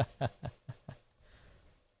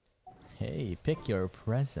 Hey, pick your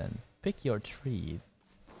present. Pick your treat.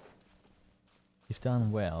 You've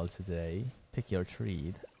done well today. Pick your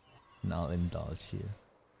treat, and I'll indulge you.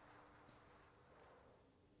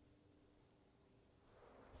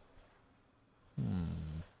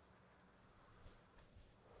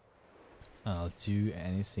 I'll do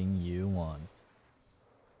anything you want.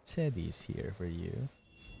 Teddy's here for you.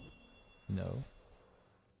 No.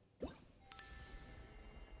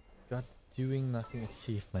 Got doing nothing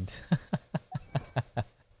achievement.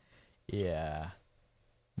 Yeah.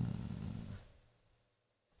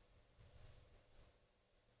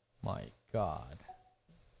 My god.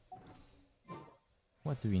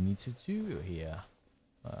 What do we need to do here?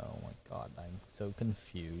 Oh my god, I'm so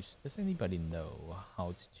confused. Does anybody know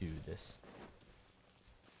how to do this?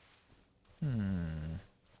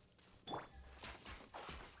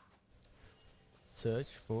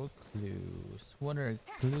 Search for clues. What are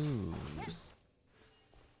clues?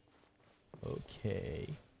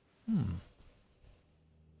 Okay.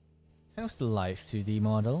 How's the live 2D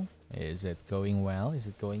model? Is it going well? Is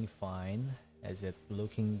it going fine? Is it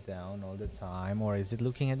looking down all the time? Or is it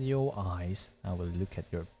looking at your eyes? I will look at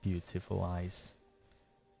your beautiful eyes.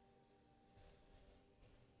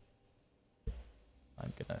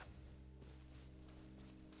 I'm gonna...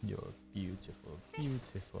 Your beautiful,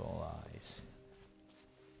 beautiful eyes.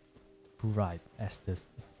 Bright as the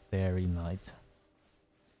starry night.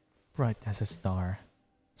 Bright as a star.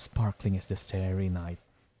 Sparkling as the starry night.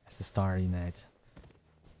 As the starry night.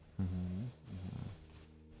 Oh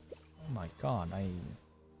my god, I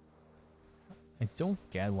don't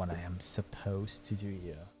get what I am supposed to do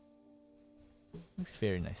here. Looks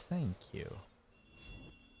very nice, thank you.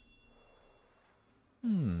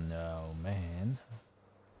 No, man.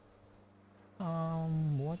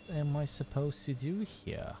 What am I supposed to do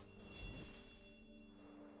here?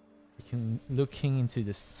 Looking into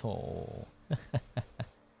the soul.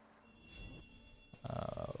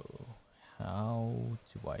 Oh, how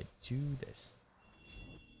do I do this?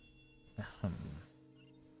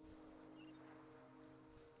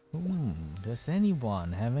 Does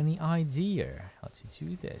anyone have any idea how to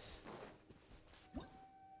do this?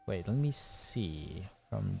 Wait, let me see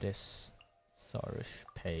from this Sorish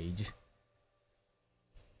page.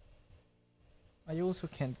 I also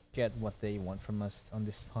can't get what they want from us on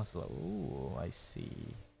this puzzle. Oh, I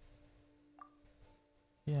see.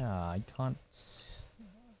 Yeah, I can't...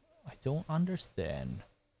 I don't understand.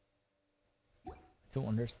 I don't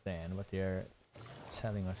understand what they're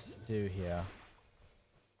telling us to do here.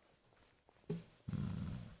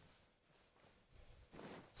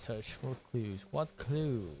 Search for clues. What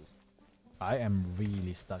clues? I am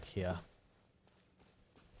really stuck here.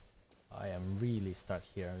 I am really stuck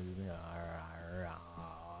here.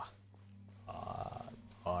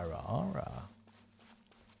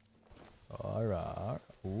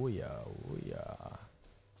 Oh yeah, oh yeah.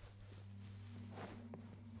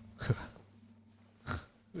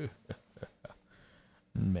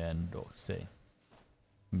 Mendokse.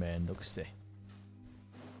 Mendokse.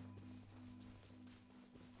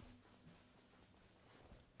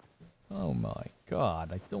 Oh my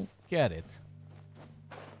god, I don't get it.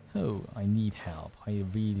 Oh, I need help. I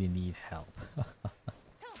really need help.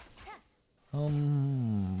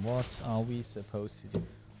 What are we supposed to do?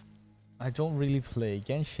 I don't really play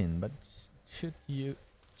Genshin, but should you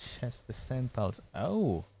chest the sand pals?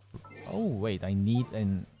 Oh, wait, I need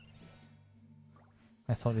an...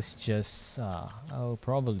 I thought it's just, oh,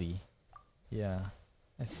 probably. Yeah,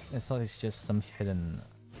 I thought it's just some hidden,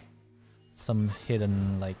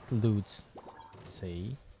 like, loot.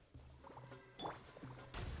 See?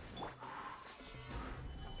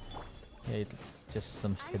 Okay, it's just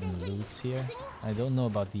some hidden loots here. I don't know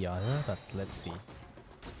about the other, but let's see.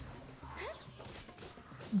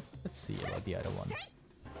 Let's see about the other one.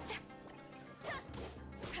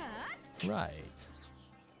 Right.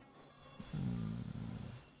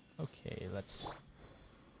 Okay, let's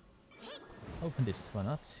open this one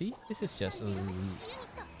up. See, this is just a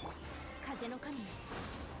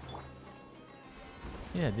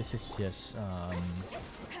yeah, this is just a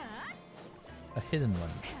hidden one.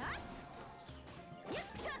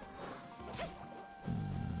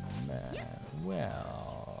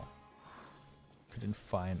 Well, couldn't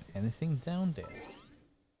find anything down there.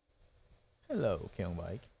 Hello,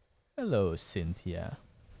 Kyungbike. Hello, Cynthia.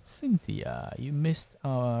 Cynthia, you missed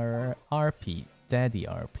our Daddy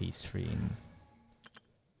RP stream.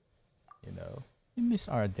 You know, you missed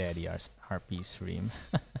our Daddy RP stream.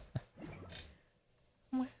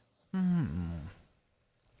 Well,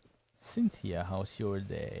 Cynthia, how's your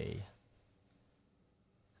day?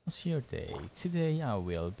 How's your day? Today I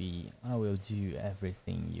will do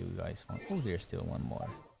everything you guys want. Oh, there's still one more.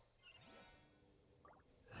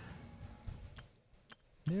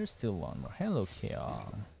 There's still one more. Hello,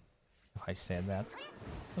 Keong. If I said that.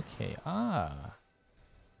 Okay,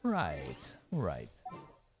 right.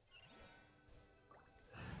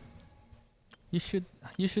 You should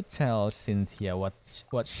tell Cynthia what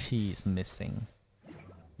she's missing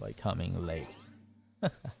by coming late.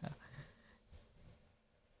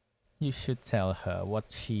 You should tell her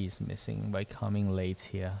what she's missing by coming late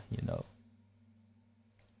here, you know.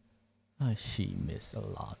 She missed a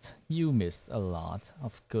lot. You missed a lot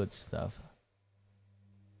of good stuff.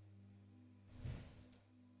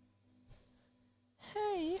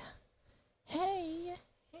 Hey.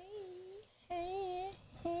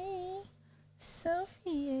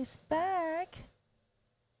 Sophie is back.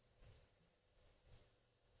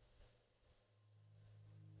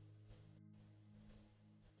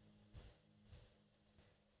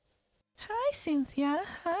 Hi, Cynthia.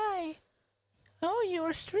 Hi. Oh,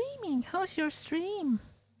 you're streaming. How's your stream?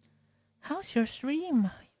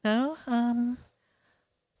 No,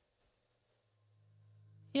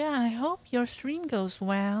 yeah, I hope your stream goes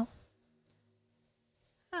well.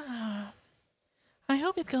 I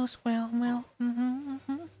hope it goes well.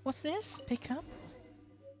 What's this? Pick up.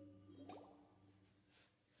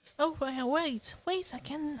 Oh, wait. I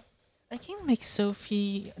can make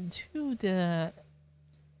Sophie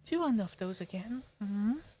do one of those again.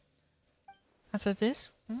 After this.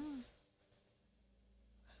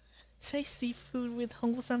 Tasty food with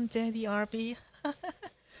wholesome Daddy RB.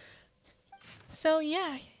 So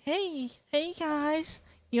yeah, hey guys,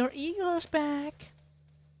 your eagle's back.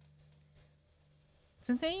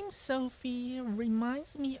 The name Sophie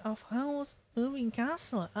reminds me of Howl's Moving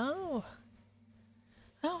Castle. Oh,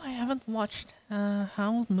 I haven't watched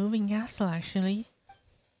Howl's Moving Castle actually.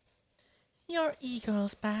 Your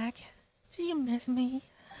e-girl's back. Do you miss me?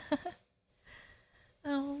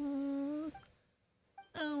 Oh,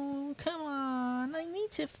 come on. I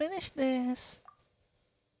need to finish this.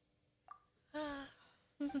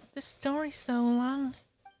 The story's so long.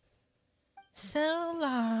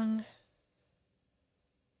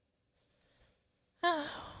 Oh,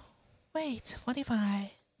 wait, what if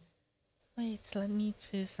I... Wait, let me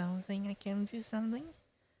do something. I can do something.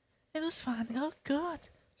 It was fun. Oh, good.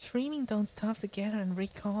 Streaming don't stop together and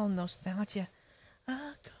recall nostalgia.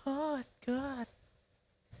 Ah, good.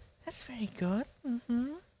 That's very good.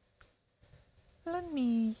 Let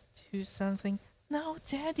me do something. No,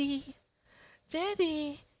 Daddy.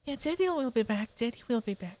 Yeah, Daddy will be back.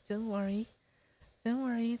 Don't worry.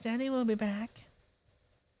 Daddy will be back.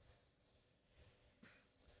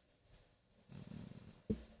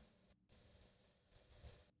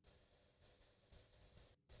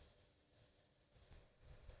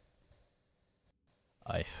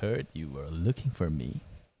 I heard you were looking for me.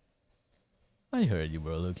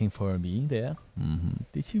 There.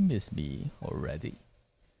 Did you miss me already?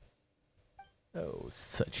 Oh,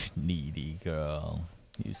 such needy girl.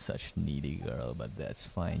 You such needy girl, but that's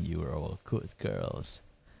fine. You are all good girls.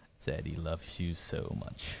 Daddy loves you so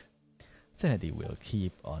much. Daddy will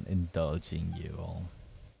keep on indulging you all.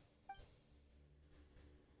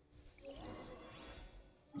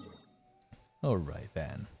 Alright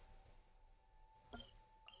then.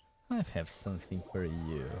 I have something for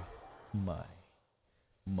you. My.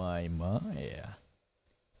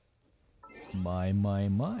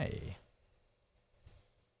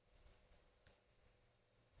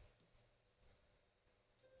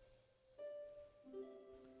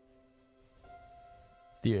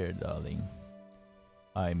 Dear darling,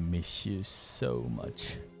 I miss you so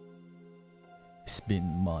much. It's been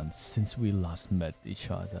months since we last met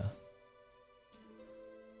each other.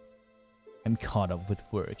 I'm caught up with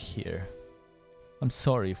work here. I'm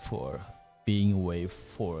sorry for being away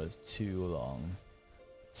for too long.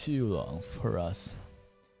 Too long for us.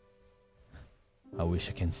 I wish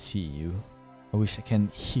I can see you. I wish I can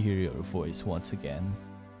hear your voice once again.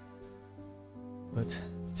 But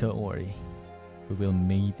don't worry. We will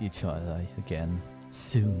meet each other again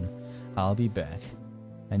soon. I'll be back.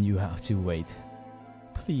 And you have to wait.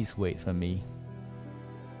 Please wait for me.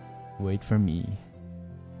 Wait for me.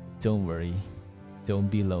 Don't worry. Don't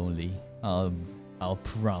be lonely. I'll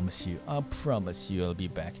promise you. I'll promise you I'll be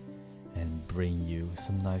back and bring you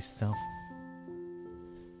some nice stuff.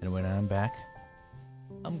 And when I'm back,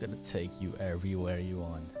 I'm gonna take you everywhere you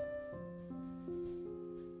want.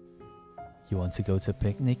 You want to go to a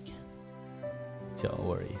picnic? Don't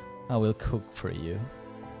worry. I will cook for you.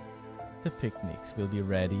 The picnics will be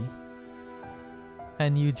ready.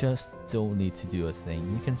 And you just don't need to do a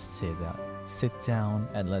thing. You can sit down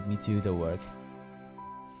and let me do the work.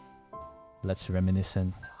 Let's reminisce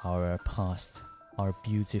on our past, our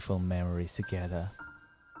beautiful memories together.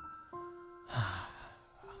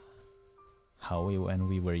 How when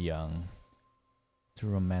we were young, the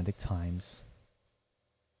romantic times.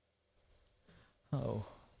 Oh,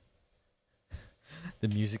 the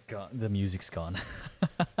music's gone. The music's gone.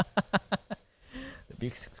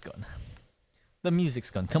 The music's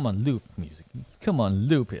gone. Come on, loop music. Come on,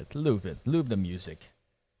 loop it, loop the music.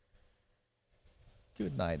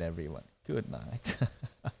 Good night, everyone. Good night.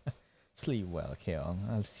 Sleep well, Keong.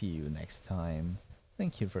 I'll see you next time.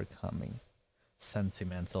 Thank you for coming.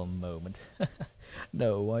 Sentimental moment.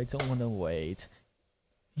 No, I don't want to wait.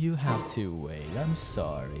 You have to wait. I'm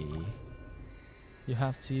sorry. You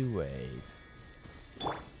have to wait.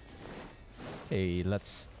 Okay,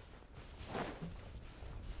 let's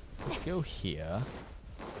go here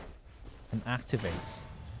and activate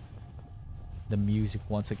the music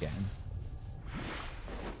once again.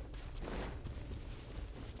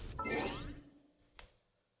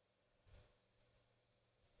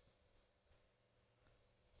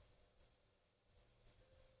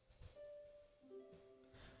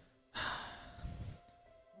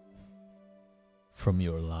 From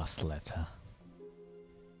your last letter,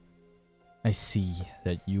 I see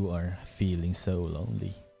that you are feeling so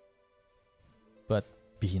lonely. But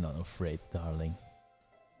be not afraid, darling.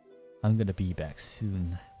 I'm gonna be back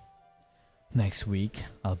soon. Next week,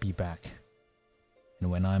 I'll be back.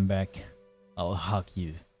 And when I'm back, I'll hug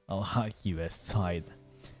you. I'll hug you as tight.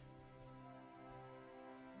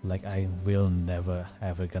 Like I will never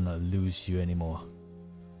ever gonna lose you anymore.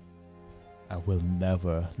 I will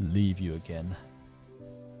never leave you again.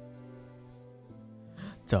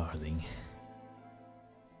 Darling,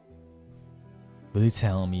 will you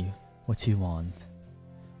tell me what you want?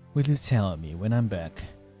 Will you tell me when I'm back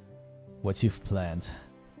what you've planned?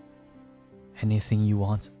 Anything you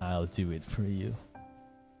want, I'll do it for you.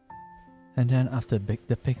 And then after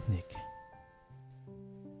the picnic,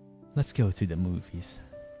 let's go to the movies.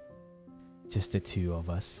 Just the two of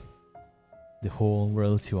us. The whole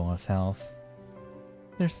world to ourselves.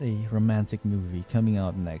 There's a romantic movie coming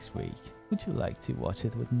out next week. Would you like to watch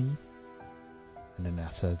it with me? And then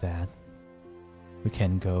after that, we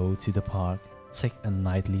can go to the park, take a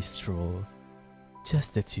nightly stroll,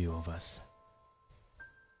 just the two of us,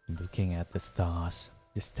 looking at the stars,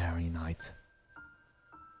 the starry night.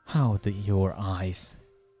 How your eyes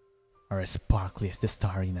are as sparkly as the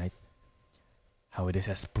starry night, how it is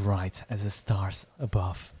as bright as the stars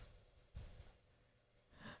above.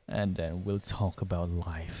 And then we'll talk about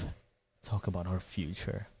life, talk about our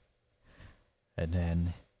future. And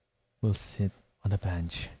then we'll sit on a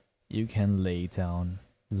bench. You can lay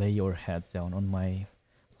your head down on my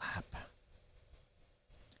lap.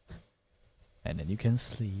 And then you can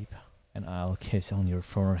sleep, and I'll kiss on your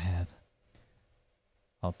forehead.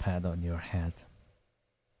 I'll pat on your head.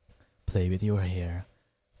 Play with your hair,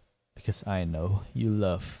 because I know you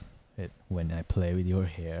love it when I play with your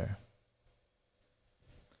hair.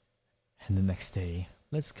 And the next day,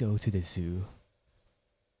 let's go to the zoo.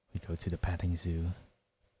 We go to the petting zoo.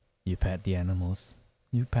 You pet the animals.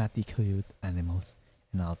 You pet the cute animals.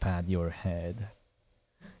 And I'll pat your head.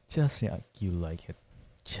 Just like you like it.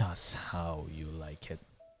 Just how you like it.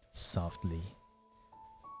 Softly.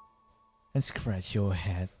 And scratch your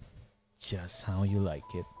head. Just how you like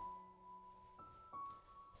it.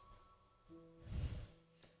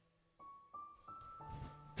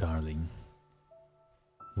 Darling,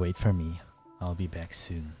 wait for me. I'll be back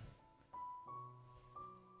soon.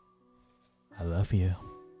 I love you.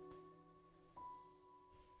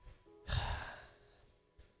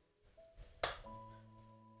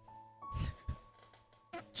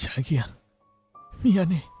 자기야,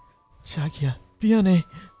 미안해. 자기야 미안해.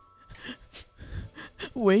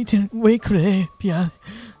 왜 그래 미안.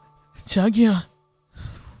 자기야.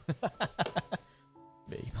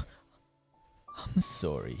 Babe, I'm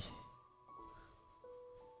sorry.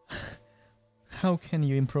 How can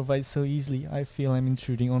you improvise so easily? I feel I'm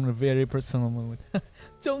intruding on a very personal moment.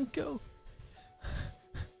 Don't go.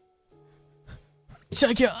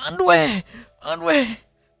 자기야 안 돼.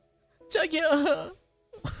 자기야.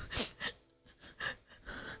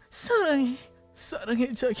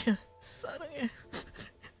 사랑해 자기야. 사랑해.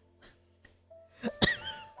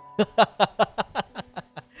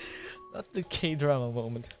 Not the K-drama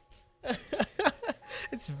moment.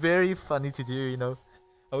 It's very funny to do, you know.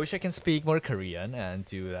 I wish I can speak more Korean and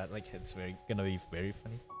do that. Like it's gonna be very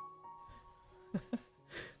funny.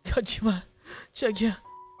 가지마, 자기야.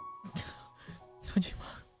 가지마.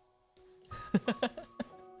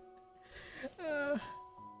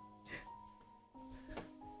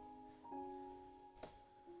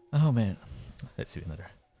 Oh man, let's do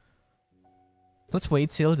another. Let's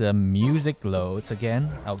wait till the music loads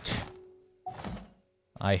again. Ouch.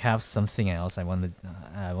 I have something else I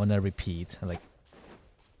wanna repeat. Like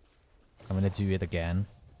I'm gonna do it again.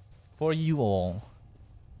 For you all.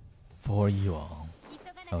 For you all.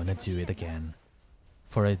 I wanna do it again.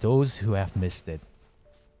 For those who have missed it.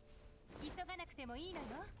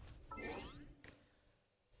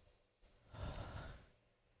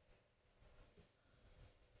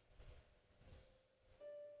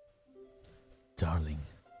 Darling,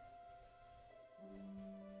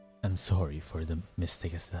 I'm sorry for the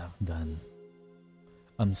mistakes that I've done.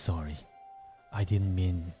 I'm sorry. I didn't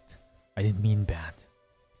mean bad.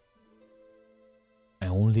 I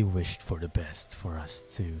only wished for the best for us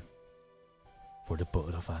too. For the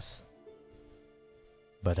both of us.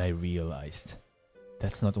 But I realized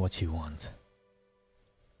that's not what you want.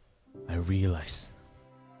 I realized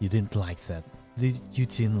you didn't like that. You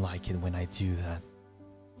didn't like it when I do that.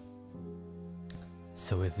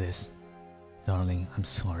 So with this, darling, I'm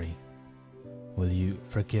sorry. Will you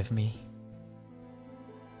forgive me?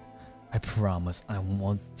 I promise I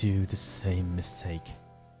won't do the same mistake.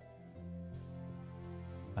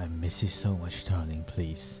 I miss you so much, darling,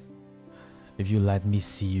 please. If you let me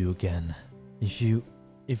see you again, if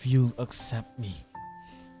you accept me.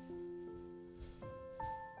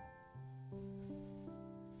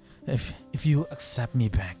 If you accept me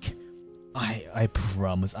back, I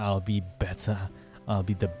promise I'll be better. I'll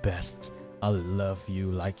be the best. I'll love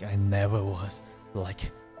you like I never was.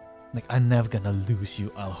 Like I'm never gonna lose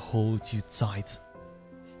you. I'll hold you tight.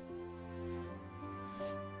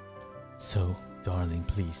 So, darling,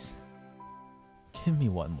 please. Give me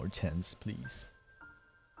one more chance, please.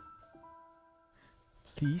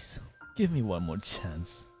 Please, give me one more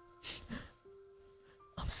chance.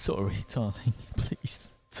 I'm sorry, darling.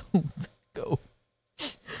 Please, don't go.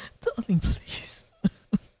 Darling, please.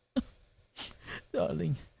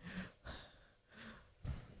 Darling,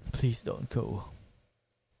 please don't go.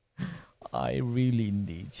 I really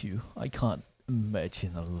need you. I can't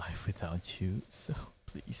imagine a life without you. So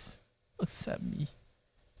please, accept me.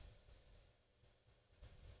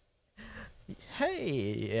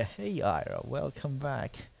 Hey, Ira, welcome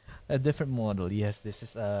back. A different model. Yes, this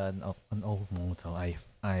is an old model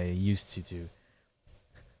I used to do.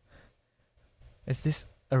 Is this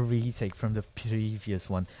a retake from the previous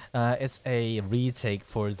one? It's a retake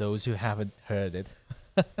for those who haven't heard it.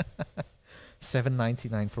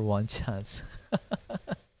 $7.99 for one chance.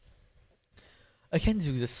 I can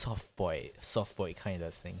do the soft boy kind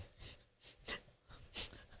of thing.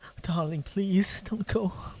 Darling, please don't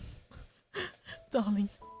go. Darling,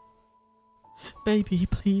 baby,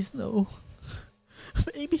 please no.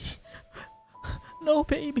 Baby, no,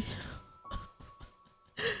 baby.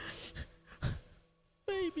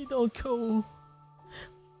 Baby, don't go.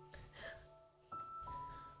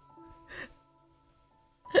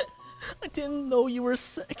 I didn't know you were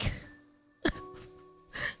sick.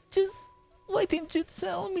 Just why didn't you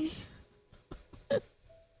tell me?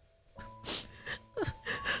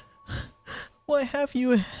 Why have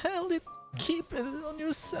you held it, keep it on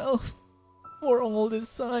yourself for all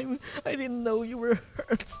this time? I didn't know you were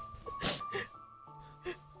hurt.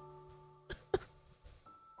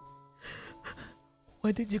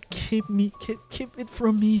 Why did you keep it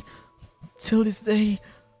from me till this day?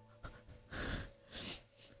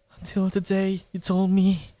 Until the day you told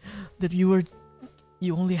me that you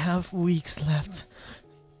only have weeks left.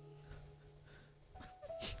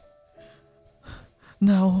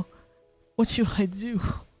 Now, what should I do?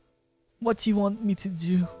 What do you want me to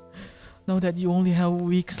do now that you only have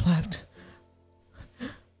weeks left?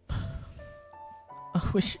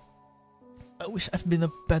 I I wish I've been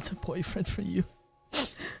a better boyfriend for you.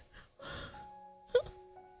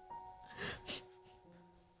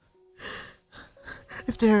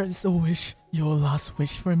 If there is a wish, your last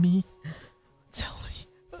wish for me, tell me,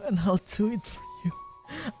 and I'll do it for you.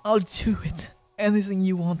 I'll do it. Anything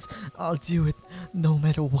you want, I'll do it, no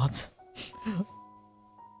matter what.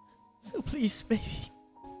 So please, baby,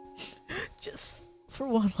 just for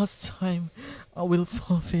one last time, I will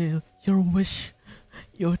fulfill your wish,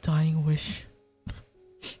 your dying wish.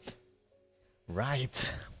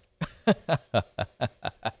 Right.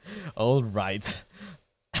 All right.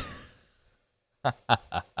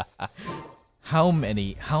 How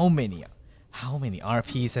many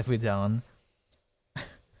RPs have we done?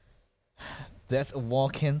 There's a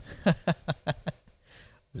walk-in.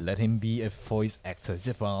 Let him be a voice actor,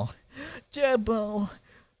 Jabal. Jabal!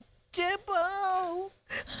 Jabal!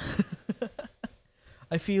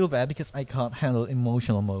 I feel bad because I can't handle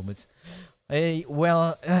emotional moments. Hey,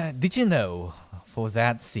 well, did you know for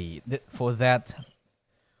that scene, for that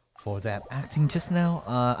acting just now,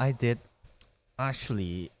 I did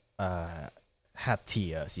actually had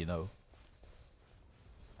tears, you know.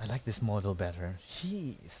 I like this model better.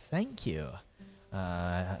 Jeez, thank you.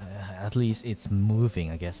 At least it's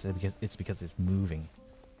moving, I guess, because it's moving.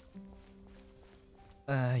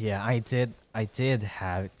 Yeah, I did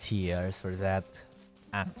have tears for that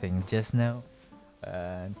acting just now.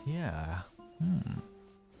 And yeah.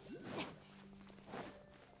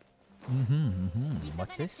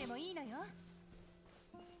 What's this?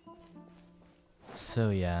 So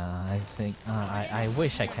yeah, I think I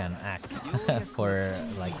wish I can act for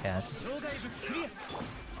like cast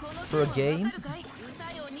for a game.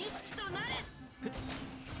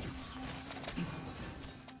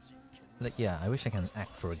 Like yeah, I wish I can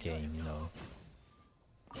act for a game, you know.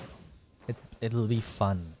 It'll be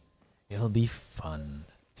fun. It'll be fun,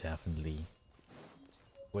 definitely.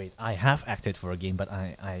 Wait, I have acted for a game, but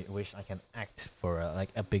I wish I can act for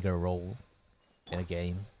like a bigger role in a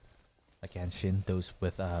game. Like Genshin, those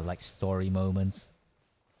with like story moments.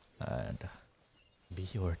 And be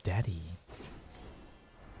your daddy.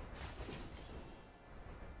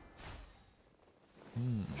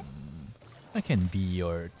 I can be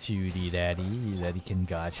your 2D daddy that you can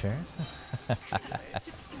gotcha.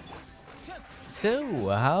 So,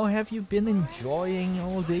 how have you been enjoying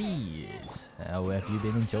all these? How have you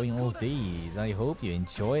been enjoying all these? I hope you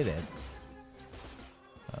enjoyed it.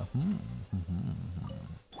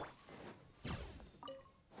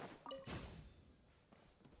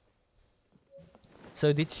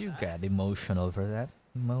 So, did you get emotional for that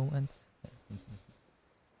moment?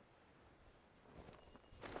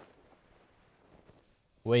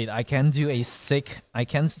 Wait, I can do a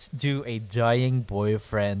dying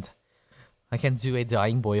boyfriend. I can do a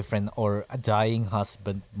dying boyfriend or a dying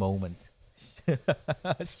husband moment.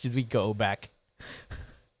 Should we go back?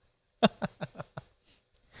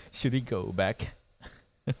 Should we go back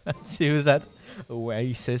to that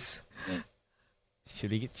oasis?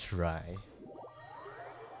 Should we try?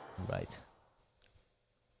 Right.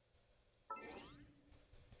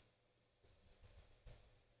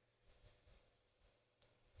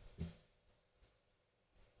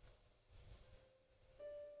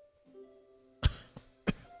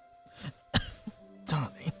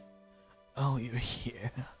 Darling, oh, you're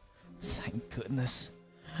here. Thank goodness.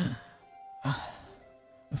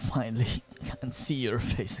 Finally, I can see your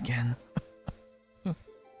face again.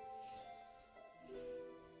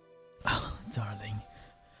 Oh, darling.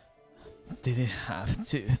 Did it have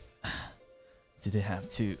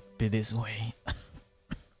to be this way?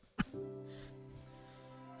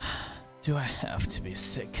 Do I have to be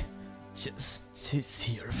sick just to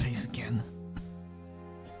see your face again?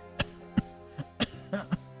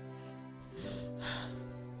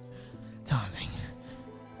 Darling,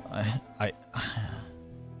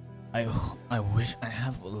 I wish I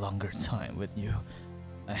have a longer time with you.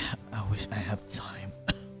 I wish I have time.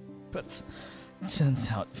 But turns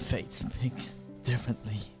out fate speaks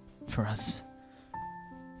differently for us.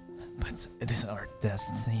 But it is our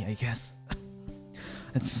destiny, I guess.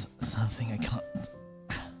 It's something we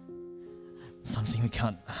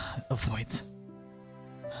can't avoid.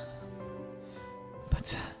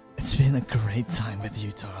 But it's been a great time with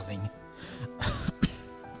you, darling.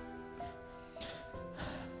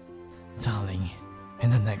 Darling,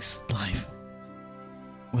 in the next life,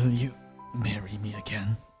 will you marry me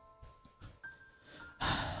again?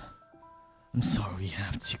 I'm sorry we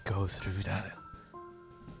have to go through that.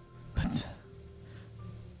 But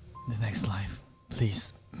the next life,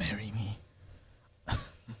 please marry me.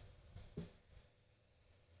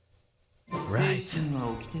 Right.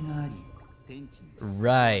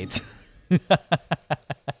 Right.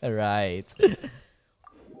 Right.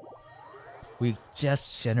 We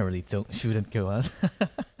just generally shouldn't go on.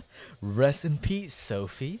 Rest in peace,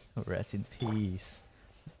 Sophie. Rest in peace.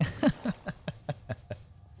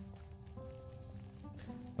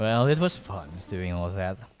 Well, it was fun doing all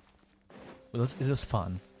that. It was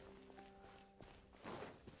fun.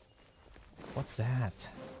 What's that?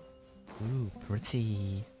 Ooh,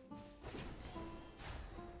 pretty.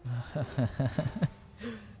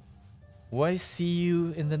 Why see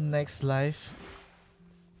you in the next life?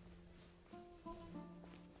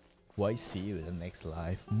 Why see you in the next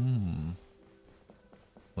life?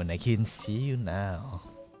 When I can see you now.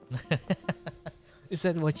 Is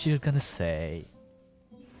that what you're gonna say?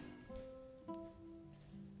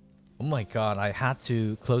 Oh my god, I had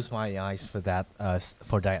to close my eyes for that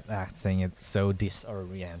acting. It's so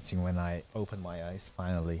disorienting when I open my eyes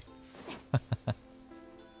finally.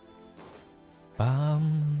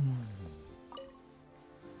 Bum.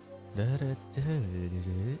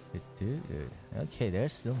 Okay,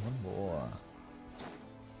 there's still one more.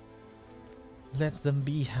 Let them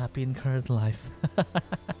be happy in current life.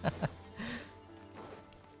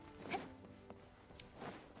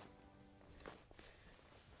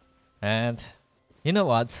 And you know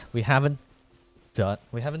what? We haven't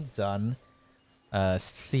done a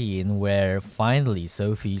scene where finally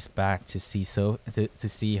Sophie's back to see to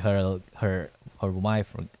see her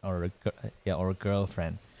wife or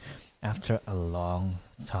girlfriend after a long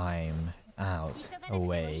time out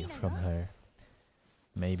away from her.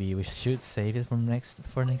 Maybe we should save it for next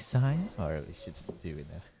time, or we should do it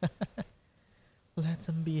now. Let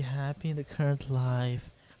them be happy in the current life.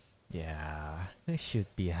 Yeah, they should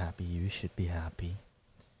be happy. You should be happy.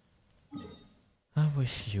 I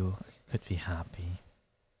wish you could be happy.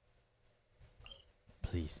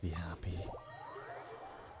 Please be happy.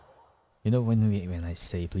 You know, when I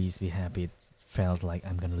say please be happy, it felt like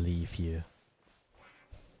I'm gonna leave you.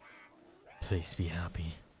 Please be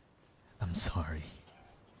happy. I'm sorry.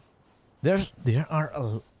 There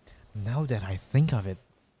are now that I think of it,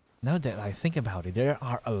 now that I think about it, there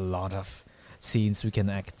are a lot of scenes we can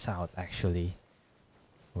act out actually.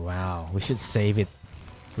 Wow, we should save it.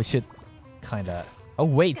 We should kinda. Oh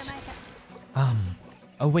wait.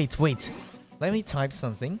 Oh wait. Let me type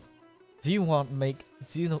something. Do you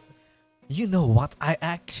know? You know what?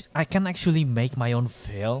 I can actually make my own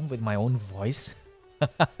film with my own voice.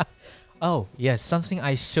 Oh yes, something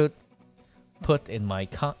I should put in my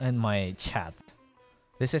chat.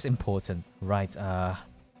 This is important, right?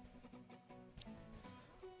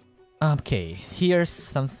 Okay, here's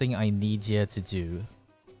something I need you to do.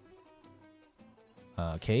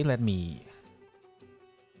 Okay, let me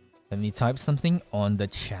type something on the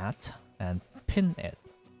chat and pin it.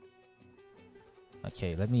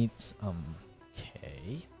 Okay, let me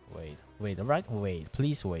okay, wait,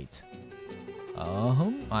 please wait.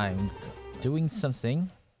 I'm doing something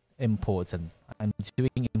important. I'm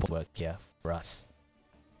doing important work here for us.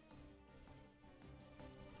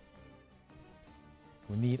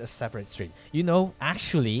 We need a separate stream. You know,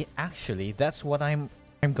 actually, that's what I'm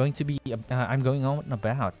going to be. I'm going on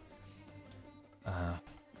about.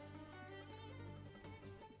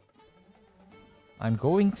 I'm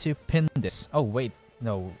going to pin this. Oh wait,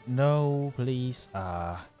 no, please.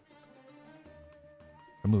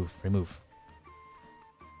 Remove.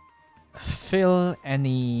 Fill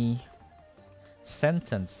any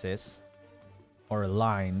sentences or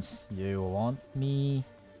lines you want me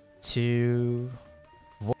to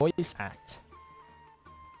voice act.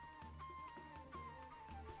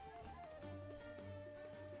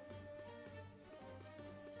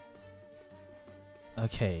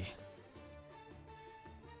 Okay.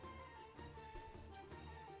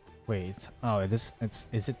 Wait. Oh, is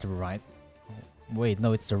it the right? Wait,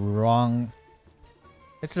 no, it's the wrong.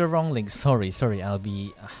 It's the wrong link. Sorry. I'll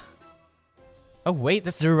be. Oh wait,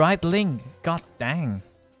 that's the right link. God dang.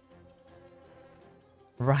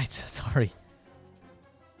 Right. Sorry.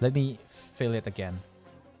 Let me fill it again.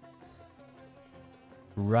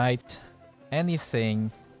 Write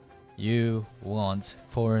anything you want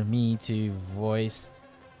for me to voice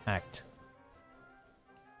act.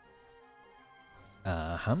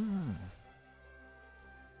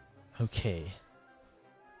 Okay.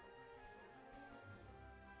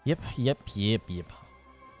 Yep.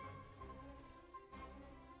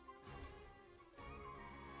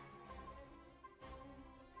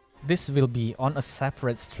 This will be on a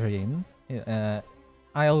separate stream.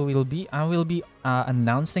 I will be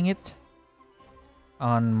announcing it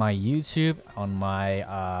on my YouTube, on my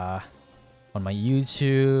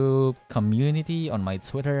YouTube community, on my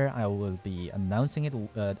Twitter. I will be announcing it,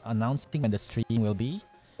 announcing when the stream will be.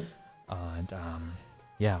 And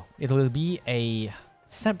yeah, it will be a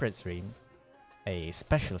separate stream, a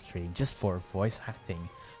special stream just for voice acting.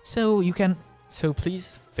 So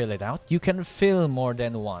please fill it out. You can fill more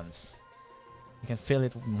than once. You can fill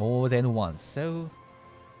it more than once. So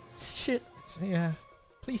shit, yeah,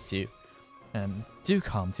 please do. Do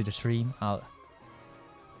come to the stream. I'll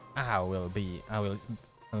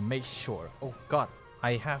make sure. Oh god,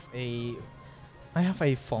 I have a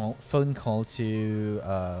phone call to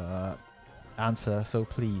answer, so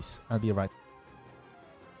please, I'll be right.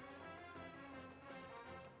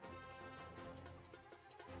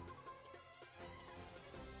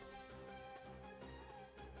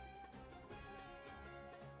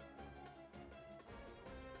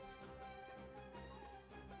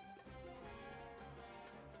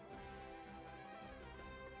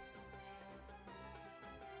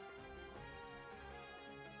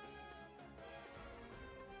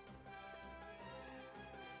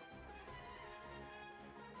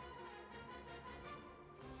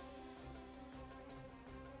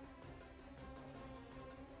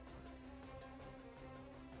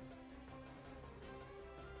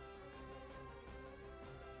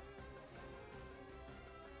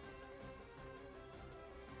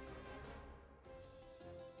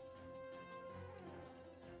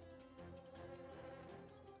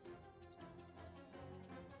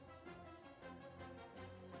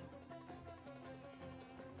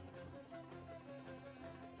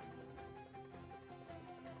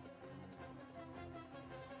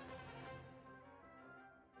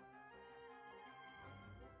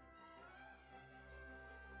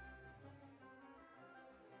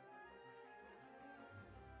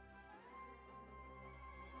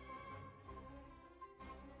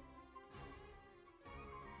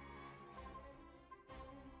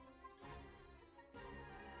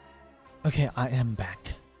 Okay, I am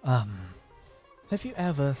back. Have you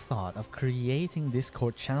ever thought of creating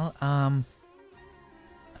Discord channel?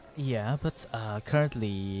 Yeah, but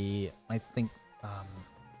currently, I think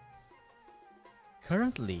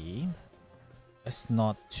currently it's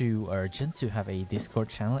not too urgent to have a Discord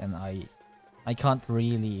channel, and I can't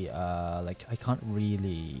really I can't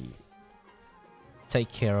really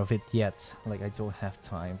take care of it yet. Like I don't have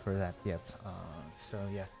time for that yet. So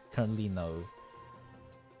yeah, currently no.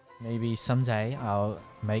 Maybe someday I'll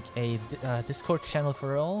make a Discord channel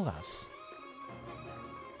for all of us.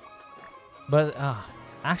 But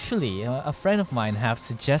actually, a friend of mine have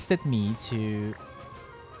suggested me to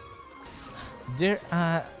to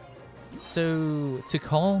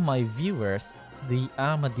call my viewers the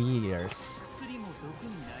Amadeus.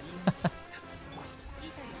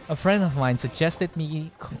 A friend of mine suggested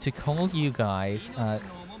me to call you guys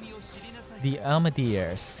the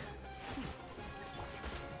Amadeus.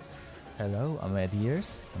 Hello,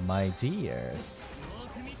 Amadeus, my dears.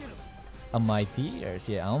 My dears,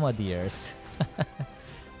 yeah, Amadeus.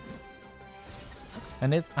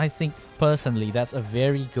 And I think personally that's a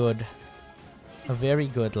very good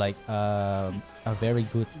like a very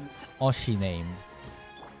good Oshi name.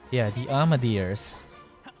 Yeah, the Amadeus.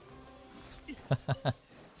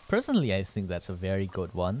 Personally, I think that's a very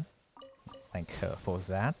good one. Thank her for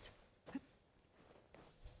that.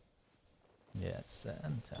 Yes,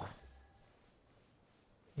 and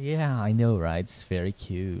yeah, I know, right? It's very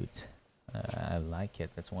cute. I like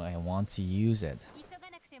it. That's why I want to use it.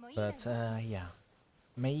 But yeah,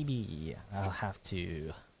 maybe I'll have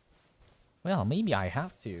to. Well, maybe I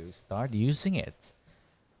have to start using it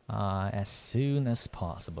as soon as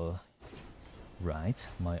possible. Right,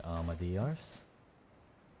 my Amadeus.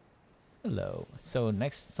 Hello. So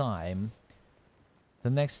next time, the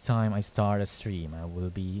next time I start a stream, I'll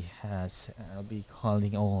be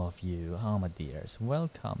calling all of you Amadeus.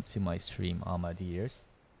 Welcome to my stream, Amadeus.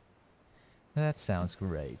 That sounds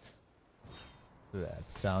great. That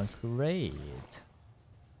sounds great.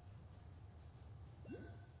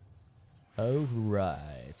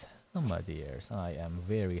 Alright, Amadeus, I am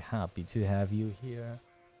very happy to have you here.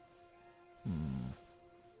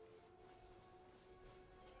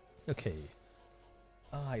 Okay.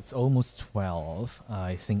 It's almost 12.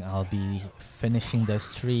 I think I'll be finishing the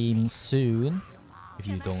stream soon, if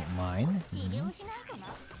you don't mind.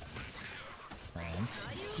 And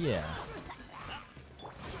yeah.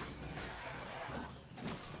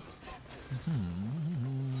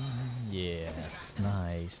 Yes,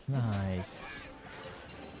 nice, nice.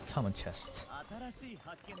 Common chest.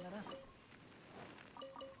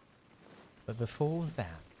 But before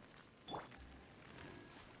that,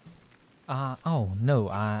 oh no,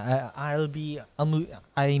 I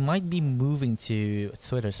might be moving to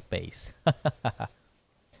Twitter Space.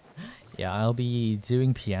 Yeah, I'll be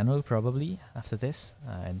doing piano probably after this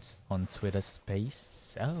and on Twitter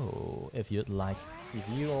Space. So if you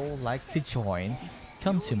all like to join,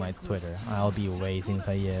 come to my Twitter. I'll be waiting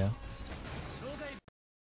for you.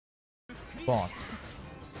 Bot.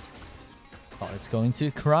 Oh, it's going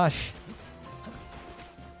to crush.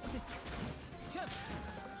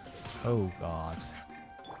 Oh god.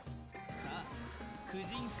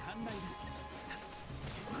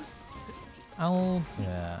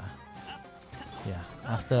 Yeah.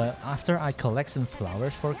 After I collect some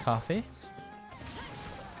flowers for coffee.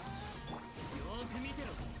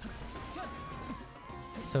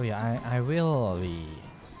 So yeah, I will be.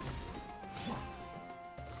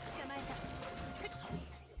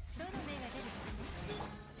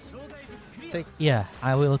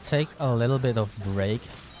 I will take a little bit of break,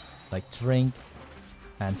 like drink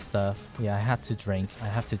and stuff. Yeah, I have to drink.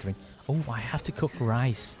 Oh, I have to cook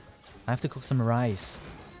rice. I have to cook some rice.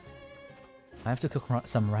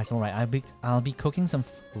 Alright, I'll be cooking some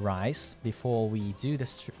rice before we do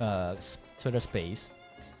this Twitter Space,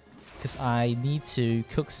 because I need to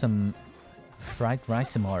cook some fried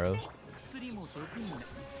rice tomorrow.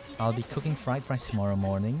 I'll be cooking fried rice tomorrow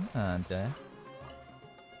morning, and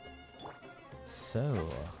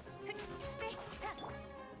so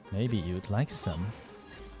maybe you'd like some.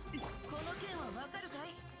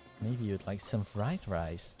 Maybe you'd like some fried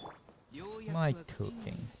rice. My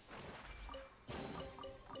cooking.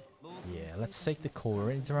 Yeah, let's take the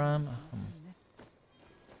chorus drum.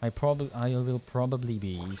 I will probably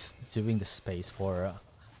be doing the space for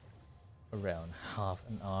around half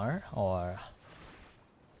an hour or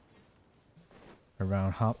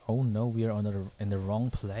around half. Oh no, we are in the wrong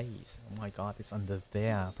place. Oh my god, it's under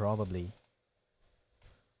there probably.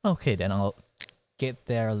 Okay, then I'll get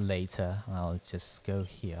there later. I'll just go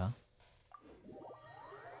here.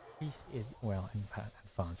 Please eat well in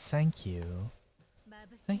advance. Thank you.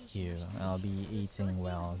 Thank you. I'll be eating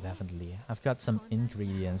well, definitely. I've got some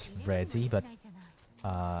ingredients ready, but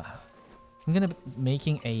I'm gonna be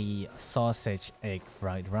making a sausage egg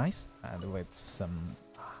fried rice and with some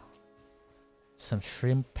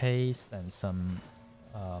shrimp paste and some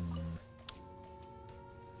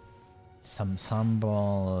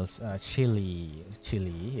sambal, chili,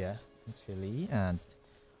 yeah, some chili, and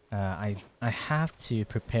I have to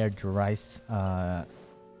prepare the rice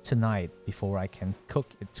tonight before I can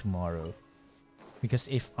cook it tomorrow, because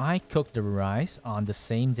if I cook the rice on the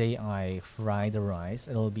same day I fry the rice,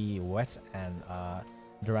 it'll be wet and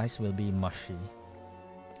the rice will be mushy.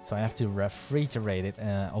 So I have to refrigerate it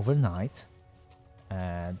overnight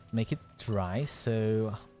and make it dry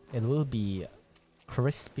so it will be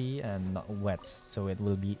crispy and not wet, so it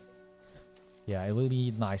will be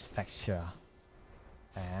nice texture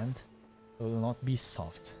and it will not be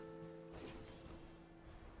soft.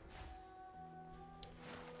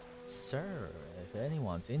 Sir, if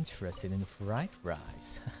anyone's interested in fried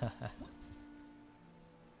rice.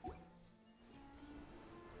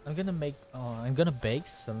 I'm gonna bake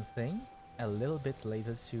something a little bit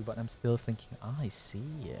later too, but I'm still thinking. I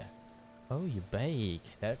see. Oh, you bake.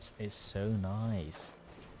 That is so nice.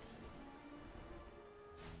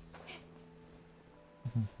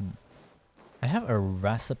 I have a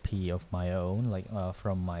recipe of my own, like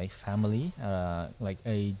from my family, like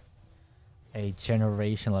a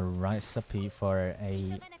generational recipe for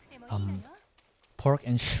a pork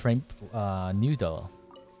and shrimp noodle.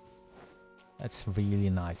 That's really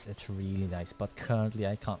nice. It's really nice. But currently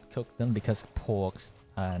I can't cook them because porks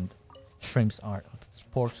and shrimps are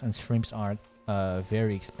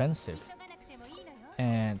very expensive.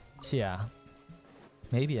 And yeah,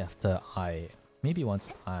 maybe once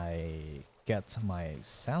I get my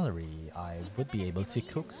salary, I would be able to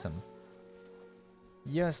cook some.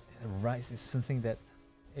 Yes, rice is something that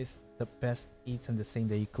is the best eaten the same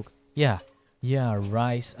day you cook. Yeah,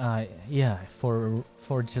 rice.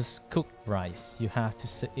 For just cooked rice, you have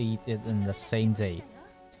to eat it in the same day.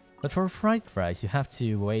 But for fried rice, you have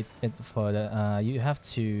to wait it for the. You have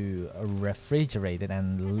to refrigerate it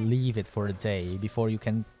and leave it for a day before you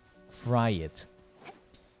can fry it,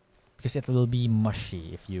 because it will be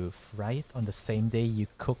mushy if you fry it on the same day you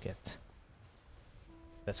cook it.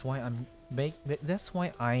 That's why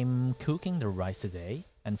I'm cooking the rice today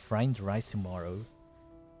and frying the rice tomorrow.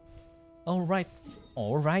 Alrighty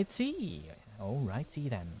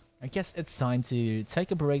then. I guess it's time to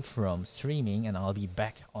take a break from streaming and I'll be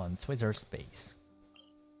back on Twitter Space.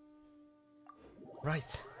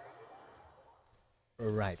 Alright.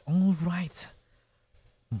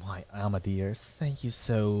 My Amadeus, thank you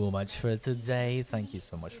so much for today. Thank you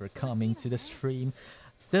so much for coming to the stream.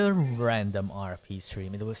 It's the random RP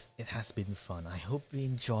stream. It has been fun. I hope you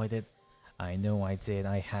enjoyed it. I know I did.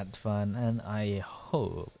 I had fun, and I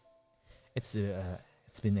hope it's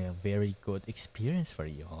been a very good experience for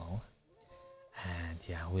you all. And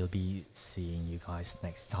yeah, we'll be seeing you guys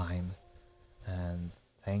next time. And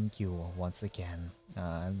thank you once again.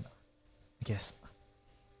 And I guess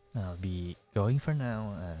I'll be going for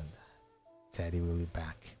now, and Teddy will be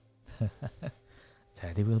back.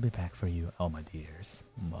 Teddy will be back for you, oh my dears.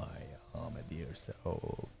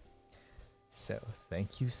 So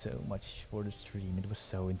thank you so much for the stream. It was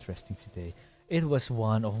so interesting today. It was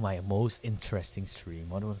one of my most interesting stream,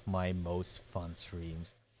 one of my most fun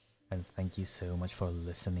streams. And thank you so much for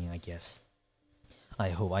listening, I guess. I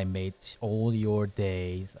hope I made all your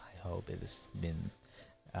days. I hope it has been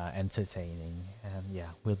entertaining. And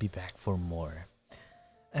yeah, we'll be back for more.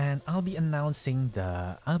 And I'll be announcing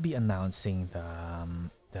the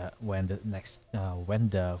when the next when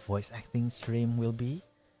the voice acting stream will be.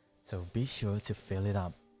 So be sure to fill it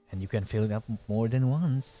up, and you can fill it up more than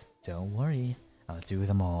once. Don't worry, I'll do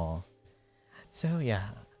them all. So yeah,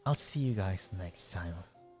 I'll see you guys next time.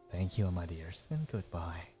 Thank you, my dears, and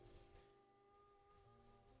goodbye.